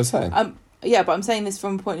saying, is what I was saying. Yeah, but I'm saying this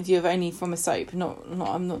from a point of view of only from a soap.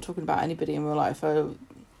 I'm not talking about anybody in real life. I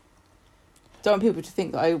don't want people to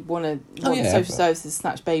think that I want social services to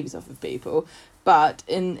snatch babies off of people. But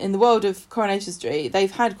in the world of Coronation Street,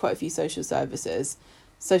 they've had quite a few social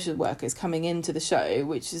workers coming into the show,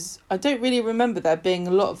 which is, I don't really remember there being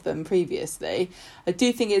a lot of them previously. I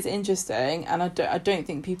do think it's interesting, and I don't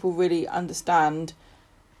think people really understand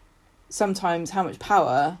sometimes how much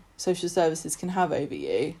power social services can have over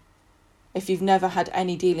you if you've never had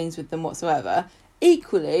any dealings with them whatsoever.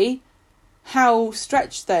 Equally, how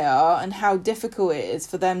stretched they are and how difficult it is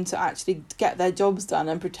for them to actually get their jobs done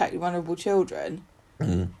and protect vulnerable children.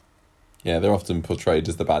 Mm-hmm. Yeah, they're often portrayed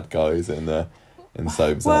as the bad guys in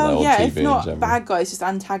soaps, aren't they? Or TV if not in general. Bad guys, just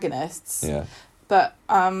antagonists. Yeah. But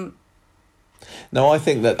no, I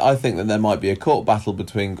think that there might be a court battle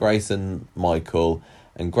between Grace and Michael,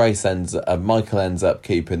 and Michael ends up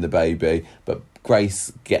keeping the baby, but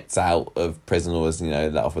Grace gets out of prison, or is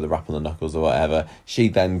let off with a rap on the knuckles or whatever. She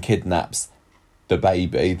then kidnaps the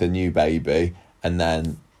baby, the new baby, and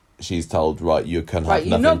then she's told, right, you can have Right,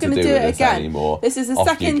 you're nothing not to gonna do do with it this again. anymore. This is the Off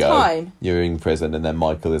you second go. time. You're in prison, and then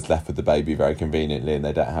Michael is left with the baby very conveniently, and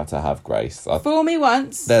they don't have to have Grace. Fool me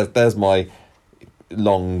once. There's my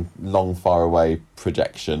long, far away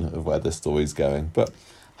projection of where the story's going. But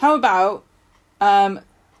how about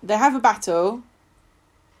they have a battle.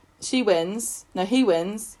 She wins. No, he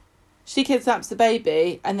wins. She kidnaps the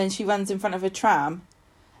baby, and then she runs in front of a tram,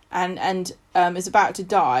 and is about to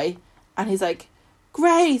die, and he's like,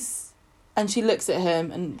 Grace, and she looks at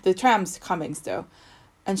him, and the tram's coming still,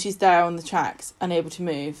 and she's there on the tracks, unable to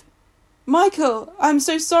move. Michael, I'm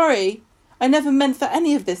so sorry. I never meant for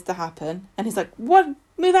any of this to happen. And he's like, what?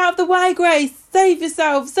 Move out of the way, Grace. Save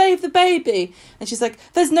yourself. Save the baby. And she's like,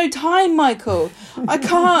 there's no time, Michael. I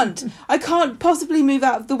can't possibly move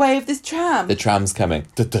out of the way of this tram. the tram's coming.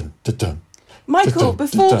 Dun, dun, dun. Michael,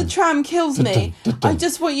 before the tram kills me, I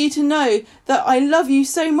just want you to know that I love you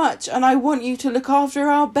so much and I want you to look after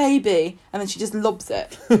our baby. And then she just lobs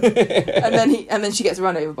it. and then she gets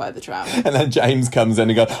run over by the tram. And then James comes in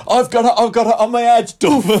and goes, I've got it on my edge.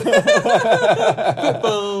 Doof.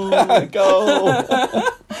 Goal.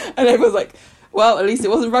 And everyone's like, well, at least it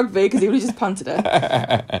wasn't rugby because he would have just punted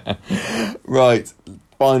her. Right,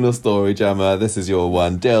 final story, Gemma. This is your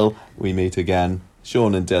one. Dill, we meet again.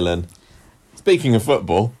 Sean and Dylan. Speaking of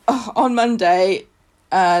football. On Monday,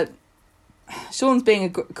 Sean's being a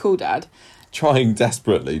cool dad. Trying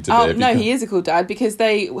desperately to be. Oh, no, he is a cool dad because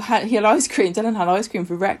he had ice cream. Dylan had ice cream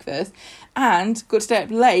for breakfast and got to stay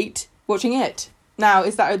up late watching it. Now,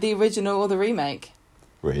 is that the original or the remake?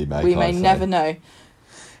 Remake, we may never know.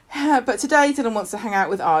 But today, Dylan wants to hang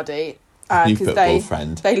out with Ardy because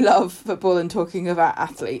they love football and talking about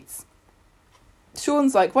athletes.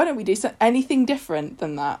 Sean's like, why don't we do anything different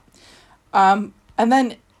than that? And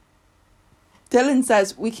then Dylan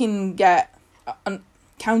says we can get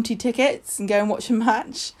county tickets and go and watch a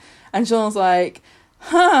match. And Sean's like,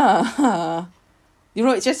 you want to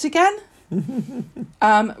watch it again?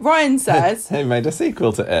 Ryan says... They made a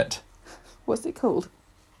sequel to It. What's it called?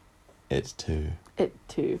 It Too. It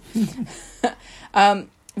Too.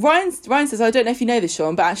 Ryan says, I don't know if you know this,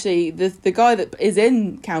 Sean, but actually the guy that is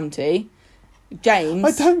in county... James.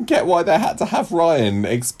 I don't get why they had to have Ryan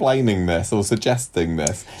explaining this or suggesting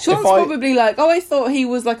this. Sean's probably like, I thought he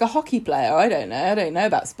was like a hockey player. I don't know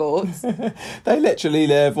about sports. They literally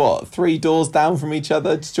live, 3 doors down from each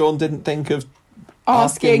other. Sean didn't think of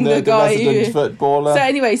asking the guy resident footballer. So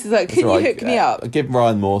anyway, he's like, can you hook me up? Give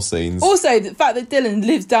Ryan more scenes. Also, the fact that Dylan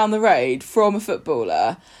lives down the road from a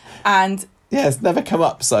footballer and... Yeah, it's never come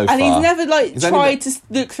up so far. And he's never, tried to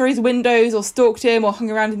look through his windows or stalked him or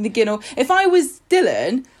hung around in the Ginnell. If I was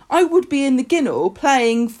Dylan, I would be in the Ginnell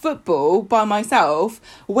playing football by myself,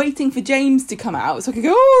 waiting for James to come out so I could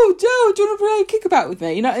go, oh, Joe, do you want to play kickabout with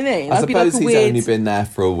me? You know what I mean? I suppose he's only been there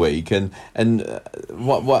for a week. And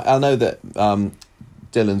what I know that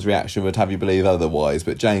Dylan's reaction would have you believe otherwise,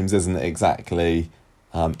 but James isn't exactly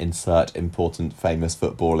insert important famous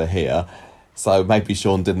footballer here. So maybe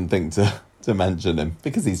Sean didn't think to mention him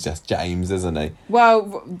because he's just James, isn't he?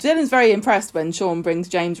 Well, Dylan's very impressed when Sean brings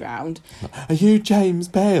James round. Are you James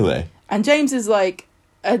Bailey? And James is like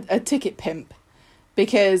a ticket pimp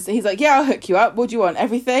because he's like, yeah, I'll hook you up. What do you want?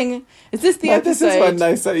 Everything? Is this the episode? This is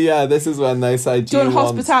when they say, do you want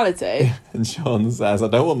hospitality? And Sean says, I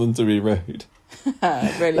don't want them to be rude.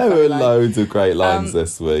 Really there were loads of great lines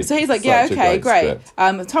this week. So he's like, yeah, okay, great.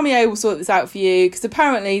 Tommy O will sort this out for you because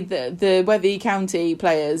apparently the Wetherby County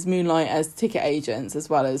players moonlight as ticket agents as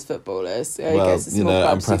well as footballers.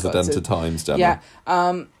 Unprecedented times, Gemma.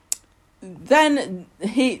 Yeah. Then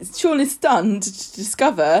Sean is stunned to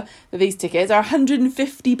discover that these tickets are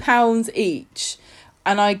 £150 each.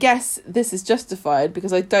 And I guess this is justified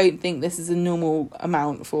because I don't think this is a normal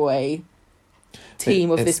amount for a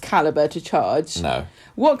team of this calibre to charge. No.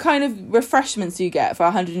 What kind of refreshments do you get for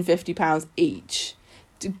 £150 each?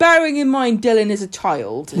 Bearing in mind Dylan is a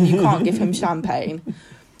child and you can't give him champagne.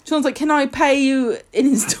 Sean's like, can I pay you in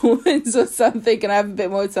instalments or something? Can I have a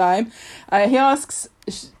bit more time? He asks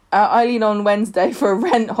Eileen on Wednesday for a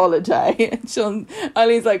rent holiday.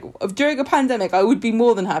 Eileen's like, during a pandemic, I would be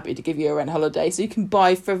more than happy to give you a rent holiday so you can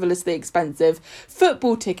buy frivolously expensive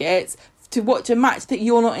football tickets to watch a match that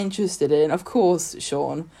you're not interested in. Of course,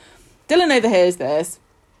 Sean. Dylan overhears this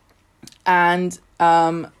and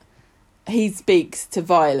he speaks to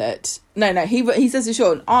Violet. He says to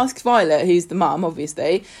Sean, ask Violet, who's the mum,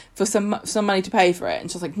 obviously, for some money to pay for it. And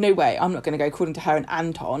she's like, no way, I'm not going to go, according to her and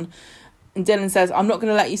Anton. And Dylan says, I'm not going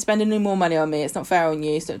to let you spend any more money on me. It's not fair on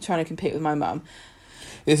you. Stop trying to compete with my mum.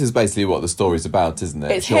 this is basically what the story's about, isn't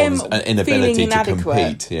it? It's Sean's him inability feeling to inadequate.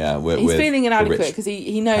 compete. Yeah, he's feeling inadequate because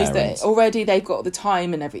he knows parents. that already they've got the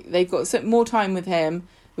time and everything. They've got more time with him,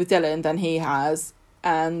 with Dylan, than he has,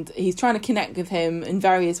 and he's trying to connect with him in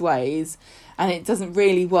various ways, and it doesn't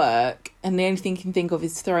really work. And the only thing he can think of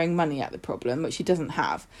is throwing money at the problem, which he doesn't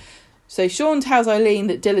have. So Sean tells Eileen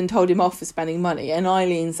that Dylan told him off for spending money, and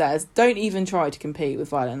Eileen says, don't even try to compete with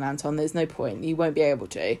Violet and Anton, there's no point, you won't be able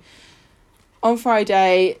to. On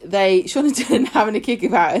Friday, Sean and Dylan having a kick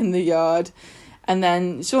about in the yard, and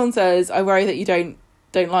then Sean says, I worry that you don't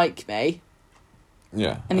like me.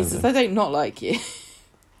 Yeah. And he says, I don't not like you.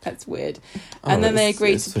 That's weird. And then they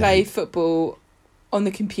agree to play football on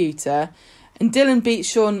the computer. And Dylan beats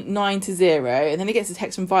Sean 9-0, and then he gets a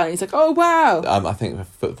text from Violet. He's like, "Oh wow!" I think the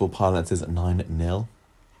football parlance is at 9-0.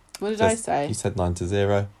 What did I say? You said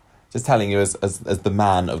 9-0. Just telling you as the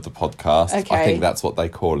man of the podcast. Okay. I think that's what they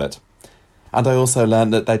call it. And I also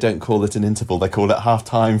learned that they don't call it an interval; they call it half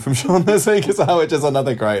time from Sean this week as well, which is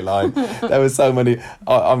another great line. There were so many.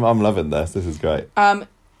 I'm loving this. This is great.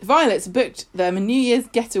 Violet's booked them a New Year's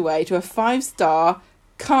getaway to a 5-star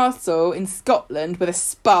castle in Scotland with a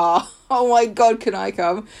spa. Oh my god, can I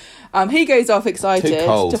come? He goes off excited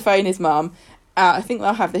to phone his mum. I think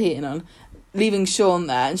they'll have the heating on, leaving Sean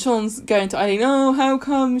there, and Sean's going to Eileen, oh, how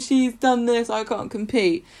come she's done this? I can't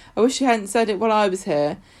compete. I wish she hadn't said it while I was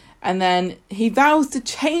here. And then he vows to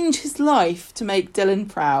change his life to make Dylan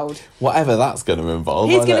proud. Whatever that's going to involve.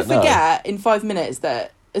 He's going to forget in 5 minutes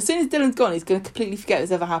that as soon as Dylan's gone, he's going to completely forget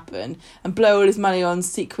this ever happened and blow all his money on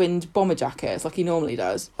sequined bomber jackets like he normally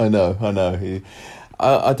does. I know.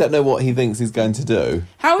 I don't know what he thinks he's going to do.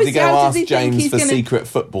 Is he going to ask James for secret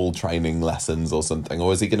football training lessons or something?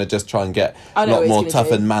 Or is he going to just try and get a lot more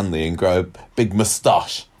tough and manly and grow a big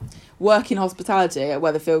moustache? Work in hospitality at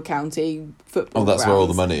Weatherfield County football that's grounds, where all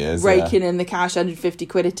the money is. Raking in the cash, 150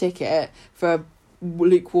 quid a ticket for a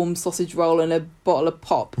lukewarm sausage roll and a bottle of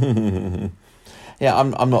pop. Yeah,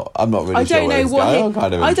 I'm not really sure where it's going. I'm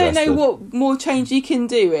kind of I don't interested. know what more change you can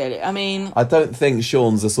do, really. I mean, I don't think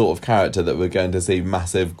Sean's the sort of character that we're going to see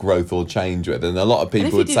massive growth or change with, and a lot of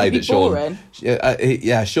people would say that Sean,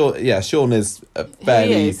 Sean is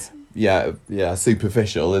fairly,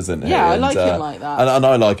 superficial, isn't he? Yeah, I like him like that, and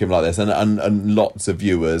I like him like this, and lots of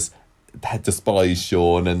viewers despise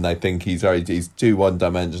Sean and they think he's too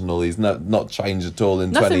one-dimensional. He's not changed at all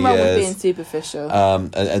in 20 years. Nothing wrong with being superficial.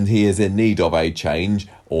 And he is in need of a change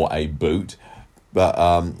or a boot, but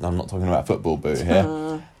I'm not talking about football boot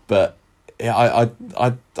here. But yeah,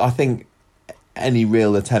 I think any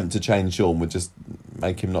real attempt to change Sean would just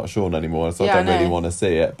make him not Sean anymore, so I don't really want to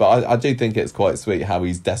see it. But I do think it's quite sweet how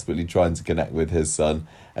he's desperately trying to connect with his son.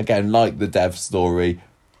 Again, like the Dev story,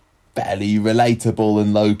 fairly relatable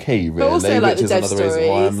and low-key, really, but also, like, which is another reason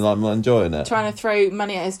why I'm enjoying it. Trying to throw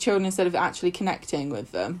money at his children instead of actually connecting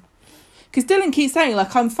with them. Because Dylan keeps saying,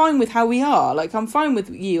 like, I'm fine with how we are. Like, I'm fine with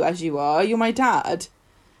you as you are. You're my dad.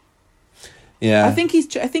 Yeah. I think he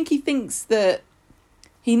thinks that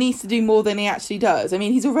he needs to do more than he actually does. I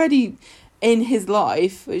mean, he's already in his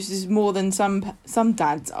life, which is more than some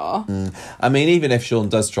dads are. I mean, even if Sean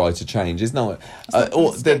does try to change, it's not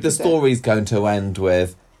the story's going to end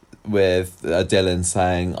with Dylan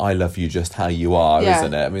saying, I love you just how you are,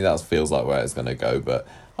 isn't it? I mean, that feels like where it's going to go, but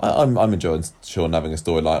I'm enjoying Sean having a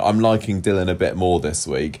storyline. I'm liking Dylan a bit more this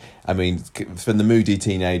week. I mean, from the moody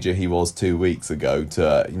teenager he was 2 weeks ago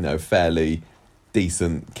to, fairly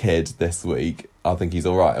decent kid this week, I think he's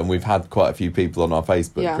all right. And we've had quite a few people on our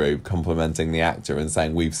Facebook group complimenting the actor and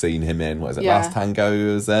saying we've seen him in, Last Tango he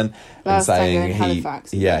was in? Last Tango in Halifax.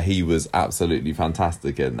 He was absolutely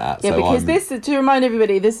fantastic in that. Yeah, so because to remind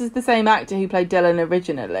everybody, this is the same actor who played Dylan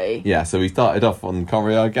originally. Yeah, so he started off on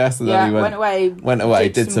Corrie, I guess, and then he went away,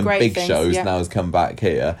 did some big shows, now has come back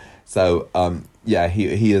here. So,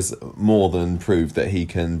 he has more than proved that he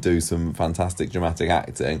can do some fantastic dramatic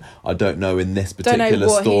acting. I don't know in this particular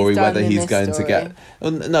story whether he's going to get...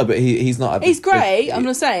 No, but he's not... He's great, I'm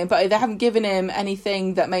not saying, but they haven't given him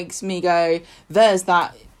anything that makes me go, there's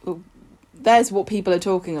what people are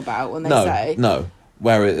talking about when they say... No,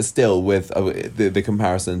 where it's still with the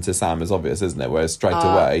comparison to Sam is obvious, isn't it? Whereas straight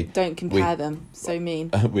away... Don't compare them, so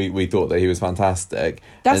mean. We thought that he was fantastic.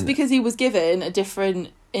 That's because he was given a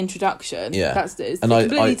different introduction. It's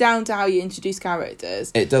completely down to how you introduce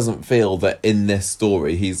characters. It doesn't feel that in this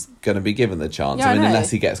story he's going to be given the chance. I mean,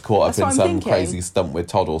 unless he gets caught up in some crazy stunt with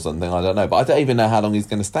Todd or something, I don't know. But I don't even know how long he's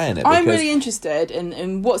going to stay in it. I'm really interested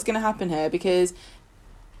in what's going to happen here, because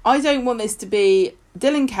I don't want this to be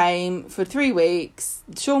Dylan came for 3 weeks,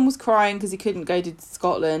 Sean was crying because he couldn't go to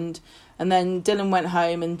Scotland, and then Dylan went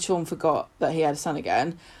home and Sean forgot that he had a son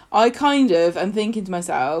again. I kind of am thinking to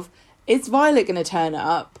myself, is Violet going to turn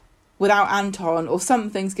up without Anton, or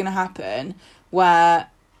something's going to happen where...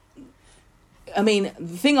 I mean,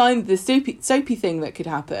 the soapy thing that could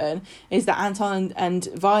happen is that Anton and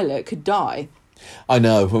Violet could die. I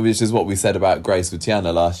know, which is what we said about Grace with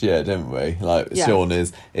Tiana last year, didn't we? Like, yeah. Sean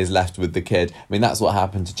is left with the kid. I mean, that's what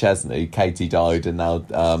happened to Chesney. Katie died, and now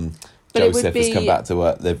Joseph has come back to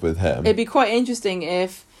live with him. It'd be quite interesting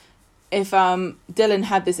if Dylan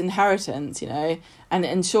had this inheritance, you know,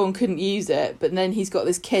 and Sean couldn't use it, but then he's got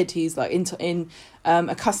this kid who's like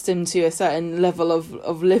accustomed to a certain level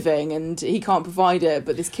of living, and he can't provide it,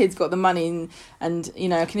 but this kid's got the money, and you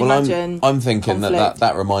know, can imagine. I'm thinking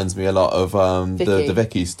that reminds me a lot of the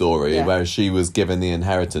Vicky story, yeah. Where she was given the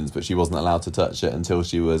inheritance, but she wasn't allowed to touch it until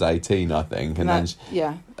she was 18, I think, and then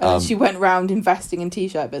she went round investing in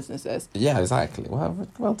t-shirt businesses. Yeah, exactly.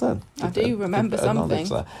 Well done. I do remember something.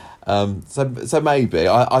 So maybe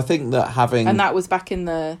I think that having, and that was back in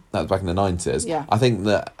the 90s. Yeah, I think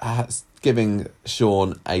that giving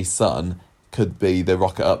Sean a son could be the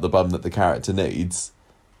rocket up the bum that the character needs.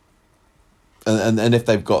 And if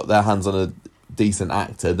they've got their hands on a decent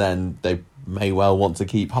actor, then they may well want to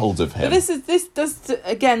keep hold of him. But this does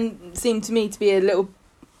again seem to me to be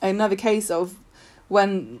another case of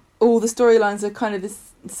when all the storylines are kind of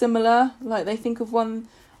this similar. Like, they think of one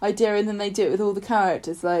idea and then they do it with all the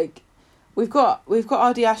characters. Like, we've got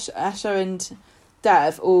Ardie, Asher and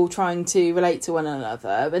Dev all trying to relate to one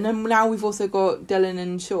another, and then now we've also got Dylan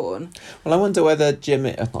and Sean. Well, I wonder whether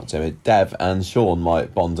Dev and Sean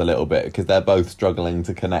might bond a little bit, because they're both struggling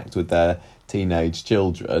to connect with their teenage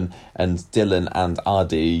children, and Dylan and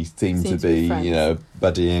Ardie seem to be you know,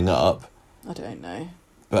 buddying up. I don't know.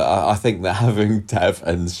 But I think that having Dev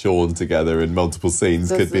and Sean together in multiple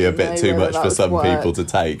scenes could be a bit too much for some people to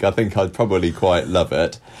take. I think I'd probably quite love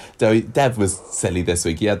it. Dev was silly this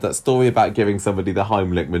week. He had that story about giving somebody the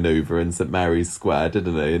Heimlich manoeuvre in St Mary's Square,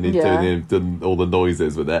 didn't he? And he'd done all the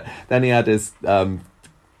noises with it. Then he had his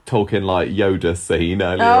talking like Yoda scene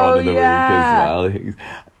earlier on in the week as well.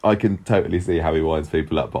 I can totally see how he winds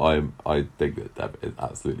people up, but I think that Dev is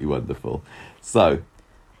absolutely wonderful. So,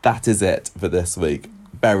 that is it for this week.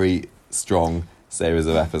 Very strong series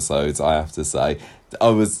of episodes, I have to say.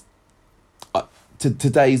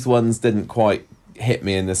 Today's ones didn't quite hit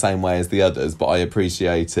me in the same way as the others, but I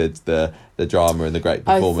appreciated the drama and the great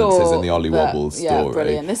performances in the Ollie Wobbles story. Yeah,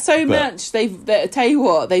 brilliant. There's so much tell you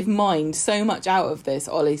what, they've mined so much out of this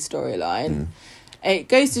Ollie storyline. It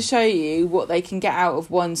goes to show you what they can get out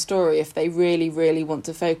of one story if they really, really want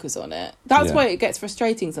to focus on it. That's why it gets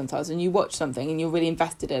frustrating sometimes when you watch something and you're really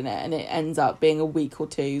invested in it and it ends up being a week or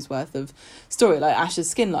two's worth of story, like Ash's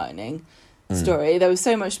skin lightening story. There was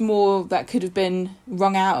so much more that could have been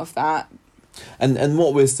wrung out of that. And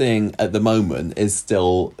what we're seeing at the moment is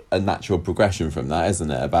still a natural progression from that,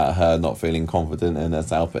 isn't it? About her not feeling confident in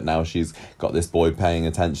herself, but now she's got this boy paying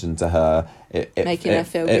attention to her. Making her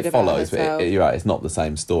feel good about herself. You're right, it's not the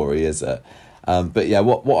same story, is it? But yeah,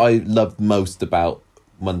 what I loved most about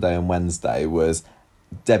Monday and Wednesday was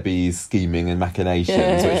Debbie's scheming and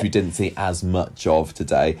machinations, which we didn't see as much of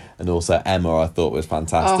today, and also Emma I thought was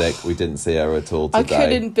fantastic. We didn't see her at all today. I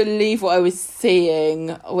couldn't believe what I was seeing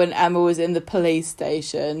when Emma was in the police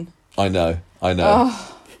station. I know.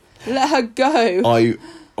 Let her go.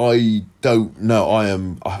 I don't know. I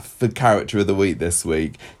am the character of the week this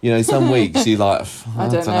week. You know, some weeks you like... I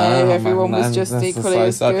don't know. Everyone was just equally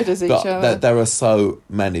as good as each other. There are so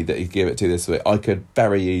many that you give it to this week. I could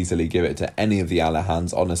very easily give it to any of the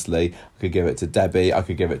Alahans, honestly. I could give it to Debbie. I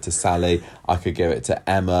could give it to Sally. I could give it to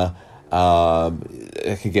Emma. I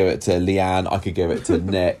could give it to Leanne. I could give it to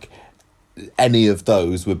Nick. Any of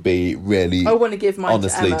those would be really... I want to give mine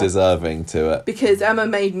honestly to Emma, deserving to it. Because Emma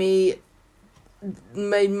made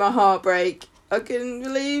my heart break. I couldn't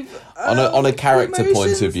believe on a character emotions.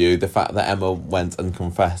 Point of view, the fact that Emma went and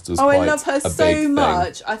confessed was quite I love her so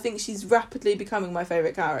much. Thing. I think she's rapidly becoming my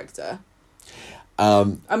favourite character.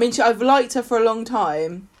 I mean, I've liked her for a long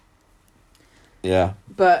time. Yeah.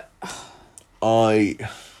 But I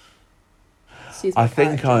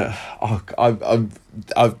think I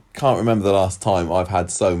can't remember the last time I've had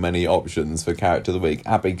so many options for character of the week.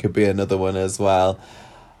 Abby could be another one as well.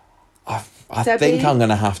 I think I'm going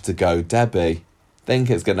to have to go Debbie. I think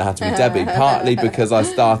it's going to have to be Debbie, partly because I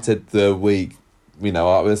started the week, you know,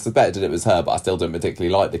 I was suspected it was her, but I still didn't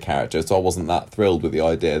particularly like the character, so I wasn't that thrilled with the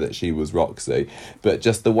idea that she was Roxy. But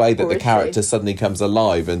just the way that the character suddenly comes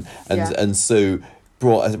alive and Sue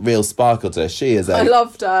brought a real sparkle to her. I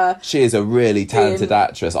loved her. She is a really talented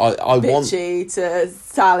actress. I want bitchy to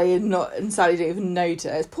Sally and Sally didn't even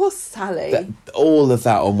notice. Poor Sally. All of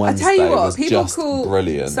that on Wednesday I tell you what, was people just call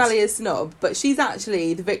brilliant. Sally a snob, but she's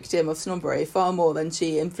actually the victim of snobbery far more than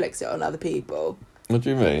she inflicts it on other people. What do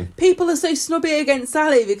you mean? People are so snobby against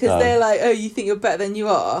Sally because they're like, oh, you think you're better than you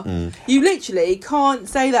are. You literally can't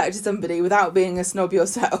say that to somebody without being a snob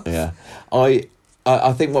yourself. Yeah.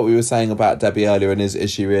 I think what we were saying about Debbie earlier, and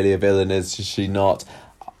is she really a villain? Is she not?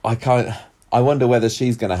 I wonder whether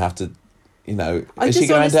she's going to have to, is she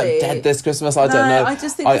going to end up dead this Christmas? I don't know. I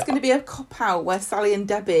just think there's going to be a cop-out where Sally and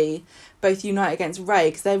Debbie both unite against Ray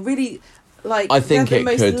because they're really, I think they're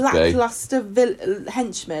the it most lackluster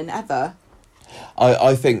henchmen ever.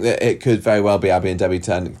 I think that it could very well be Abby and Debbie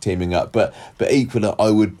teaming up, but equally,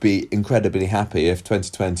 I would be incredibly happy if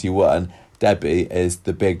 2021... Debbie is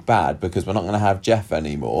the big bad because we're not going to have Jeff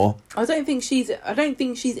anymore. I don't think she's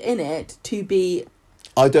in it to be.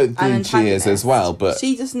 I don't think she is as well, but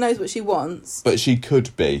she just knows what she wants. But she could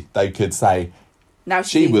be. They could say, now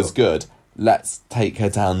she was good. Let's take her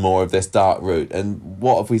down more of this dark route. And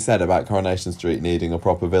what have we said about Coronation Street needing a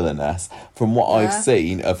proper villainess? From what I've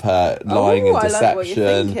seen of her lying and deception, I like what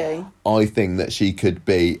you're thinking. I think that she could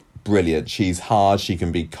be brilliant. She's hard. She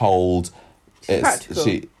can be cold. She's practical.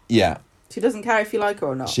 She doesn't care if you like her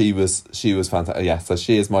or not. She was fantastic. Yeah, so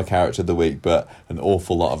she is my character of the week, but an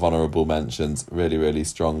awful lot of honourable mentions. Really, really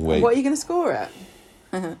strong week. What are you going to score it?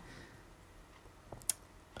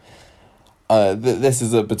 This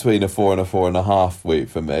is between a 4 and a 4.5 week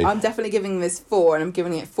for me. I'm definitely giving this 4, and I'm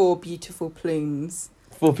giving it 4 beautiful plumes.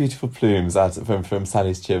 4 beautiful plumes from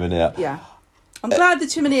Sally's chimney. Yeah. I'm glad the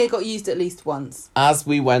chimney got used at least once. As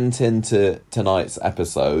we went into tonight's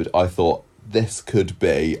episode, I thought, this could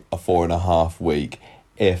be a 4.5 week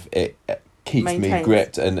if it keeps me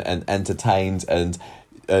gripped and entertained and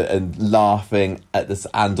laughing at this,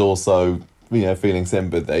 and also feeling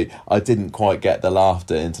sympathy. I didn't quite get the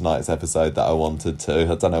laughter in tonight's episode that I wanted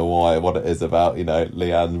to. I don't know why. What it is about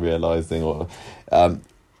Leanne realising or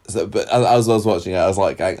but as I was watching it, I was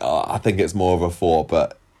like going, I think it's more of a 4,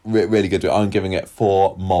 but really good. I'm giving it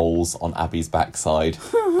 4 moles on Abby's backside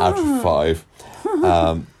out of 5.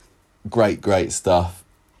 Great stuff.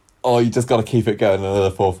 Oh, you just got to keep it going another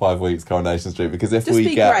 4 or 5 weeks, Coronation Street, because if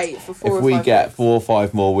we get 4 or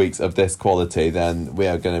 5 more weeks of this quality, then we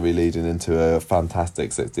are going to be leading into a fantastic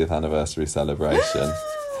 60th anniversary celebration.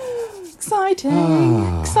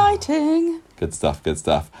 Exciting. Good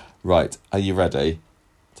stuff. Right, are you ready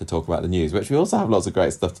to talk about the news? Which we also have lots of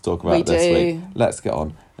great stuff to talk about this week. Let's get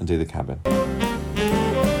on and do the cabin.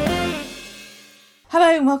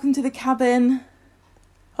 Hello and welcome to the cabin.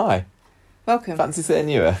 Hi. Welcome. Fancy sitting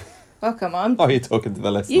you here? Welcome. Are you talking to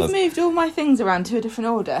the listeners? You've moved all my things around to a different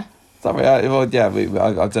order. Sorry, I've done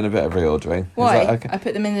a bit of reordering. Why? Okay? I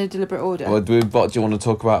put them in a deliberate order. What do you want to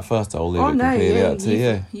talk about first? I'll leave it completely up to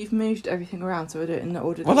you. You've moved everything around, so I do it in the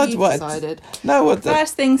order that you've decided.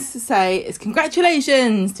 First things to say is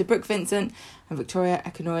congratulations to Brooke Vincent and Victoria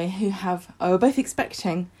Econoy, who are both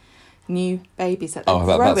expecting new babies that they're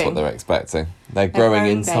growing. That's what they're expecting. They're growing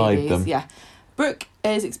inside babies, them. Yeah. Brooke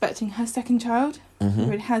is expecting her second child. Mm-hmm.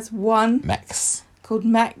 Already has one. Mex. Called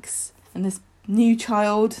Mex. And this new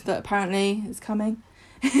child that apparently is coming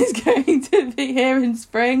is going to be here in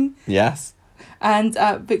spring. Yes. And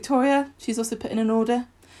Victoria, she's also put in an order.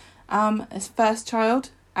 As first child.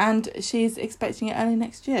 And she's expecting it early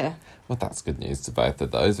next year. Well, that's good news to both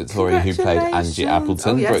of those. Victoria, who played Angie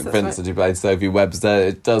Appleton, Brooke Vincent, who played Sophie Webster.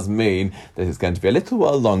 It does mean that it's going to be a little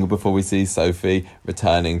while longer before we see Sophie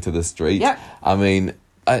returning to the street. Yep. I mean,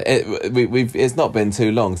 it's not been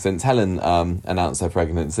too long since Helen announced her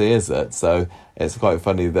pregnancy, is it? So it's quite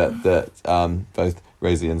funny that both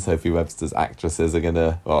Rosie and Sophie Webster's actresses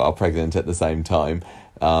are pregnant at the same time.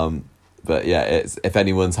 But yeah, if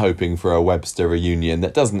anyone's hoping for a Webster reunion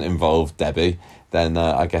that doesn't involve Debbie, then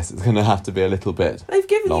I guess it's going to have to be a little bit They've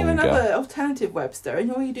given longer. You another alternative Webster,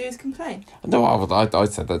 and all you do is complain. No, I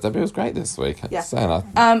said that Debbie was great this week. Yeah.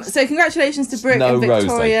 So congratulations to Brooke and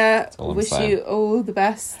Victoria. Wish you all the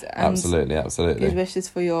best. And absolutely. Good wishes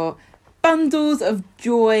for your bundles of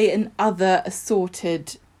joy and other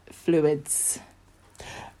assorted fluids.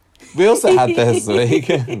 We also had this week,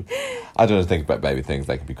 I don't know, think about baby things,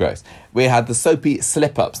 they can be gross. We had the soapy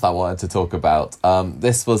slip-ups that I wanted to talk about.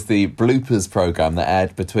 This was the bloopers programme that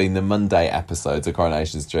aired between the Monday episodes of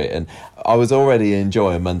Coronation Street, and I was already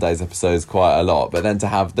enjoying Monday's episodes quite a lot, but then to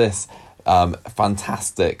have this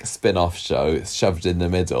fantastic spin-off show shoved in the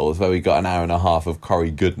middle where we got an hour and a half of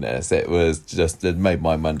Corrie goodness. It made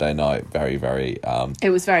my Monday night very, very it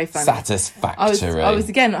was very funny, satisfactory. I was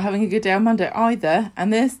again not having a good day on Monday either,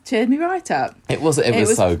 and this cheered me right up. It was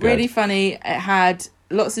so good, really funny. It had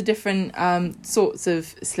lots of different sorts of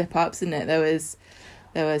slip-ups in it. There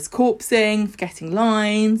was corpsing, forgetting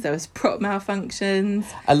lines, there was prop malfunctions,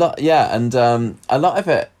 a lot of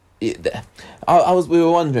it. We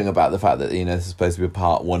were wondering about the fact that, you know, this is supposed to be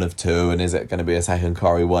part 1 of 2, and is it going to be a second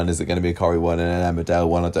Corrie one? Is it going to be a Corrie one and an Emmerdale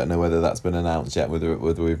one? I don't know whether that's been announced yet, whether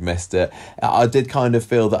we've missed it. I did kind of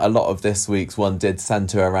feel that a lot of this week's one did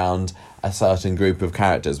centre around a certain group of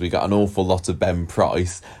characters. We got an awful lot of Ben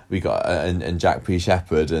Price, we got and Jack P.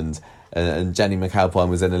 Shepherd, and Jenny McAlpine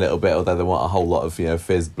was in a little bit, although there weren't a whole lot of, you know,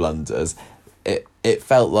 fizz blunders. It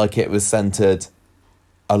felt like it was centred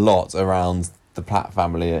a lot around the Platt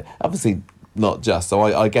family, obviously not just. So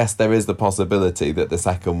I guess there is the possibility that the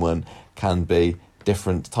second one can be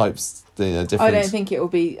different types. You know, different. I don't think it will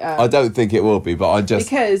be. I don't think it will be, but I'm just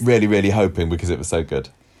really, really hoping, because it was so good.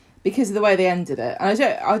 Because of the way they ended it, and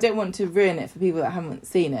I don't want to ruin it for people that haven't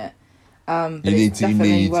seen it. You need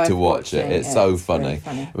to watch it. It's so funny. Really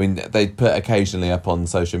funny. I mean, they put occasionally up on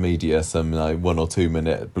social media some 1 or 2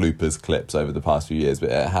 minute bloopers clips over the past few years, but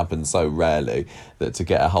it happens so rarely that to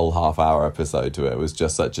get a whole half-hour episode to it was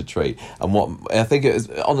just such a treat. And what I think it was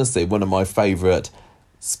honestly one of my favourite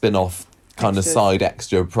spin-off kind of side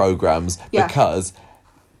extra programmes, because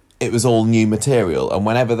it was all new material, and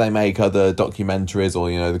whenever they make other documentaries or,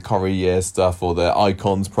 you know, the Corrie Year stuff or the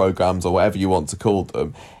Icons programmes or whatever you want to call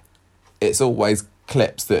them, it's always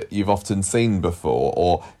clips that you've often seen before,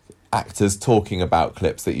 or actors talking about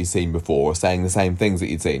clips that you've seen before, or saying the same things that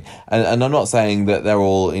you'd seen. And I'm not saying that they're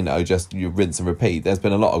all, you know, just you rinse and repeat. There's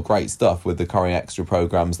been a lot of great stuff with the Corrie Extra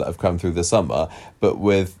programmes that have come through the summer, but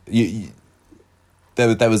with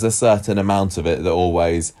there was a certain amount of it that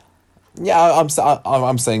always, I'm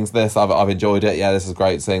seeing this, I've enjoyed it, this is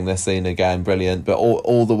great, seeing this scene again, brilliant. But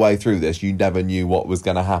all the way through this, you never knew what was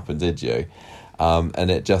going to happen, did you? And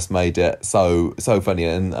it just made it so funny,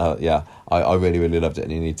 and I really, really loved it.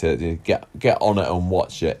 And you need to get on it and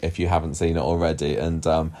watch it if you haven't seen it already. And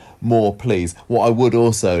more, please. What I would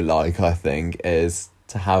also like, I think, is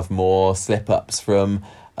to have more slip-ups from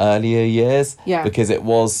earlier years, because it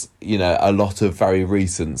was, you know, a lot of very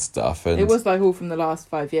recent stuff, and it was like all from the last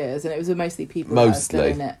 5 years, and it was mostly people that are still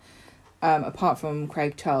in it, apart from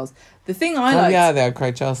Craig Charles. The thing I liked, they had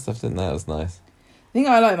Craig Charles stuff, didn't they? That was nice. The thing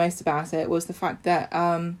I liked most about it was the fact that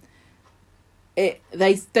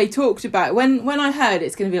they talked about, when I heard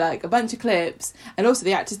it's going to be like a bunch of clips and also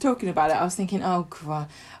the actors talking about it, I was thinking, oh God,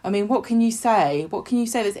 I mean, what can you say? What can you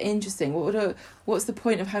say that's interesting? What's the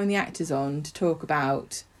point of having the actors on to talk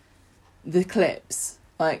about the clips?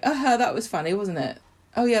 Like, that was funny, wasn't it?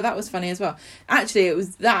 Oh yeah, that was funny as well. Actually,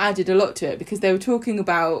 that added a lot to it, because they were talking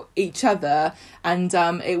about each other, and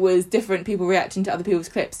it was different people reacting to other people's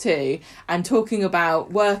clips too, and talking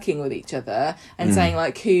about working with each other and saying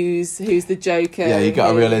like who's the Joker. Yeah, you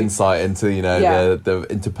got a real insight into, you know, the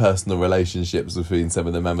interpersonal relationships between some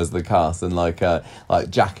of the members of the cast, and like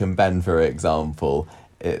Jack and Ben, for example.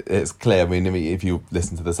 It's clear. I mean, if you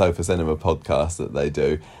listen to the Sofa Cinema podcast that they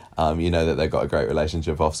do, you know that they've got a great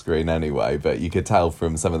relationship off screen anyway, but you could tell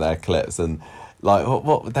from some of their clips, and like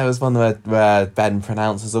what there was one where Ben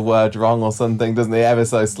pronounces a word wrong or something, doesn't he, ever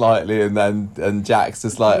so slightly, and Jack's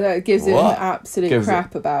just like gives him absolute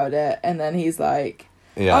crap about it, and then he's like,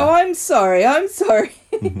 oh, I'm sorry. I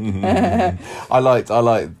liked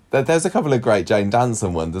there's a couple of great Jane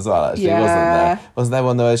Danson ones as well, actually. Wasn't there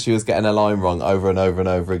one where she was getting a line wrong over and over and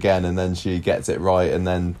over again, and then she gets it right, and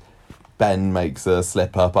then Ben makes a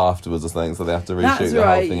slip up afterwards or something, so they have to reshoot the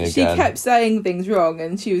whole thing again. She kept saying things wrong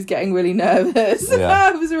and she was getting really nervous. It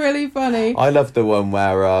was really funny. I loved the one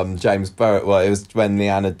where James Burrows, well, it was when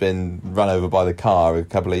Leanne had been run over by the car a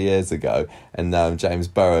couple of years ago, and James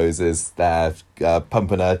Burrows is there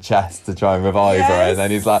pumping her chest to try and revive her, and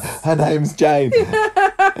then he's like, her name's Jane.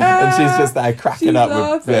 And she's just there cracking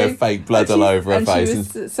up with fake blood all over her face. And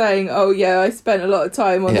she was saying, oh yeah, I spent a lot of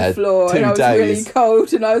time on the floor and I was really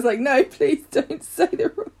cold, and I was like, no, please don't say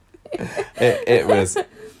the wrong thing. It was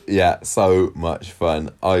so much fun.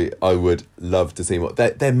 I would love to see what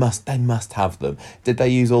they must have them. Did they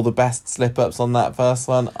use all the best slip-ups on that first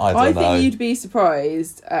one? I think you'd be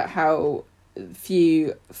surprised at how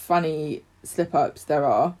few funny slip-ups there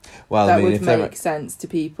are would make sense to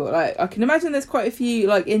people. Like, I can imagine there's quite a few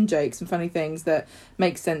like in-jokes and funny things that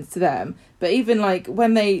make sense to them, but even like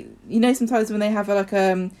when they, you know, sometimes when they have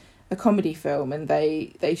a comedy film and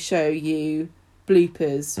they show you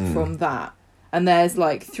bloopers from that, and there's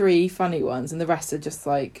like 3 funny ones, and the rest are just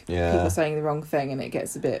like Yeah. people saying the wrong thing, and it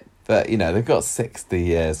gets a bit. But they've got 60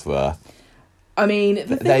 years worth. I mean,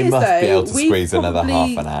 the thing They is, must though, be able to we've squeeze another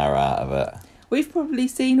probably- half an hour out of it. We've probably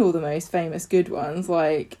seen all the most famous good ones,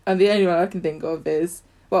 like, and the only one I can think of is,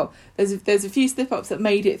 well, there's a few slip-ups that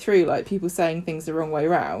made it through, like people saying things the wrong way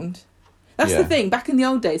round. That's Yeah. the thing. Back in the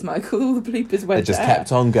old days, Michael, all the bloopers They went just there.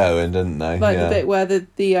 kept on going, didn't they? Like yeah. the bit where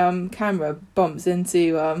the camera bumps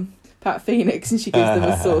into Pat Phoenix and she gives them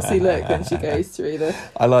a saucy look when she goes through the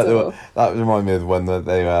I like door. that reminded me of when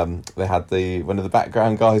they had one of the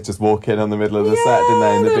background guys just walk in on the middle of the set, didn't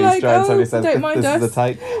they? In the they're bistro, like, and somebody "Oh, says, don't mind "This is us." the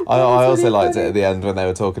take." I also liked it at the end when they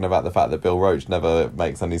were talking about the fact that Bill Roach never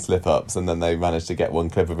makes any slip ups, and then they managed to get one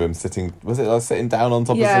clip of him sitting. Was it like sitting down on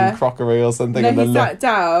top of Yeah. some crockery or something? No, and the he sat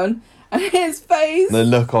down and his face. the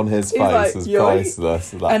look on his He's face like, was "Yoink."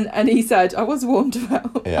 priceless. Like, And he said, "I was warned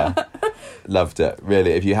about." yeah, loved it.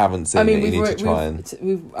 Really, if you haven't seen it, you need to try and.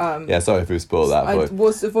 we've Yeah, sorry if we spoiled that. I But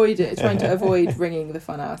was trying to avoid ringing the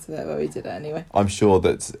fun out of it, but we did it anyway. I'm sure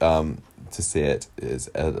that to see it is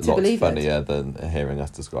a lot believe it. funnier than hearing us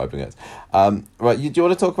describing it. Right, do you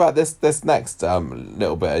want to talk about this next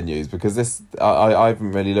little bit of news? Because this I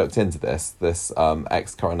haven't really looked into this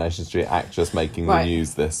ex-Coronation Street actress making Right. the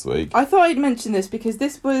news this week. I thought I'd mention this because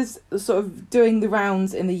this was sort of doing the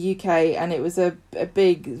rounds in the UK, and it was a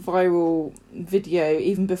big viral video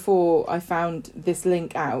even before I found this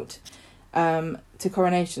link out to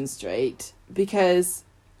Coronation Street, because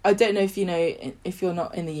I don't know if you know, if you're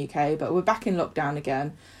not in the UK, but we're back in lockdown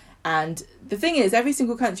again. And the thing is, every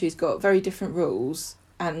single country's got very different rules,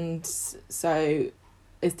 and so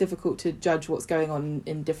it's difficult to judge what's going on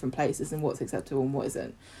in different places and what's acceptable and what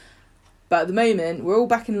isn't. But at the moment, we're all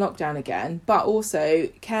back in lockdown again, but also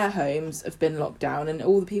care homes have been locked down and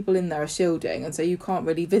all the people in there are shielding, and so you can't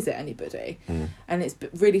really visit anybody. And it's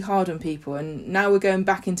really hard on people. And now we're going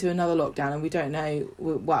back into another lockdown, and we don't know,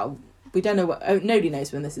 nobody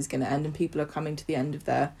knows when this is going to end, and people are coming to the end of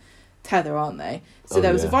their tether, aren't they? So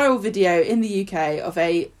there was a viral video in the UK of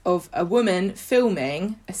a woman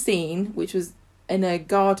filming a scene which was in a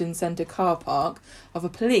garden centre car park of a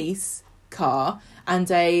police car and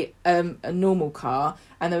a normal car,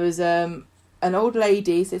 and there was an old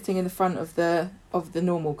lady sitting in the front of the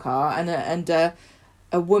normal car, and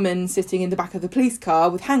a woman sitting in the back of the police car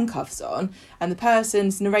with handcuffs on, and the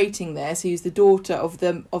person's narrating this, who's the daughter of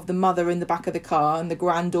the mother in the back of the car and the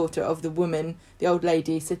granddaughter of the woman, the old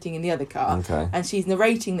lady sitting in the other car. Okay. And she's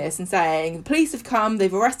narrating this and saying, "The police have come,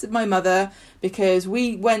 they've arrested my mother because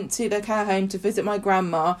we went to the care home to visit my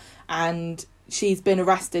grandma, and she's been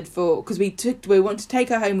arrested because we want to take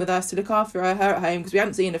her home with us to look after her at home because we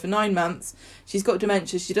haven't seen her for 9 months. She's got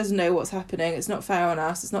dementia, she doesn't know what's happening, it's not fair on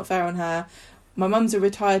us, it's not fair on her. My mum's a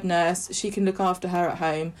retired nurse, she can look after her at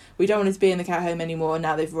home. We don't want her to be in the care home anymore,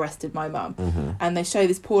 now they've arrested my mum." And they show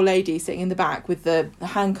this poor lady sitting in the back with the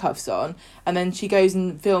handcuffs on, and then she goes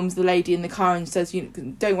and films the lady in the car and says,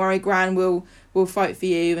 "Don't worry, Gran, we'll fight for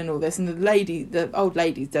you," and all this. And the old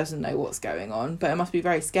lady doesn't know what's going on, but it must be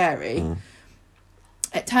very scary.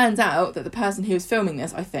 It turns out that the person who was filming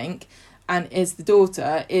this, I think, and is the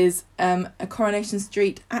daughter, is a Coronation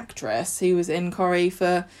Street actress who was in Corrie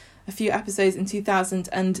for a few episodes in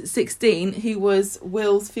 2016, who was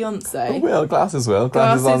Will's fiance. Will, glasses on,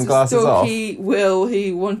 glasses off. Stalky Will,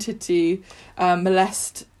 who wanted to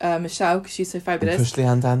molest Michelle because she's so fabulous. And push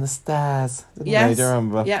Leanne down the stairs. Yes. Do you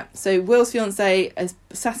remember? Yeah. So Will's fiance is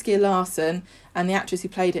Saskia Larson, and the actress who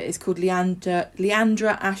played it is called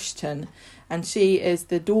Leandra Ashton, and she is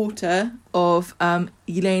the daughter of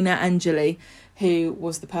Elena Angeli, who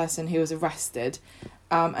was the person who was arrested.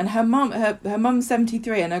 And her mum's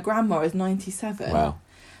 73 and her grandma is 97. Wow.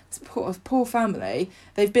 It's a poor family.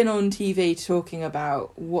 They've been on TV talking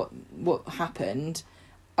about what happened.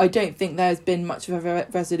 I don't think there's been much of a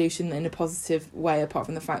resolution in a positive way, apart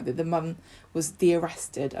from the fact that the mum was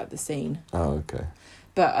de-arrested at the scene. Oh, okay.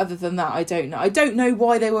 But other than that, I don't know. I don't know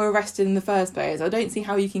why they were arrested in the first place. I don't see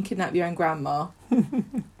how you can kidnap your own grandma.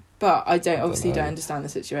 But I don't understand the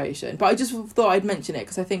situation. But I just thought I'd mention it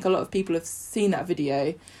because I think a lot of people have seen that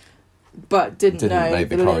video but didn't know make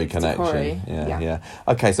the the Corrie link to connection. Corrie. Yeah.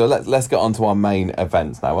 Okay, so let's get on to our main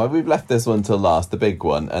events now. Well, we've left this one till last, the big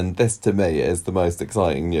one, and this to me is the most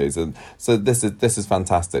exciting news. And so this is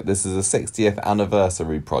fantastic. This is a 60th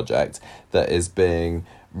anniversary project that is being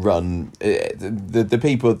run. The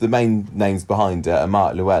people, the main names behind it are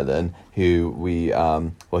Mark Llewellyn, who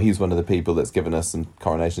he's one of the people that's given us some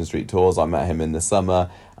Coronation Street tours. I met him in the summer.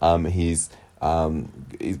 He's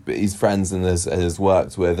friends and has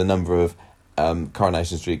worked with a number of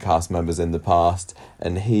Coronation Street cast members in the past,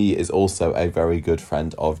 and he is also a very good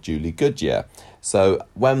friend of Julie Goodyear. So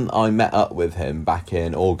when I met up with him back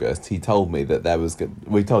in August, he told me that there was...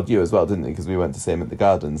 We told you as well, didn't we? Because we went to see him at the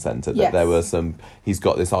Garden Centre, that Yes. there were some... He's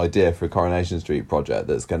got this idea for a Coronation Street project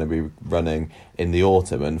that's going to be running in the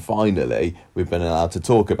autumn, and finally we've been allowed to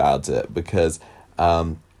talk about it because...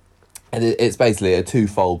 And it's basically a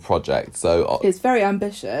twofold project. So It's very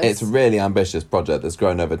ambitious. it's a really ambitious project that's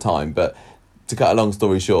grown over time. But to cut a long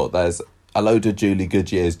story short, there's a load of Julie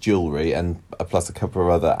Goodyear's jewellery and plus a couple of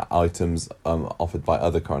other items offered by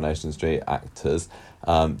other Coronation Street actors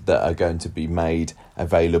that are going to be made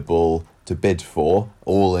available to bid for,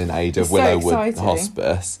 all in aid of It's so Willowwood exciting.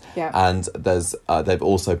 Hospice. Yeah. And there's they've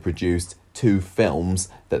also produced 2 films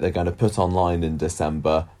that they're going to put online in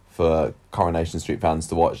December for Coronation Street fans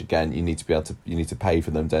to watch. Again, you need to pay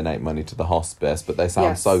for them, donate money to the hospice, but they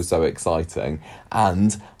sound Yes. so exciting.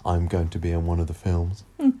 And I'm going to be in one of the films.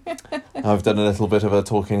 I've done a little bit of a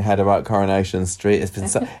talking head about Coronation Street. It's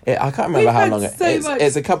been I can't remember We've how had long so it's. much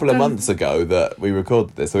It's a couple of done. months ago that we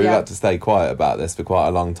recorded this, so we've Yeah. had to stay quiet about this for quite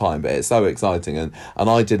a long time. But it's so exciting, and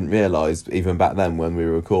I didn't realise even back then when we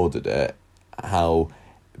recorded it how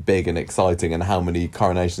big and exciting and how many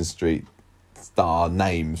Coronation Street star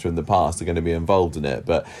names from the past are going to be involved in it.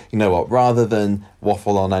 But you know what, rather than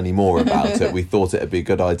waffle on any more about it, we thought it'd be a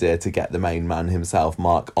good idea to get the main man himself,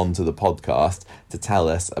 Mark, onto the podcast to tell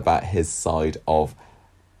us about his side of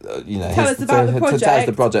Tell us about the to tell us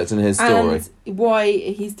the project project and his story. and why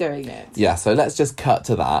he's doing it. Yeah, so let's just cut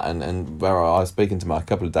to that, and where I was speaking to Mark a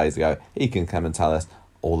couple of days ago, he can come and tell us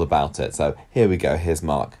all about it. So here we go, here's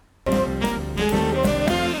Mark.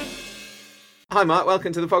 Hi Mark,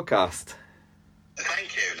 welcome to the podcast.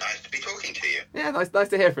 Thank you. Nice to be talking to you. Yeah, nice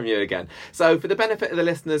to hear from you again. So for the benefit of the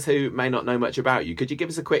listeners who may not know much about you, could you give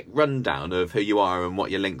us a quick rundown of who you are and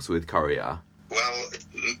what your links with Corrie are? Well,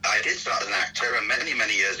 I did start as an actor, and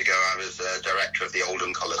many years ago I was director of the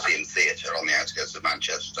Oldham Coliseum Theatre on the outskirts of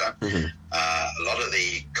Manchester. Mm-hmm. A lot of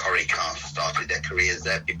the Corrie cast started their careers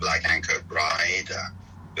there. People like Anko Bride,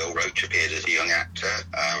 Bill Roach appeared as a young actor,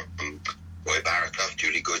 Roy Barraclough,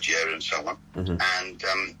 Julie Goodyear, and so on. Mm-hmm. And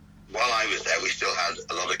while I was there, we still had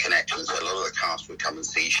a lot of connections. So a lot of the cast would come and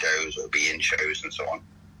see shows or be in shows and so on.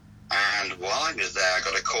 And while I was there, I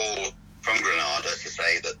got a call from Granada to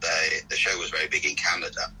say that the show was very big in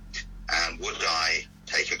Canada, and would I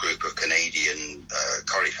take a group of Canadian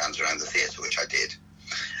Corrie fans around the theatre, which I did.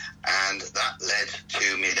 And that led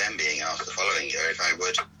to me then being asked the following year if I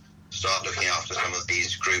would start looking after some of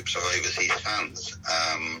these groups of overseas fans.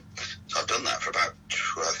 So I've done that for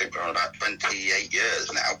I think we're on about 28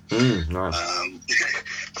 years now. Nice.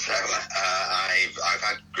 So I've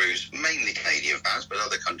had groups, mainly Canadian fans, but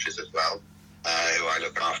other countries as well, who I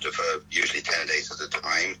look after for usually 10 days at a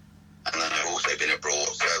time. And then I've also been abroad,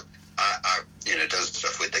 so I've done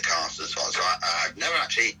stuff with the cast and so on. So I've never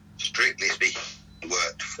actually, strictly speaking,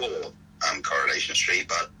 worked for Coronation Street,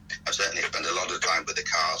 but I've certainly spent a lot of time with the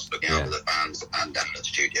cast, looking after the fans and down at the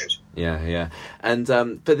studios. Yeah. And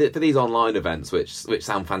for these online events, which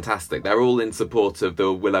sound fantastic, they're all in support of the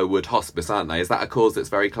Willowwood Hospice, aren't they? Is that a cause that's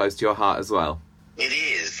very close to your heart as well? It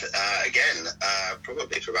is. Again,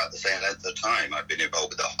 probably for about the same length of time I've been involved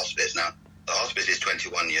with the hospice. Now, the hospice is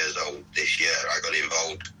 21 years old this year. I got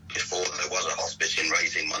involved before there was a hospice in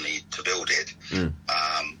raising money to build it.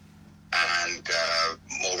 And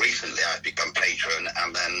more recently I've become patron,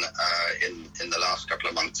 and then in the last couple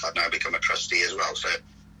of months I've now become a trustee as well. So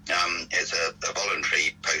it's a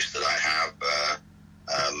voluntary post that I have,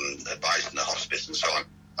 advising the hospice and so on.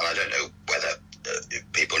 And I don't know whether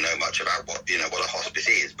people know much about what a hospice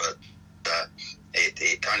is, but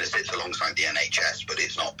it kind of sits alongside the NHS, but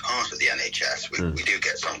it's not part of the NHS. We do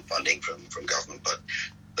get some funding from government, but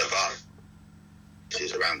the vast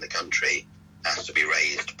around the country has to be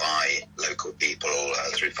raised by local people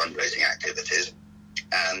through fundraising activities.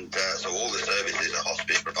 And so all the services a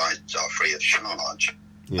hospice provides are free of charge.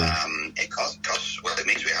 Yeah. It costs, well, it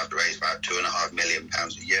means we have to raise about £2.5 million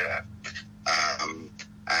a year.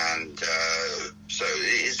 So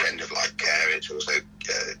it is end-of-life care. It's also,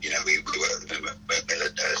 we work with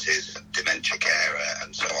military nurses, dementia care,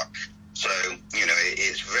 and so on. So,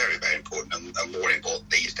 it's very, very important, and more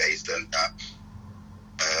important these days than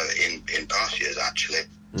in past years, actually.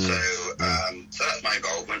 So that's my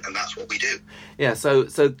involvement, and that's what we do. Yeah, so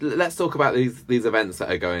let's talk about these events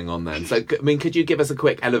that are going on then. So, could you give us a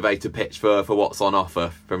quick elevator pitch for what's on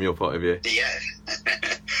offer from your point of view? Yeah,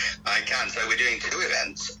 I can. So we're doing 2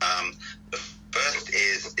 events. The first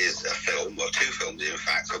is a film, or 2 films in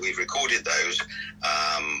fact. So we've recorded those,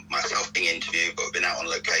 myself being interviewed, but we've been out on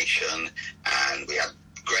location, and we had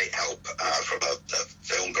great help from a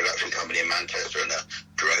film production company in Manchester and a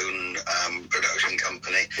drone production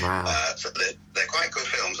company. Wow. So they're quite good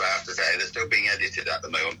films, I have to say. They're still being edited at the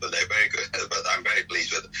moment, but they're very good. But I'm very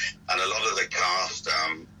pleased with them. And a lot of the cast,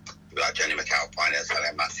 like Jenny McAlpine as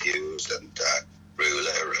Helen Matthews and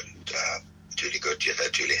Ruler and Julie Goodyear,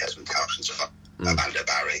 Julie Hesmond-Townsend, and so on. Amanda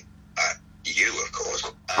Barry. You, of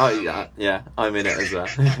course. Yeah, I'm in it as well.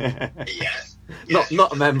 Yes.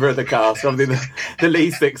 Not a member of the cast, probably the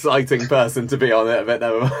least exciting person to be on it, but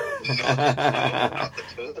never mind. Not at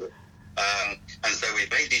all. And so we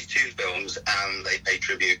made these two films, and they pay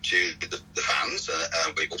tribute to the fans.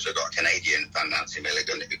 We've also got a Canadian fan, Nancy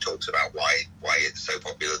Milligan, who talks about why it's so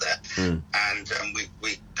popular there. And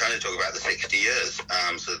we kind of talk about the 60 years.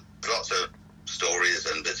 So lots of stories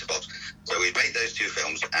and bits and bobs. So we made those two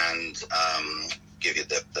films, and give you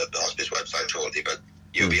the hospice website shortly, but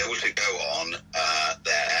you'll be able to go on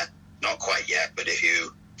there, not quite yet, but if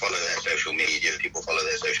you follow their social media, if people follow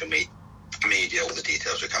their social media, all the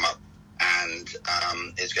details will come up. And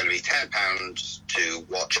it's going to be £10 to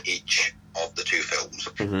watch each of the two films.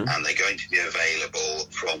 And they're going to be available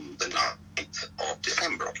from the 9th of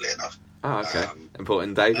December, oddly enough. Oh, okay.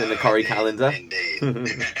 Important date in the Corrie calendar.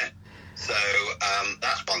 Indeed. So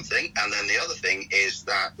that's one thing. And then the other thing is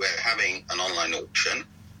that we're having an online auction.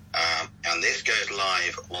 And this goes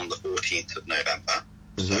live on the 14th of November.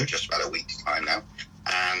 So just about a week's time now.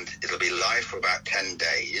 And it'll be live for about 10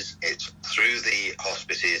 days. It's through the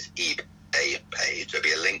hospice's eBay page. There'll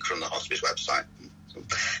be a link from the hospice website.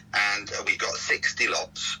 And we've got 60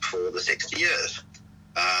 lots for the 60 years.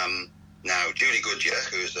 Now, Julie Goodyear,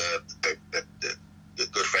 who's a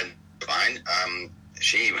good friend of mine,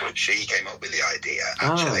 she came up with the idea,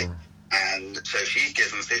 actually. And so she's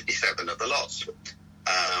given 57 of the lots.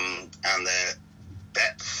 And they're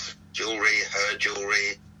Bet's jewellery, her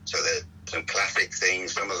jewellery. So there's some classic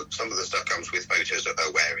things. Some of the stuff comes with photos of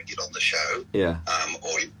her wearing it on the show. Yeah.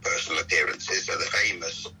 Or in personal appearances. So the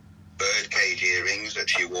famous birdcage earrings that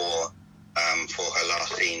she wore for her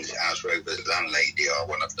last scenes as Rover's landlady are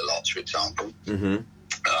one of the lots, for example.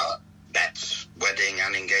 Bet's wedding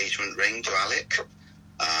and engagement ring to Alec,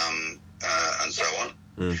 and so on.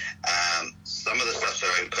 Some of the stuff's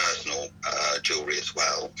her own personal jewellery as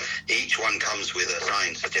well. Each one comes with a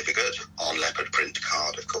signed certificate on leopard print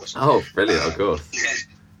card, of course. Oh, brilliant, of course.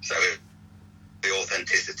 So the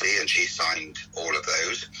authenticity, and she signed all of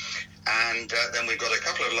those. And then we've got a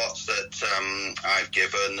couple of lots that I've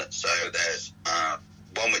given. So there's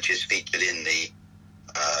one which is featured in the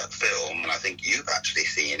film, and I think you've actually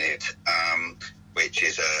seen it, which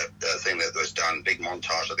is a thing that was done, big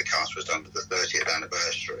montage of the cast was done for the 30th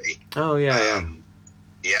anniversary. Oh, yeah.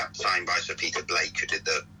 Yeah, signed by Sir Peter Blake, who did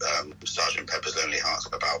the Sgt. Pepper's Lonely Hearts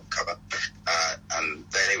Club album cover. And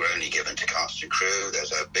they were only given to cast and crew.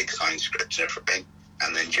 There's a big signed script and everything.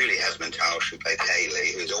 And then Julie Hesmond-Townsend, who played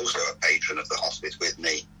Hayley, who's also a patron of the hospice with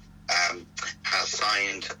me, has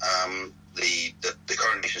signed the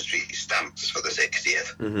Coronation Street stamps for the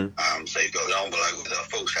 60th. So you've got an envelope with a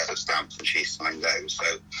full set of stamps, and she signed those.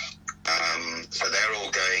 So they're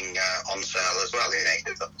all going on sale as well in aid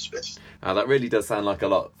of the hospice. That really does sound like a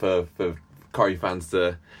lot for Corrie fans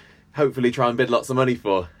to hopefully try and bid lots of money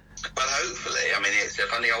for. Well, hopefully. I mean, it's a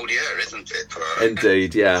funny old year, isn't it?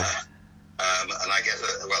 Indeed, yeah. And I guess,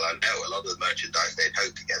 I know a lot of the merchandise they'd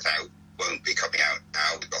hope to get out won't be coming out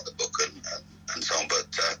now. We've got the book and so on. But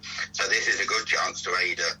so this is a good chance to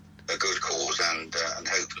aid a good cause and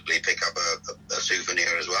hopefully pick up a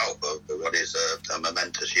souvenir as well for what is a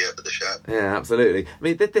momentous year for the show. Yeah, absolutely. I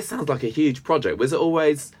mean, this sounds like a huge project. Was it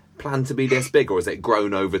always planned to be this big, or has it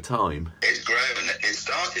grown over time? It's grown. It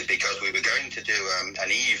started because we were going to do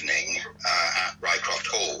an evening at Rycroft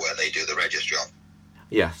Hall where they do the registry of.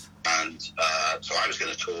 Yes. And so I was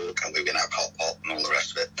going to talk, and we were going to have hot pot and all the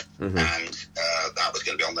rest of it. And that was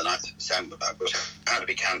going to be on the 9th of December, but it had to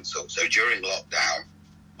be cancelled. So during lockdown,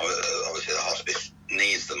 obviously the hospice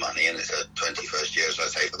needs the money, and it's a 21st year, as I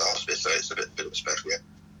say, for the hospice, so it's a bit of a special year.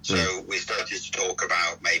 So we started to talk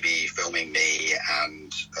about maybe filming me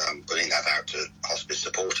and putting that out to hospice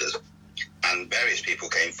supporters. And various people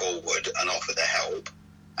came forward and offered their help.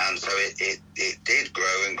 And so it did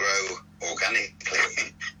grow and grow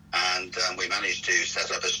organically. And we managed to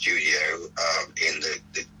set up a studio in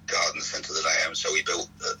the garden centre that I am. So we built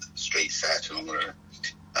the street set and all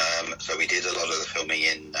that. So we did a lot of the filming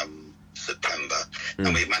in September.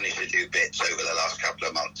 And we've managed to do bits over the last couple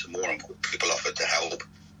of months. And more people offered to help.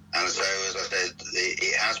 And so, as I said,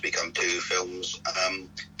 it has become two films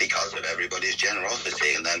because of everybody's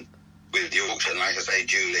generosity. And then with the auction, like I say,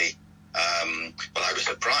 Julie, well, I was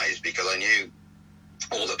surprised because I knew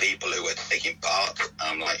all the people who were taking part,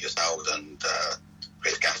 like yourselves and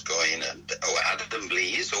Chris Gascoigne and Adam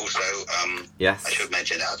Blease also. Yes. I should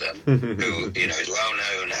mention Adam, who is well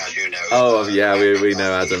known, as you know. Oh yeah, we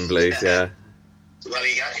know Adam Blease. Yeah. Well,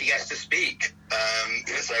 he actually gets to speak,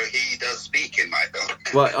 so he does speak in my film.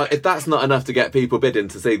 Well, if that's not enough to get people bidding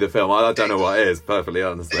to see the film, I don't know what is. Perfectly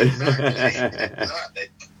honestly. Exactly.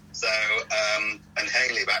 So, and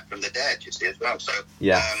Haley back from the dead, you see, as well. So,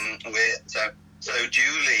 yeah. So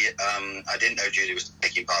Julie, I didn't know Julie was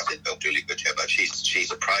taking part in the film, Julie Goodyear, but she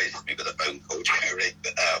surprised me with a phone call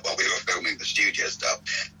while we were filming the studio stuff.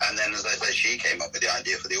 And then, as I said, she came up with the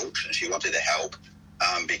idea for the auction. She wanted to help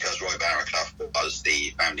because Roy Barraclough was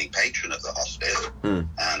the founding patron of the hospice.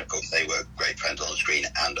 And, of course, they were great friends on the screen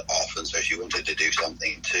and off, and so she wanted to do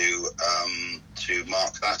something to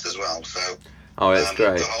mark that as well. So... Oh, it's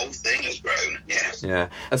great. The whole thing has grown, yes. Yeah.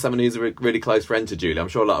 As someone who's a really close friend to Julie, I'm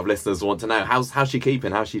sure a lot of listeners want to know, how's she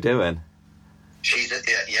keeping? How's she doing? She's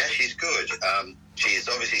good. She's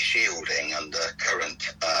obviously shielding under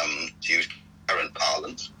current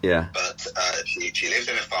parlance. Yeah. But she lives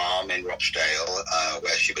in a farm in Rochdale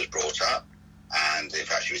where she was brought up. And, in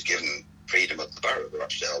fact, she was given freedom of the borough of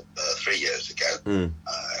Rochdale 3 years ago.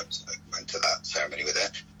 So I went to that ceremony with her.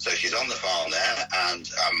 So she's on the farm there, and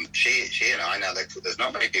she and I, now there's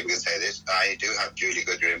not many people who can say this, I do have Julie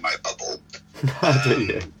Goodyear in my bubble. Do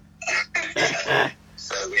you?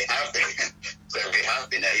 So we have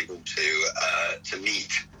been able to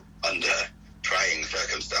meet under trying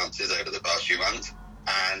circumstances over the past few months.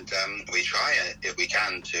 And we try, if we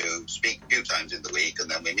can, to speak a few times in the week, and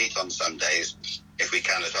then we meet on Sundays, if we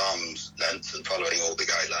can, at arm's length and following all the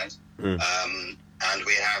guidelines. And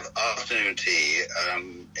we have afternoon tea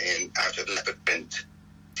out of leopard print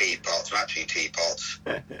teapots, matching teapots,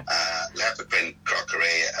 leopard print crockery,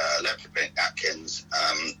 leopard print napkins.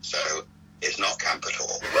 So it's not camp at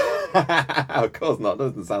all. Of course not.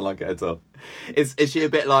 Doesn't sound like it at all. Is she a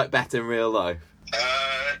bit like Bette in real life?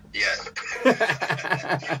 Yes.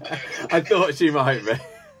 I thought she might be.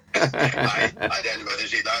 I don't know whether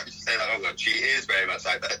she'd like to say that or not. She is very much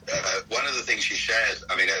like that. One of the things she shares,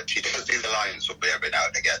 she does do the lines for me every now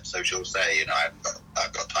and again, so she'll say,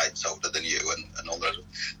 I've got tights older than you and all that.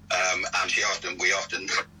 And she'll often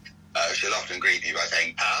greet me by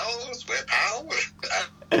saying, pals, we're pals.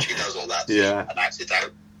 And she does all that and acts it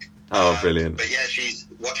out. Oh, brilliant. But yeah,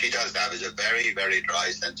 what she does have is a very, very dry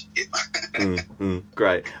sense of humour.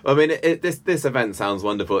 Great. I mean, this event sounds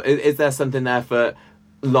wonderful. Is there something there for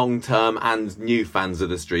long-term and new fans of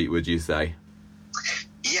the street, would you say?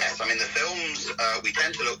 Yes, the films, we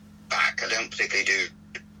tend to look back. I don't particularly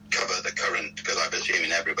cover the current, because I'm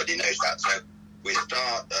assuming everybody knows that. So we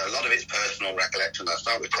start, a lot of it's personal recollections. I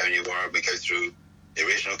start with Tony Warren, we go through the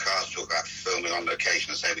original cast, talk about filming on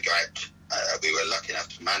location, so we go out. We were lucky enough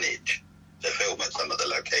to manage to film at some of the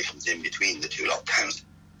locations in between the two lockdowns.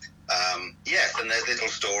 Yes, and there's little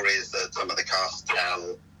stories that some of the cast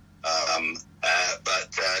tell.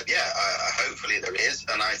 Hopefully there is,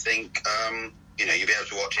 and I think you'll be able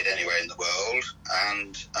to watch it anywhere in the world,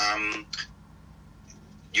 and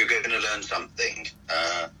you're going to learn something.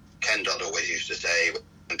 Ken Dodd always used to say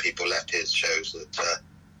when people left his shows that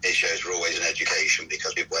his shows were always an education,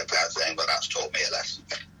 because people went out saying, well, that's taught me a lesson.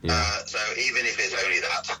 So even if it's only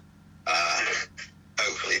that,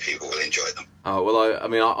 hopefully people will enjoy them. Oh,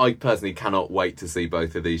 well, I personally cannot wait to see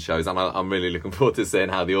both of these shows, and I'm really looking forward to seeing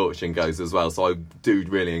how the auction goes as well. So I do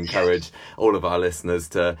really encourage all of our listeners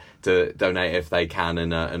to donate if they can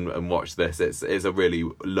and watch this. It's a really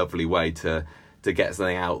lovely way to get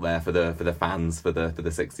something out there for the fans for the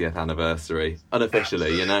 60th anniversary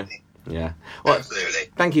unofficially. Absolutely. Yeah. Well, absolutely.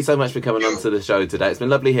 Thank you so much for coming on to the show today. It's been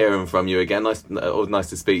lovely hearing from you again. Nice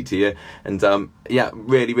to speak to you. And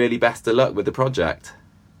really, really best of luck with the project.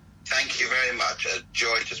 Thank you very much. A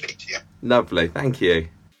joy to speak to you. Lovely. Thank you.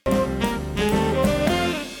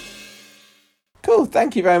 Cool.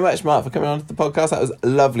 Thank you very much, Mark, for coming on to the podcast. That was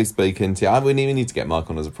lovely speaking to you. We need to get Mark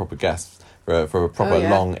on as a proper guest for a proper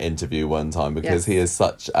long interview one time, because he is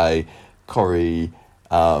such a Corrie.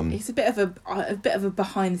 He's a bit of a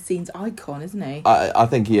behind the scenes icon, isn't he? I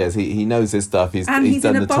think he is. He knows his stuff. He's done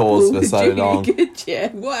the tours for so long.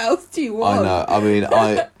 What else do you want? I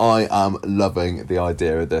know. I am loving the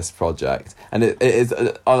idea of this project, and it is.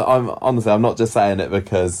 I'm honestly, I'm not just saying it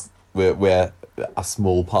because we're a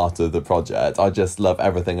small part of the project. I just love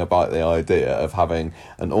everything about the idea of having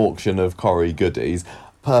an auction of Corrie goodies.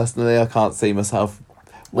 Personally, I can't see myself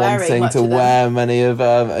wanting to wear many of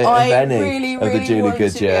any of the Julie Goodyear. I really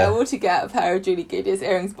want to be able to get a pair of Julie Goodyear's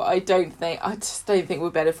earrings, but I just don't think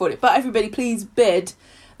we'll be able to afford it. But everybody, please bid.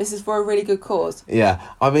 This is for a really good cause. Yeah,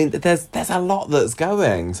 I mean, there's a lot that's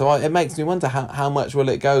going, so it makes me wonder how much will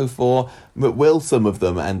it go for? Will some of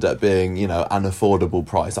them end up being, you know, an affordable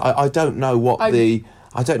price? I don't know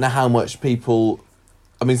I don't know how much people.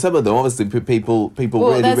 I mean, some of them obviously people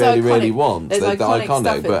really want. There's They're iconic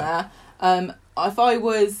stuff in but there.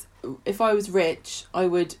 If I was rich, I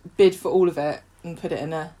would bid for all of it and put it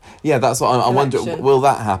in a. Yeah, that's what I wonder. collection. Will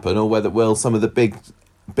that happen, or will some of the big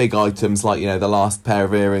items, like, you know, the last pair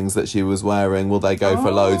of earrings that she was wearing, will they go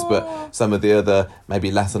for loads? But some of the other maybe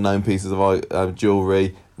lesser known pieces of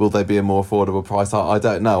jewellery, will they be a more affordable price? I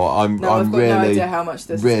don't know. I'm I've got really no idea how much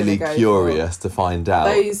this really is gonna go curious to find out.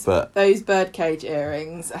 Those birdcage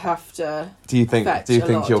earrings have to. Do you think fetch you're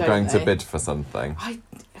a lot, going don't to bid for something? I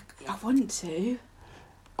want to.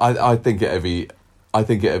 I think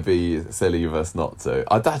it'd be silly of us not to.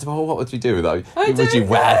 What would you do with those? Would you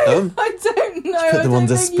wear them? I don't know. Put them on I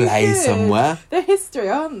don't think you display could. somewhere? They're history,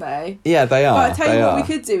 aren't they? Yeah, they are. But I tell you what we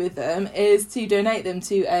could do with them is to donate them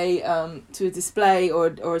to a display or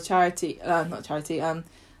a charity, not charity,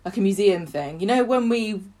 like a museum thing. You know, when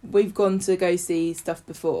we've gone to go see stuff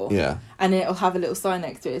before, Yeah, and it'll have a little sign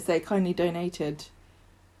next to it, say kindly donated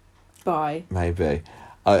by. maybe.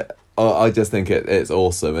 I just think it's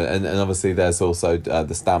awesome, and obviously there's also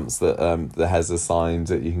the stamps that the Hez has signed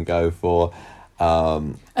that you can go for.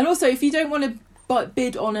 And also, if you don't want to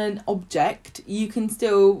bid on an object, you can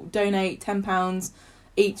still donate £10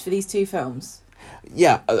 each for these 2 films.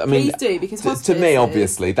 Yeah, I mean, Please do, because to me,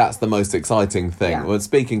 obviously, that's the most exciting thing. Yeah. When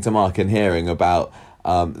speaking to Mark and hearing about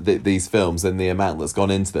these films and the amount that's gone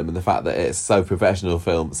into them, and the fact that it's so professional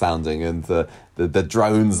film sounding, and the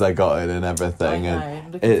drones they got in and everything,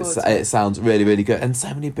 and it sounds really, really good, and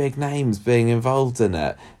so many big names being involved in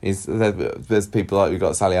it. There's people like, we've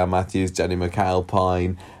got Sally Ann Matthews, Jenny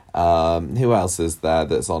McAlpine. Who else is there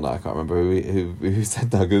that's on it? I can't remember who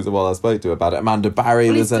said that, because while I spoke to her about it, Amanda Barry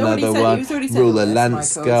was another one. Rula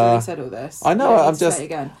Lenska. Said all this. I know. I'm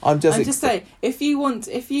just saying. If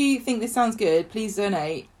you think this sounds good, please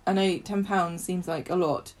donate. I know £10 seems like a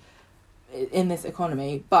lot in this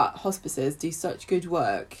economy, but hospices do such good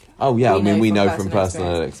work. Oh yeah, we know from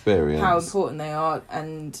personal experience how important they are,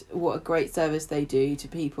 and what a great service they do to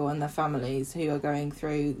people and their families who are going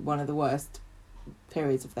through one of the worst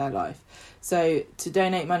periods of their life. So to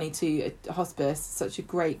donate money to a hospice, such a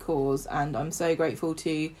great cause, and I'm so grateful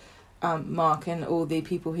to Mark and all the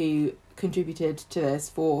people who contributed to this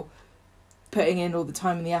for putting in all the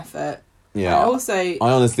time and the effort. Yeah. I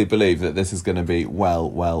honestly believe that this is going to be well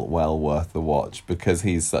worth the watch, because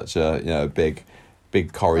he's such a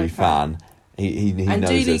big Corrie fan. He and knows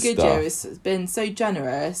Julie his Goodyear stuff. has been so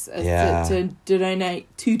generous as to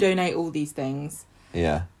donate all these things.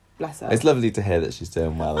 Yeah. Bless her. It's lovely to hear that she's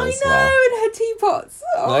doing well as well. I know, and her teapots.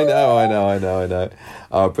 Oh. I know.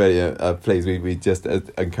 Oh, brilliant. Please, we just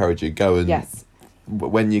encourage you, go and... Yes.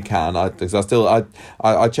 When you can, because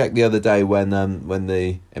I checked the other day when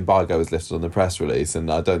the embargo was lifted on the press release, and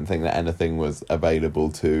I don't think that anything was available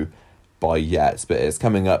to buy yet, but it's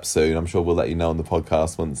coming up soon. I'm sure we'll let you know on the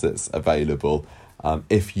podcast once it's available.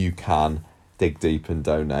 If you can, dig deep and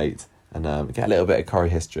donate, and get a little bit of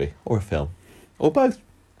Corrie history, or a film, or both.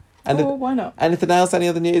 Why not? Anything else? Any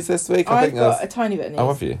other news this week? I've got a tiny bit of news. Oh,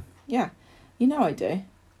 have you? Yeah, you know I do.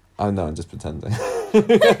 Oh no, I'm just pretending.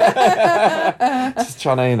 Just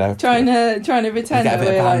trying to, trying to pretend that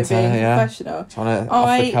we're like being professional. Trying to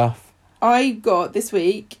off the cuff. I got this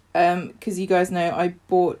week, because you guys know I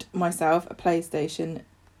bought myself a PlayStation.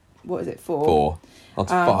 What is it, 4? 4. Not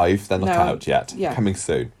 5. They're not out yet. Yeah. Coming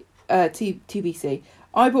soon. TBC.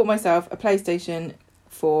 I bought myself a PlayStation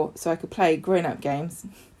 4 so I could play grown-up games.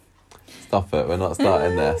 Stop it! We're not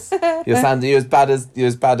starting this. You're as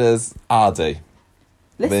bad as Ardy.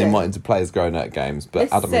 Being wanting to play as grown-up games,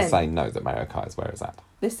 but Adam is saying no, that Mario Kart is where it's at.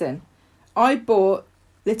 Listen, I bought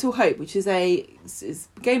Little Hope, which is a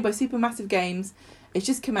game by Supermassive Games. It's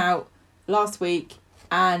just come out last week,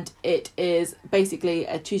 and it is basically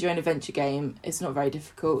a choose-your-own-adventure game. It's not very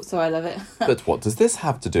difficult, so I love it. But what does this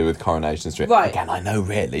have to do with Coronation Street? Right. Again, I know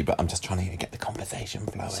really, but I'm just trying to get the conversation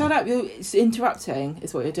flowing. Shut up, you're interrupting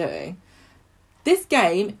is what you're doing. This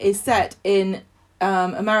game is set in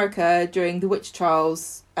America during the witch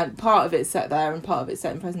trials, and part of it's set there and part of it's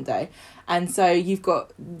set in present day. And so you've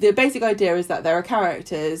got, the basic idea is that there are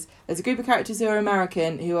characters, there's a group of characters who are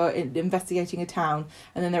American who are investigating a town,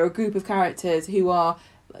 and then there are a group of characters who are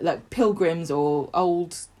like pilgrims or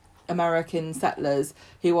old American settlers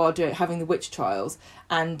who are having the witch trials,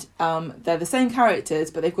 and they're the same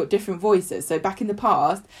characters but they've got different voices. So back in the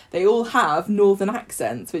past they all have northern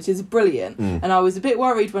accents, which is brilliant. And I was a bit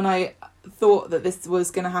worried when I thought that this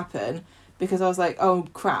was going to happen, because I was like, oh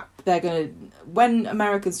crap, when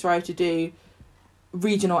Americans try to do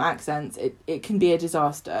regional accents, it can be a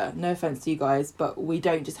disaster. No offence to you guys, but we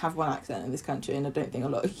don't just have one accent in this country, and I don't think a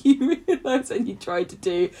lot of you realise when you try to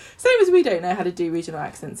do, same as we don't know how to do regional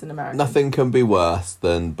accents in America. Nothing can be worse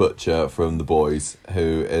than Butcher from The Boys,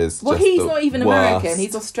 who is he's not even American,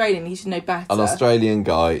 he's Australian, he should know better. An Australian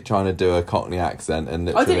guy trying to do a Cockney accent, and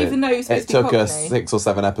I didn't even know he was supposed to be Cockney. It took Cockney. us 6 or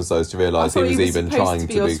 7 episodes to realise he was even trying to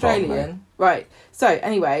be Australian. Cockney. Right. So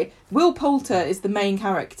anyway, Will Poulter is the main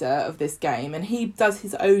character of this game, and he does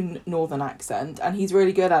his own northern accent, and he's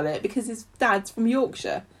really good at it because his dad's from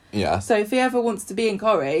Yorkshire. Yeah. So if he ever wants to be in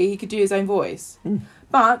Corrie, he could do his own voice.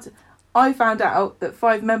 But I found out that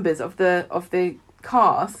 5 members of the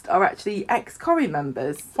cast are actually ex-Corrie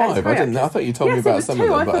members. 5? I didn't know. I thought you told me about some 2. of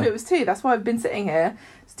them. I thought it was 2. That's why I've been sitting here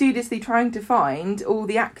studiously trying to find all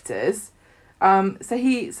the actors. So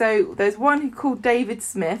there's one who called David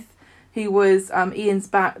Smith, who was Ian's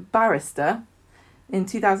barrister in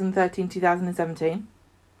 2013-2017.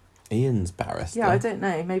 Ian's barrister? Yeah, I don't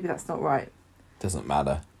know. Maybe that's not right. Doesn't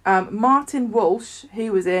matter. Martin Walsh, he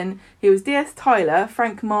was D.S. Tyler,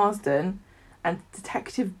 Frank Marsden, and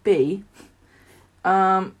Detective B.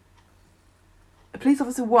 Police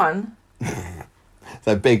Officer 1.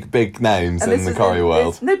 So big names in the Corrie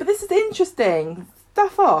world. No, but this is interesting.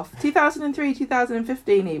 Stuff off. 2003,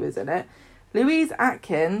 2015 he was in it. Louise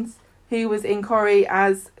Atkins, who was in Corrie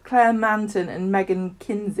as Claire Manton and Megan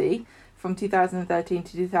Kinsey from 2013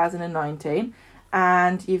 to 2019.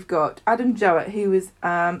 And you've got Adam Jowett, who was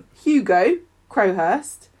Hugo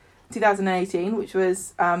Crowhurst, 2018, which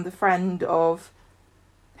was the friend of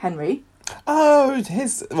Henry. Oh,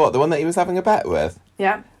 the one that he was having a bet with?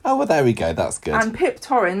 Yeah. Oh, well, there we go. That's good. And Pip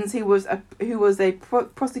Torrens, who was a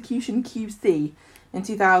prosecution QC in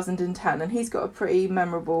 2010, and he's got a pretty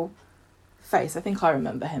memorable face. I think I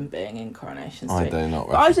remember him being in Coronation Street. I do not.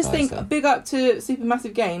 But I just think big up to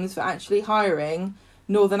Supermassive Games for actually hiring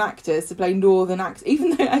Northern actors to play Northern actors,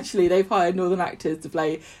 even though actually they've hired Northern actors to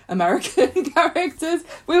play American characters.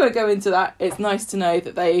 We won't go into that. It's nice to know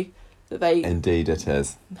that they indeed it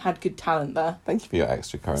is had good talent there. Thank you for your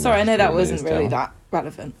extra Coronation. Sorry, I know that wasn't news, really Gemma. that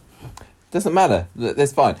relevant. Doesn't matter.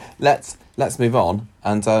 It's fine. Let's move on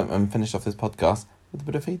and finish off this podcast with a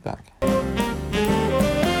bit of feedback.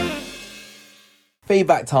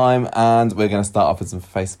 Feedback time, and we're going to start off with some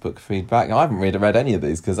Facebook feedback. Now, I haven't really read any of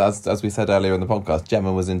these because, as we said earlier in the podcast,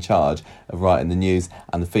 Gemma was in charge of writing the news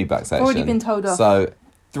and the feedback section. Already been told off. So,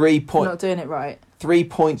 Not doing it right.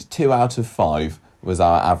 3.2 out of 5 was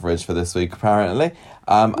our average for this week, apparently.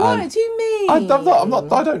 What do you mean? I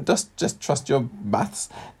don't just trust your maths.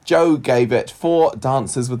 Joe gave it 4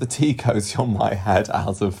 dancers with the tea cozy on my head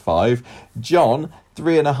out of 5. John,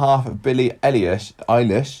 3.5 Billie Eilish.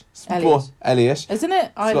 Isn't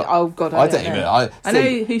it? I don't know. I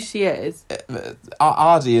know who she is.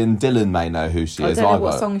 Ardy and Dylan may know who she is. I don't know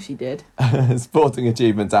what song she did. Sporting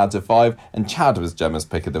achievements out of 5. And Chad was Gemma's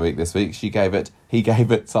pick of the week this week. He gave it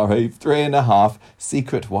 3.5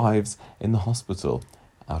 Secret Wives in the Hospital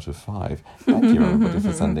out of 5. Thank you, everybody,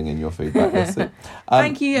 for sending in your feedback this week.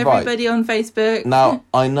 Thank you, everybody, on Facebook. Now,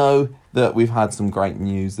 I know that we've had some great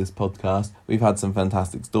news this podcast. We've had some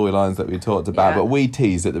fantastic storylines that we talked about, but we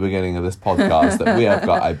teased at the beginning of this podcast that we have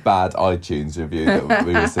got a bad iTunes review that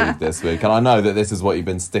we received this week. And I know that this is what you've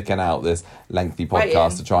been sticking out this lengthy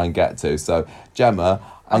podcast to try and get to. So, Gemma,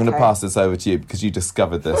 I'm going to pass this over to you because you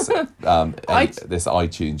discovered this this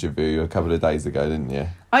iTunes review a couple of days ago, didn't you?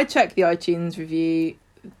 I check the iTunes review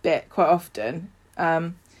bit quite often,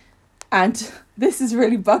 and this is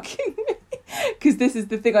really bugging me because this is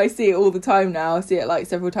the thing I see it all the time now. I see it like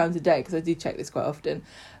several times a day because I do check this quite often,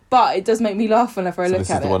 but it does make me laugh whenever I look at it.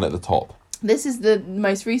 This is the one at the top. This is the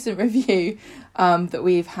most recent review that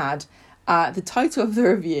we've had. The title of the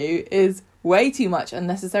review is Way Too Much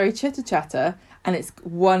Unnecessary Chitter Chatter, and it's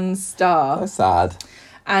 1 star. That's sad.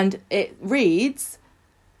 And it reads,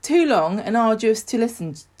 too long and arduous to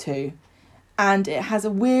listen to. And it has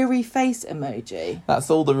a weary face emoji.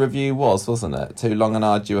 That's all the review was, wasn't it? Too long and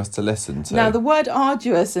arduous to listen to. Now, the word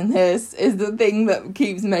arduous in this is the thing that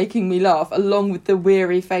keeps making me laugh, along with the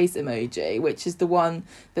weary face emoji, which is the one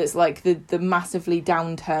that's like the massively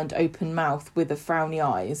downturned open mouth with the frowny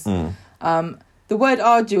eyes. The word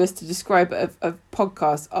arduous to describe a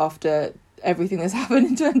podcast after everything that's happened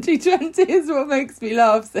in 2020 is what makes me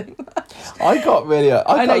laugh so much. I got really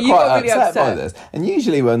upset by this. And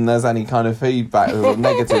usually when there's any kind of feedback or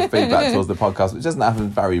negative feedback towards the podcast, which doesn't happen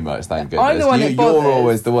very much, thank goodness. I'm the one that bothers. You're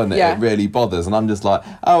always the one that it really bothers, and I'm just like,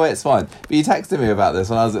 oh, it's fine. But you texted me about this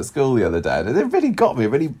when I was at school the other day, and it really got me, it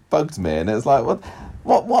really bugged me, and it's like, what?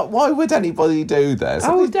 Why would anybody do this?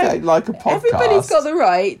 Oh, If they like a podcast, everybody's got the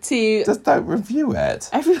right to... just don't review it.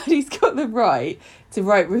 Everybody's got the right to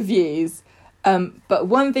write reviews. But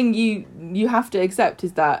one thing you have to accept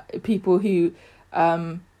is that people who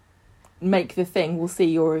make the thing will see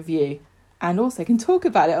your review and also can talk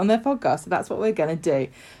about it on their podcast. So that's what we're going to do.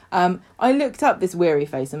 I looked up this weary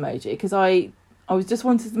face emoji because I was just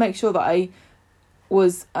wanted to make sure that I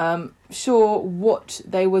was sure what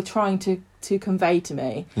they were trying to convey to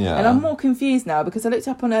me. Yeah. And I'm more confused now because I looked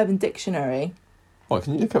up on Urban Dictionary. What,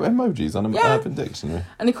 can you look up emojis on an Urban Dictionary?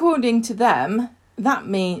 And according to them, that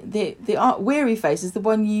means the weary face is the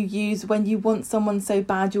one you use when you want someone so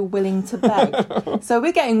bad you're willing to beg. So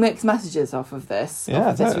we're getting mixed messages off of this.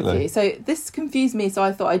 Totally. Review. So this confused me, so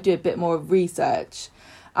I thought I'd do a bit more research.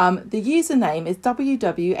 The username is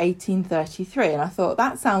WW1833, and I thought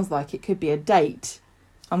that sounds like it could be a date.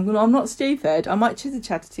 I'm not stupid. I might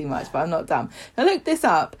chitter-chatter too much, but I'm not dumb. I looked this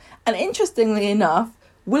up, and interestingly enough,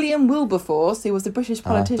 William Wilberforce, who was a British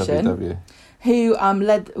politician, who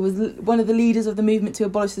was one of the leaders of the movement to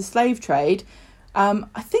abolish the slave trade.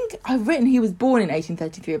 I think I've written he was born in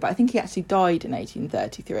 1833, but I think he actually died in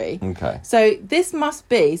 1833. Okay. So this must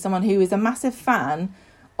be someone who is a massive fan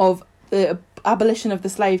of the abolition of the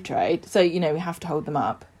slave trade. So, we have to hold them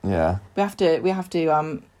up. Yeah. We have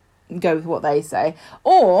to go with what they say.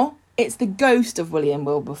 Or it's the ghost of William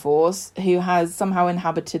Wilberforce who has somehow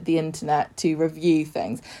inhabited the internet to review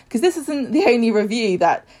things. Because this isn't the only review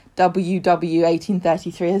that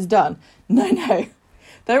WW1833 has done. No.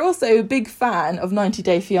 They're also a big fan of 90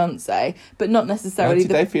 Day Fiancé, but not necessarily...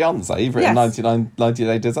 90 Day Fiancé? You've written 90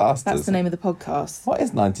 Day Disasters. That's the name of the podcast. What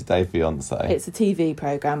is 90 Day Fiancé? It's a TV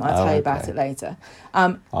programme. I'll tell you about it later.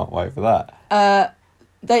 Can't wait for that.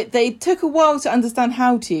 They took a while to understand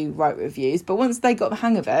how to write reviews, but once they got the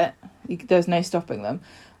hang of it, there's no stopping them.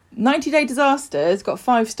 90 Day Disasters got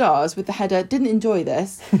 5 stars with the header, didn't enjoy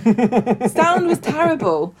this. Sound was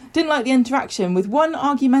terrible. Didn't like the interaction with one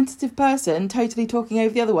argumentative person totally talking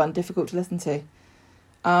over the other one. Difficult to listen to.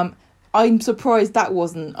 I'm surprised that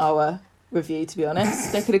wasn't our review, to be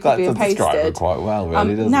honest. They could have copied and pasted. That describes it quite well,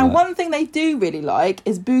 really, doesn't now, it? one thing they do really like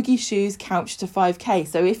is Boogie Shoes Couch to 5K.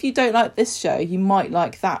 So if you don't like this show, you might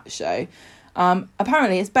like that show.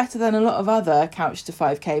 Apparently, it's better than a lot of other Couch to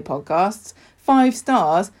 5K podcasts. 5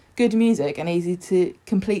 stars, good music, and easy to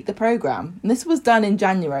complete the programme. And this was done in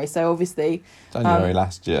January, so obviously... January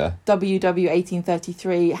last year.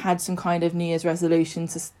 WW1833 had some kind of New Year's resolution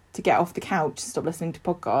to get off the couch, stop listening to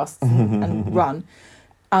podcasts and run.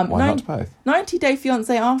 Why not both? 90 Day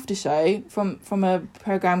Fiancé After Show from a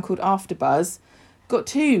programme called AfterBuzz got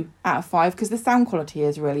 2 out of 5 because the sound quality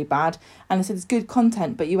is really bad, and they said it's good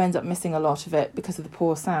content, but you end up missing a lot of it because of the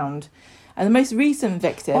poor sound. And the most recent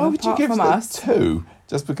victim, why would you give from us, 2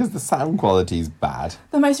 just because the sound quality is bad?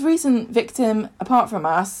 The most recent victim, apart from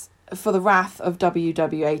us, for the wrath of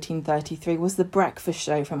WW1833 was The Breakfast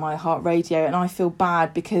Show from iHeartRadio, and I feel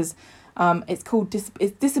bad because it's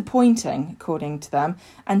disappointing, according to them,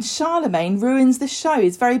 and Charlemagne ruins the show.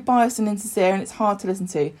 It's very biased and insincere, and it's hard to listen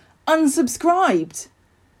to. Unsubscribed.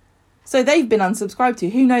 So they've been unsubscribed to.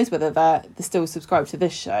 Who knows whether they're still subscribed to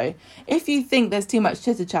this show. If you think there's too much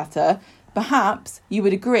chitter-chatter, perhaps you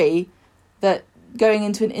would agree that going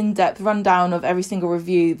into an in-depth rundown of every single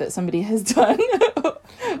review that somebody has done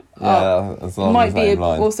might be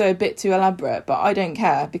also a bit too elaborate, but I don't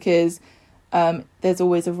care because there's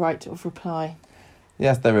always a right of reply.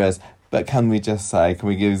 Yes, there is. But can we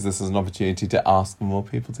use this as an opportunity to ask for more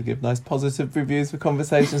people to give nice positive reviews for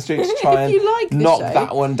Conversation Street to try and knock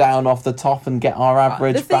that one down off the top and get our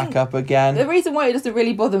average back up again? The reason why it doesn't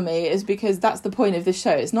really bother me is because that's the point of this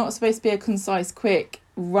show. It's not supposed to be a concise, quick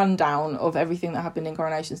rundown of everything that happened in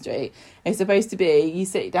Coronation Street. It's supposed to be you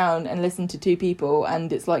sit down and listen to 2 people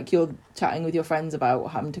and it's like you're chatting with your friends about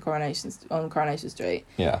what happened to Coronation Street.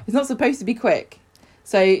 Yeah. It's not supposed to be quick.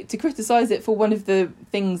 So to criticise it for one of the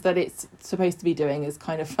things that it's supposed to be doing is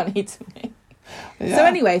kind of funny to me. Yeah. So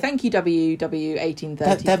anyway, thank you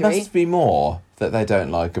WW1833. There must be more that they don't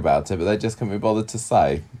like about it, but they just can't be bothered to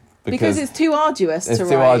say. Because it's too arduous to write. It's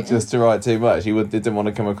too arduous to write too much. He didn't want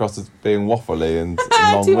to come across as being waffly and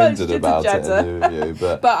long-winded about it in the review.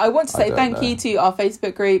 But I want to say thank you to our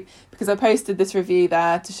Facebook group because I posted this review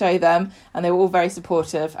there to show them, and they were all very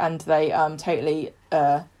supportive, and they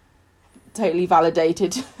totally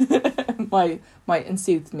validated my and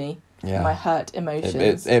soothed me. Yeah. My hurt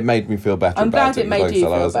emotions. It made me feel better. I'm glad it made you feel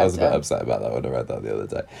better. I was a bit upset about that when I read that the other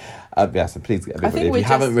day. So please, everybody, if you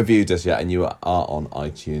haven't reviewed us yet and you are on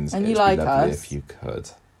iTunes, and you like lovely us, if you could.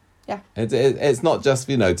 Yeah. It's not just,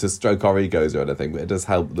 to stroke our egos or anything, but it does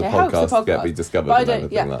help the podcast get rediscovered and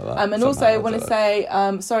everything like that. And also I want to say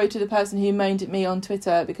sorry to the person who moaned at me on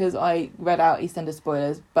Twitter because I read out EastEnders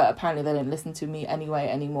spoilers, but apparently they don't listen to me anyway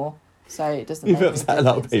anymore. So it doesn't You've upset a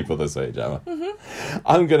lot of people this week, Gemma. Mm-hmm.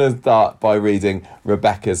 I'm going to start by reading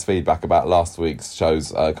Rebecca's feedback about last week's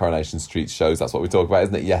shows, Coronation Street shows. That's what we talk about,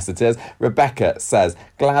 isn't it? Yes, it is. Rebecca says,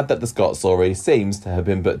 glad that the Scott story seems to have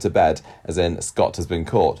been put to bed, as in Scott has been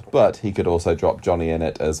caught, but he could also drop Johnny in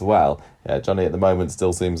it as well. Yeah, Johnny at the moment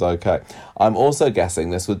still seems okay. I'm also guessing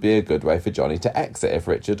this would be a good way for Johnny to exit if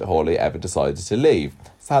Richard Hawley ever decided to leave.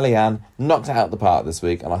 Sally Ann knocked it out the park this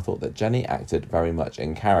week, and I thought that Jenny acted very much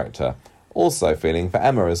in character. Also feeling for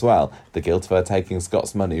Emma as well. The guilt of her taking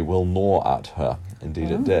Scott's money will gnaw at her.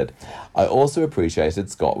 Indeed it did. I also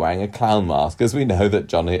appreciated Scott wearing a clown mask, as we know that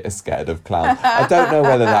Johnny is scared of clowns. I don't know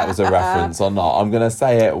whether that was a reference or not. I'm going to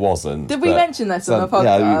say it wasn't. Did we mention this on the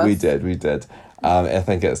podcast? Yeah, we did. I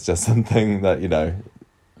think it's just something that,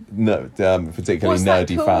 particularly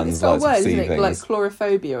nerdy fans like to see things. Like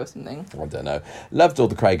chlorophobia or something? I don't know. Loved all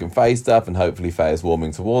the Craig and Faye stuff, and hopefully Faye is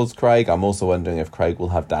warming towards Craig. I'm also wondering if Craig will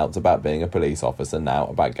have doubts about being a police officer now,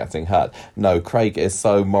 about getting hurt. No, Craig is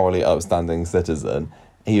so morally upstanding citizen.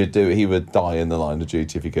 He would die in the line of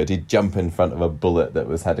duty if he could. He'd jump in front of a bullet that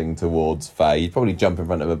was heading towards Faye. He'd probably jump in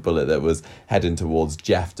front of a bullet that was heading towards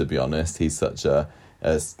Jeff, to be honest. He's such a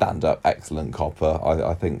stand-up, excellent copper.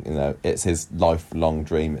 I think, it's his lifelong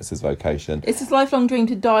dream. It's his vocation. It's his lifelong dream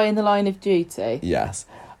to die in the line of duty. Yes.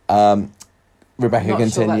 Rebecca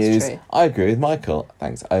continues, sure, I agree with Michael.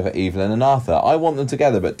 Thanks. Over Evelyn and Arthur. I want them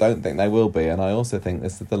together, but don't think they will be. And I also think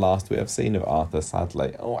this is the last we have seen of Arthur,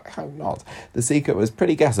 sadly. Oh, I hope not. The secret was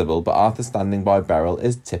pretty guessable, but Arthur standing by Beryl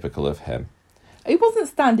is typical of him. He wasn't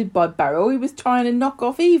standing by Beryl. He was trying to knock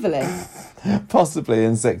off Evelyn. Possibly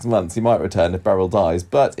in 6 months he might return if Beryl dies,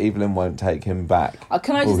 but Evelyn won't take him back.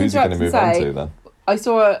 Can I just interrupt and say, I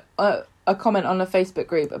saw a comment on a Facebook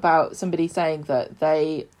group about somebody saying that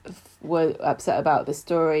they were upset about this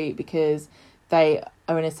story because they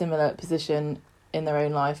are in a similar position in their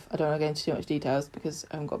own life. I don't want to go into too much details because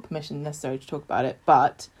I haven't got permission necessary to talk about it,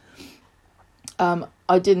 but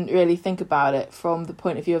I didn't really think about it from the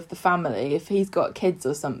point of view of the family. If he's got kids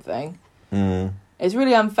or something, it's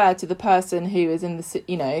really unfair to the person who is in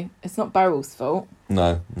the, it's not Beryl's fault.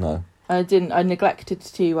 No. I neglected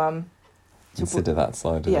to consider that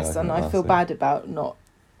side of it. Yes, and I feel bad about not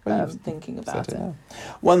thinking about it. Yeah.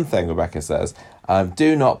 One thing Rebecca says,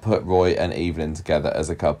 do not put Roy and Evelyn together as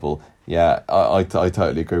a couple. Yeah, I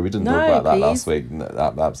totally agree. We didn't talk about that last week. No,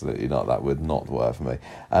 absolutely not. That would not work for me.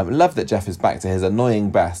 Love that Jeff is back to his annoying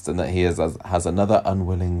best and that he has another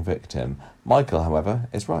unwilling victim. Michael, however,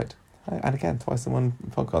 is right. And again, twice in one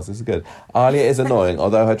podcast. This is good. Alia is annoying,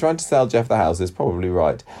 although her trying to sell Jeff the house is probably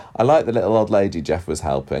right. I like the little old lady Jeff was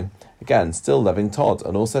helping. Again, still loving Todd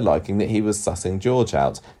and also liking that he was sussing George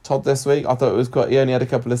out. Todd this week, I thought it was quite... He only had a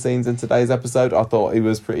couple of scenes in today's episode. I thought he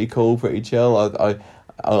was pretty cool, pretty chill.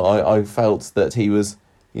 I felt that he was,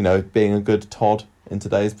 being a good Todd in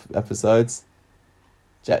today's episodes.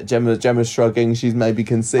 Gemma's shrugging. She's maybe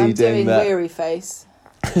conceding I'm doing that... weary face.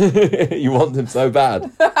 You want him so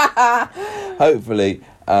bad. Hopefully,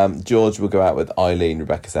 George will go out with Eileen,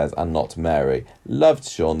 Rebecca says, and not Mary. Loved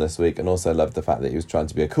Sean this week and also loved the fact that he was trying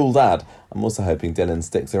to be a cool dad. I'm also hoping Dylan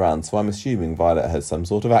sticks around, so I'm assuming Violet has some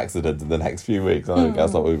sort of accident in the next few weeks. I think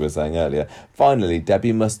that's what we were saying earlier. Finally,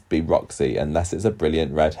 Debbie must be Roxy, unless it's a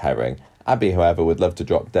brilliant red herring. Abby, however, would love to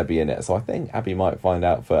drop Debbie in it, so I think Abby might find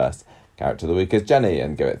out first. Character of the week is Jenny,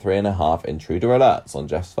 and give it 3.5 intruder alerts on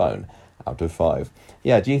Jeff's phone out of 5.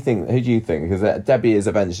 Yeah, who do you think? Because Debbie is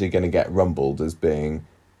eventually going to get rumbled as being,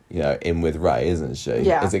 in with Ray, isn't she?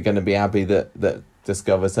 Yeah. Is it going to be Abby that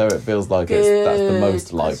discovers her? It feels like that's the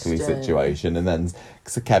most likely situation. And then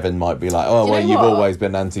Kevin might be like, you've always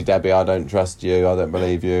been anti-Debbie. I don't trust you. I don't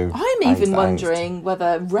believe you. I'm even wondering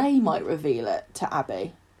whether Ray might reveal it to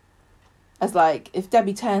Abby. As if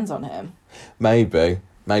Debbie turns on him. Maybe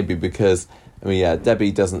because,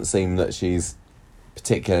 Debbie doesn't seem that she's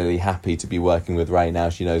particularly happy to be working with Ray now.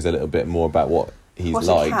 She knows a little bit more about what he's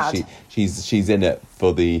like. She's in it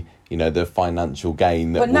for the the financial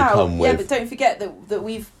gain that will come with. Yeah, but don't forget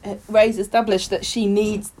that Ray's established that she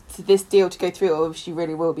needs this deal to go through, or she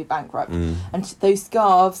really will be bankrupt. And those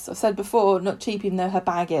scarves, I've said before, not cheap even though her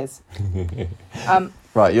bag is.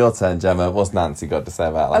 Right, your turn, Gemma. What's Nancy got to say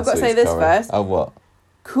about last I've got to say this first. Oh, what?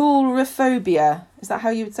 Coulrophobia. Is that how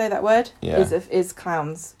you would say that word? Yeah. Is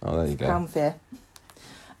clowns. Oh, there you go. Clown fear.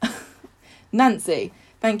 Nancy,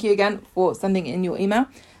 thank you again for sending in your email.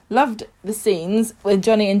 Loved the scenes when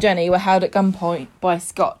Johnny and Jenny were held at gunpoint by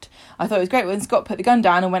Scott. I thought it was great when Scott put the gun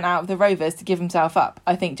down and went out of the Rovers to give himself up.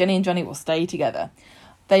 I think Jenny and Johnny will stay together.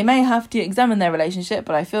 They may have to examine their relationship,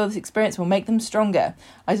 but I feel this experience will make them stronger.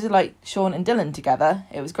 I just like Sean and Dylan together.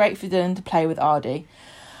 It was great for Dylan to play with Ardy.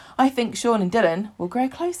 I think Sean and Dylan will grow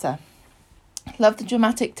closer. Loved the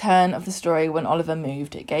dramatic turn of the story when Oliver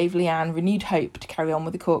moved. It gave Leanne renewed hope to carry on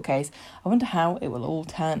with the court case. I wonder how it will all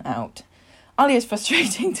turn out. Ali is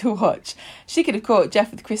frustrating to watch. She could have caught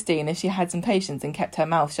Jeff with Christine if she had some patience and kept her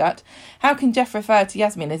mouth shut. How can Jeff refer to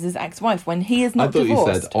Yasmin as his ex-wife when he is not divorced? I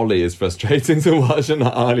thought you said Ollie is frustrating to watch and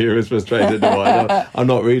not Alia is frustrating to watch. I'm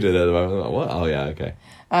not reading it at the moment. I'm like, what? Oh, yeah, okay.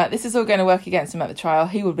 This is all going to work against him at the trial.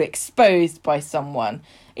 He will be exposed by someone.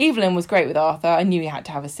 Evelyn was great with Arthur. I knew he had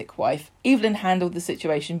to have a sick wife. Evelyn handled the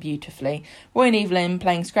situation beautifully. Roy and Evelyn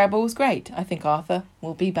playing Scrabble was great. I think Arthur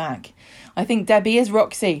will be back. I think Debbie is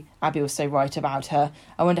Roxy. Abby was so right about her.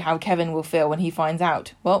 I wonder how Kevin will feel when he finds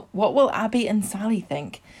out. Well, what will Abby and Sally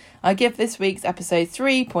think? I give this week's episode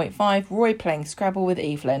 3.5, Roy playing Scrabble with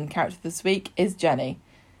Evelyn. Character this week is Jenny.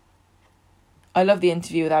 I love the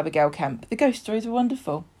interview with Abigail Kemp. The ghost stories were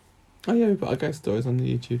wonderful. Oh yeah, we put our ghost stories on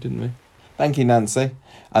the YouTube, didn't we? Thank you, Nancy.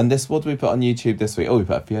 And what did we put on YouTube this week? Oh, we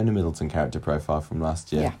put a Fiona Middleton character profile from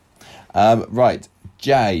last year. Yeah. Right,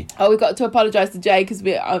 Jay. Oh, we've got to apologise to Jay because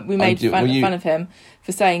we made fun of him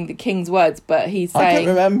for saying the King's words, but he's saying... I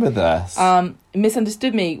don't remember this.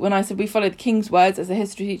 Misunderstood me when I said we followed the King's words. As a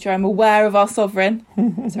history teacher, I'm aware of our sovereign.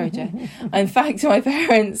 Sorry, Jay. In fact, my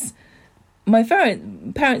parents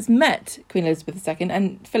met Queen Elizabeth II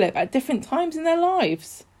and Philip at different times in their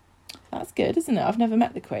lives. That's good, isn't it? I've never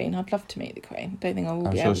met the Queen. I'd love to meet the Queen. Don't think I will be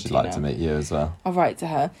able to. I'm sure she'd like to meet you as well. I'll write to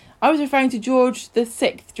her. I was referring to George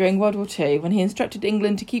VI during World War II when he instructed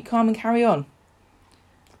England to keep calm and carry on.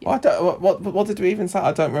 What did we even say?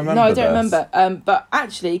 I don't remember. No, I don't remember. But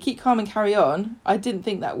actually, keep calm and carry on. I didn't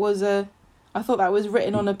think that was I thought that was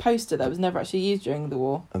written on a poster that was never actually used during the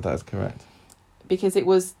war. And that is correct. Because it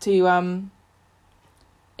was to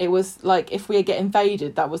it was like if we get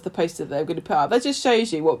invaded, that was the poster they were going to put up. That just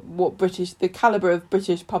shows you what the calibre of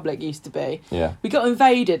British public used to be. Yeah. We got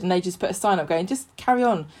invaded and they just put a sign up going, just carry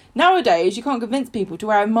on. Nowadays, you can't convince people to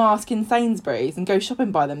wear a mask in Sainsbury's and go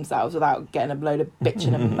shopping by themselves without getting a load of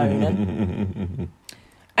bitching and moaning.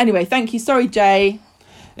 Anyway, thank you. Sorry, Jay.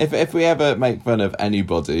 If we ever make fun of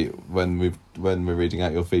anybody when we're reading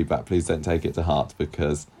out your feedback, please don't take it to heart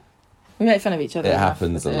because... We make fun of each other. It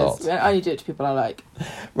happens a lot. I only do it to people I like.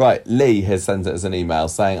 Right, Lee has sent us an email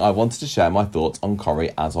saying, I wanted to share my thoughts on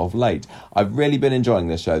Corrie as of late. I've really been enjoying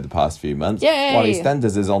this show the past few months. Yay! While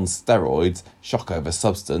EastEnders is on steroids, shock over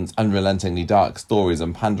substance, unrelentingly dark stories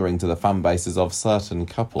and pandering to the fan bases of certain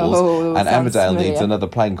couples, and Emmerdale needs another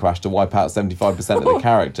plane crash to wipe out 75% of the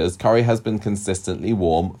characters, Corrie has been consistently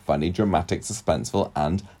warm, funny, dramatic, suspenseful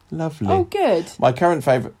and lovely. Oh, good. My current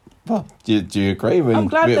favourite... Well, do you agree? I'm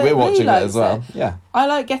glad that we're watching it as well. It. Yeah. I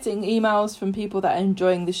like getting emails from people that are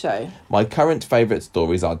enjoying the show. My current favourite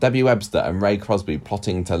stories are Debbie Webster and Ray Crosby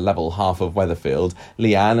plotting to level half of Weatherfield,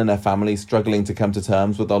 Leanne and her family struggling to come to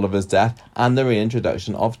terms with Oliver's death, and the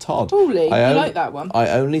reintroduction of Todd. Oh, Lee, you like that one? I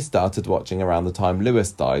only started watching around the time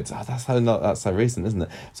Lewis died. Oh, that's so recent, isn't it?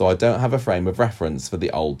 So I don't have a frame of reference for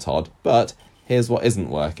the old Todd, but... Here's what isn't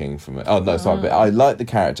working for me. Oh, no, sorry. But I like the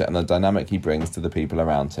character and the dynamic he brings to the people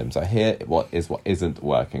around him. So here what isn't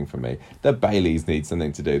working for me. The Baileys need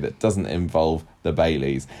something to do that doesn't involve the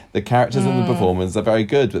Baileys. The characters and the performers are very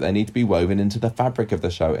good, but they need to be woven into the fabric of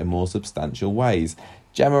the show in more substantial ways.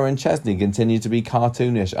 Gemma and Chesney continue to be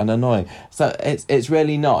cartoonish and annoying. So it's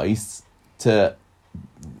really nice to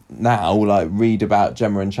now read about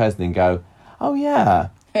Gemma and Chesney and go, oh, yeah.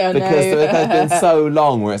 Because there's been so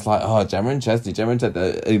long where it's like, oh, Gemma and Chesney,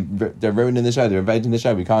 they're ruining the show, they're invading the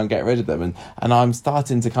show, we can't get rid of them, and I'm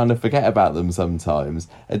starting to kind of forget about them sometimes.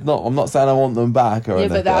 I'm not saying I want them back or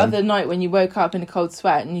anything. Yeah, but that other night when you woke up in a cold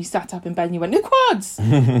sweat and you sat up in bed and you went, the quads! You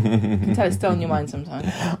can tell it's still on your mind sometimes.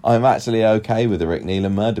 I'm actually okay with the Rick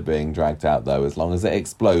Neelan murder being dragged out, though, as long as it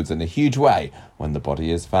explodes in a huge way when the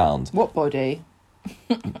body is found. What body?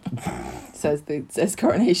 says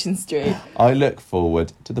Coronation Street. I look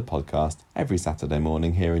forward to the podcast every Saturday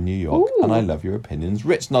morning here in New York. Ooh. And I love your opinions,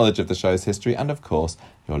 rich knowledge of the show's history, and of course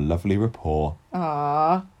your lovely rapport.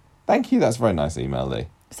 Ah, thank you. That's a very nice email, Lee.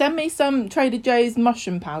 Send me some Trader Joe's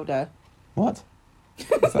mushroom powder. What? Is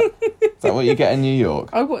that what you get in New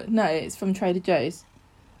York? No, it's from Trader Joe's.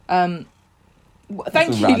 Thank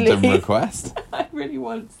you, random Lee. Request. I really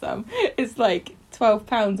want some. It's like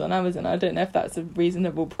 £12 on Amazon. I don't know if that's a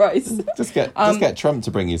reasonable price. Just get Trump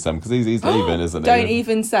to bring you some because he's leaving, isn't he? Don't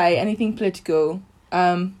even say anything political.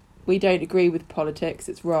 We don't agree with politics.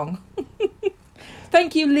 It's wrong.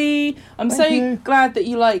 Thank you, Lee. I'm Thank you. glad that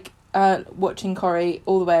you like watching Corrie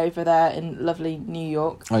all the way over there in lovely New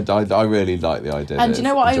York. I really like the idea. And do you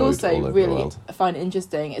know what I enjoyed also all over the really world. find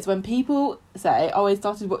interesting is when people say, "Oh, I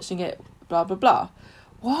started watching it, blah blah blah."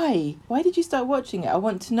 Why? Why did you start watching it? I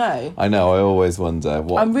want to know. I know. I always wonder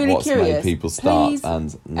I'm really what's curious. made people start Please,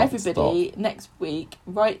 and not everybody, stop. next week,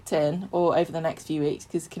 write in, or over the next few weeks,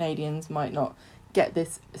 because Canadians might not get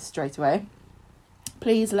this straight away.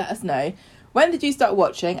 Please let us know. When did you start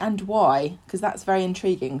watching and why? Because that's very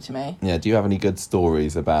intriguing to me. Yeah. Do you have any good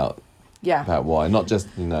stories about Yeah. why? Not just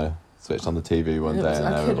switched on the TV one day and I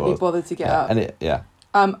there it couldn't be was. bothered to get Yeah. up.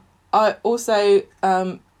 And I also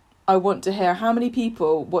I want to hear how many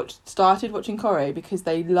people started watching Corrie because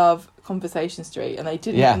they love Conversation Street and they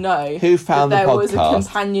didn't know who found that the there was a podcast.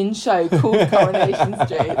 companion show called Coronation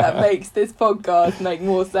Street that makes this podcast make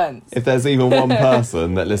more sense. If there's even one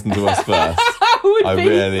person that listened to us first, I would I'm be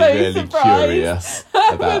really, so really surprised. curious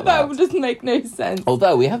about that that. would just make no sense.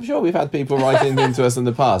 Although we've had people writing into us in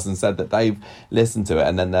the past and said that they've listened to it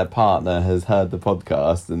and then their partner has heard the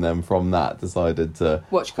podcast and then from that decided to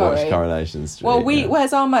Watch Corrie. Coronation Street. Well, yeah.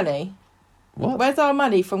 where's our money? What? Where's our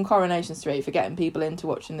money from Coronation Street for getting people into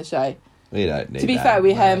watching the show? We don't need To be that,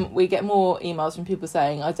 fair, no. we get more emails from people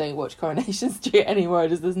saying, I don't watch Coronation Street anymore, I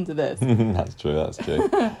just listen to this. That's true.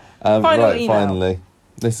 Final email. Finally.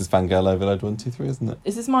 This is Fangirl Overload 123, isn't it?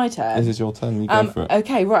 Is this my turn? This is your turn. You go for it.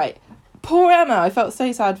 Okay, right. Poor Emma. I felt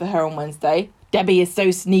so sad for her on Wednesday. Debbie is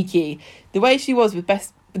so sneaky. The way she was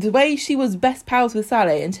best pals with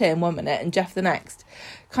Sally and Tim 1 minute and Jeff the next.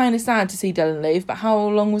 Kind of sad to see Dylan leave, but how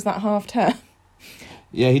long was that half term?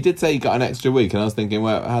 Yeah, he did say he got an extra week, and I was thinking,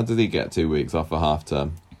 well, how did he get 2 weeks off a half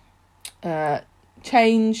term?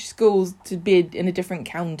 Change schools to be in a different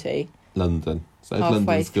county. London. So it's Halfway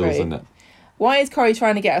London schools, through. isn't it? Why is Corrie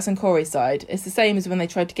trying to get us on Corrie's side? It's the same as when they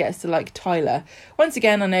tried to get us to like Tyler. Once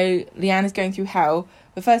again, I know Leanne is going through hell.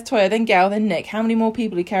 But first Toya, then Gail, then Nick. How many more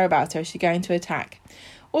people who care about her is she going to attack?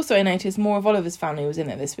 Also, I noticed more of Oliver's family was in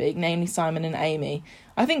it this week, namely Simon and Amy.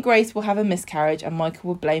 I think Grace will have a miscarriage and Michael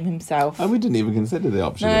will blame himself. And we didn't even consider the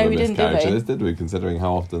option No, of a we didn't, did we? miscarriage, did we? Considering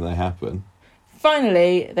how often they happen.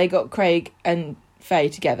 Finally, they got Craig and Faye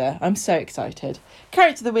together. I'm so excited.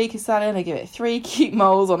 Character of the week is Sally and I give it 3 cute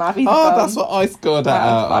moles on Abby the Oh, Bum. that's what I scored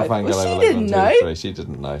Out of at 5. Fangirl Well, she Overload didn't 123. She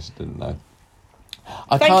didn't know.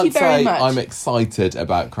 I Thank can't you very say much. I'm excited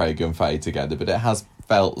about Craig and Faye together, but it has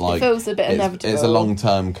felt like It feels a bit inevitable. It's a long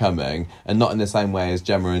term coming, and not in the same way as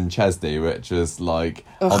Gemma and Chesney, which was like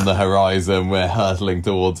on the horizon, we're hurtling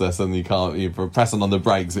towards us, and you're pressing on the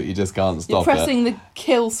brakes, but you just can't stop You're pressing the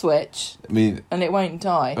kill switch it. I mean, and it won't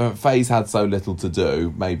die. Faye's had so little to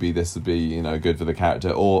do. Maybe this would be good for the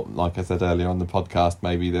character, or like I said earlier on the podcast,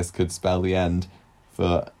 maybe this could spell the end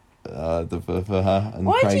for her and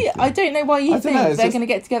Why Craig. I don't know why you I don't think know, they're it's just- going to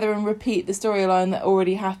get together and repeat the storyline that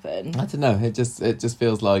already happened. I don't know. It just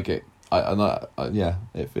feels like it.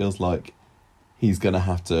 It feels like he's gonna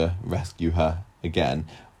have to rescue her again,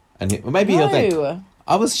 and maybe he'll think, No.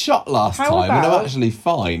 I was shot last How time and I'm about- actually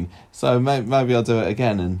fine, so maybe I'll do it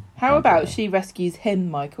again. And How about she rescues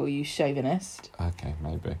him, Michael, you chauvinist? Okay,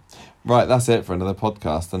 maybe. Right, that's it for another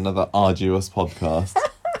podcast, another arduous podcast.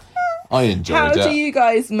 I enjoyed How it. do you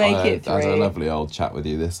guys make I it had a through? lovely old chat with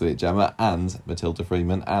you this week, Gemma, and Matilda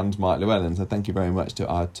Freeman and Mike Llewellyn. So thank you very much to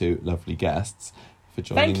our 2 lovely guests for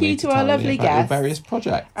joining Thank me you to to our tell me lovely about your guests. various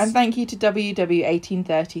projects. And thank you to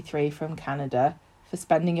WW1833 from Canada for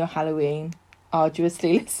spending your Halloween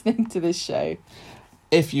arduously listening to this show.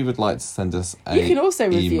 If you would like to send us You can also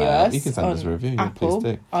review email, us you can send on us a review. Yeah, Apple,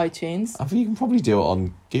 please do. iTunes. I think you can probably do it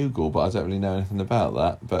on Google, but I don't really know anything about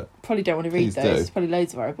that. But Probably don't want to read Please those. do. There's probably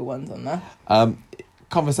loads of horrible ones on there.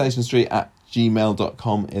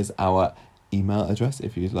 conversationstreet@gmail.com is our email address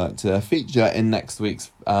if you'd like to feature in next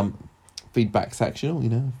week's feedback section, or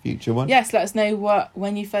a future one. Yes, let us know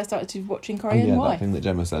when you first started watching Corrie and why. That thing that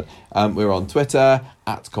Gemma said. We're on Twitter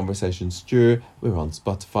 @ConversationStew. We're on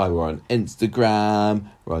Spotify. We're on Instagram.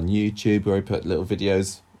 We're on YouTube, where we put little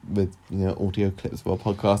videos with audio clips of our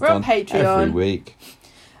podcast We're on Patreon. every week.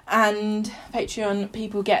 And Patreon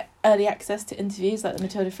people get early access to interviews like the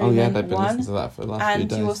Matilda Oh Freeman yeah, they've been one. listening to that for the last few And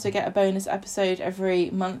days. you also get a bonus episode every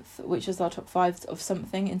month, which is our top 5 of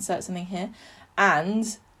something. Insert something here.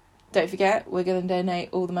 And don't forget, we're going to donate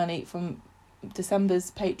all the money from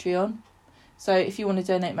December's Patreon. So if you want to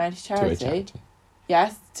donate money to charity, To a charity.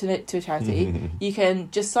 yes, to a charity, you can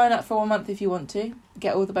just sign up for 1 month if you want to,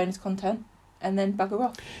 get all the bonus content, and then bugger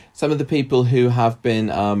off. Some of the people who have been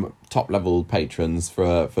top-level patrons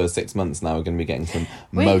for 6 months now are going to be getting some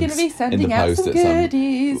We're mugs going to be in the sending out post some at some.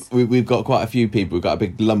 goodies. We've got quite a few people. We've got a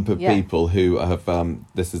big lump of Yeah. people who have.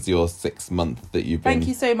 This is your 6th month that you've been. Thank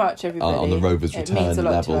you so much, everybody. On the Rovers It return means a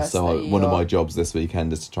lot to level. us So that one of you're- my jobs this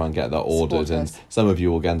weekend is to try and get that ordered, Support and us. some of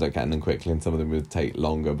you will end up getting them quickly, and some of them will take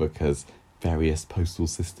longer because various postal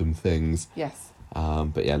system things. Yes.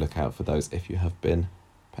 But yeah, look out for those if you have been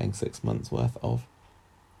paying 6 months worth of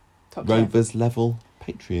Top tier. Rovers level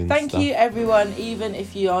Patreon Thank stuff. you, everyone. Even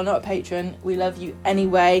if you are not a patron, we love you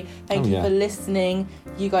anyway. Thank Oh, you yeah. for listening.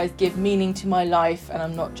 You guys give meaning to my life, and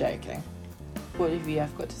I'm not joking. What have you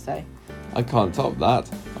have got to say? I can't top that.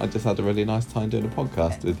 I just had a really nice time doing a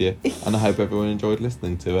podcast with you, and I hope everyone enjoyed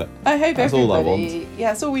listening to it. I hope That's all I everybody. Yeah,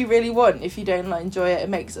 that's all we really want. If you don't enjoy it, it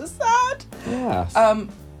makes us sad. Yes.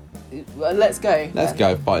 Well, let's go. Let's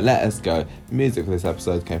then. go. Bye. Let us go. Music for this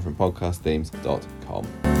episode came from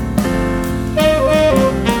podcastthemes.com.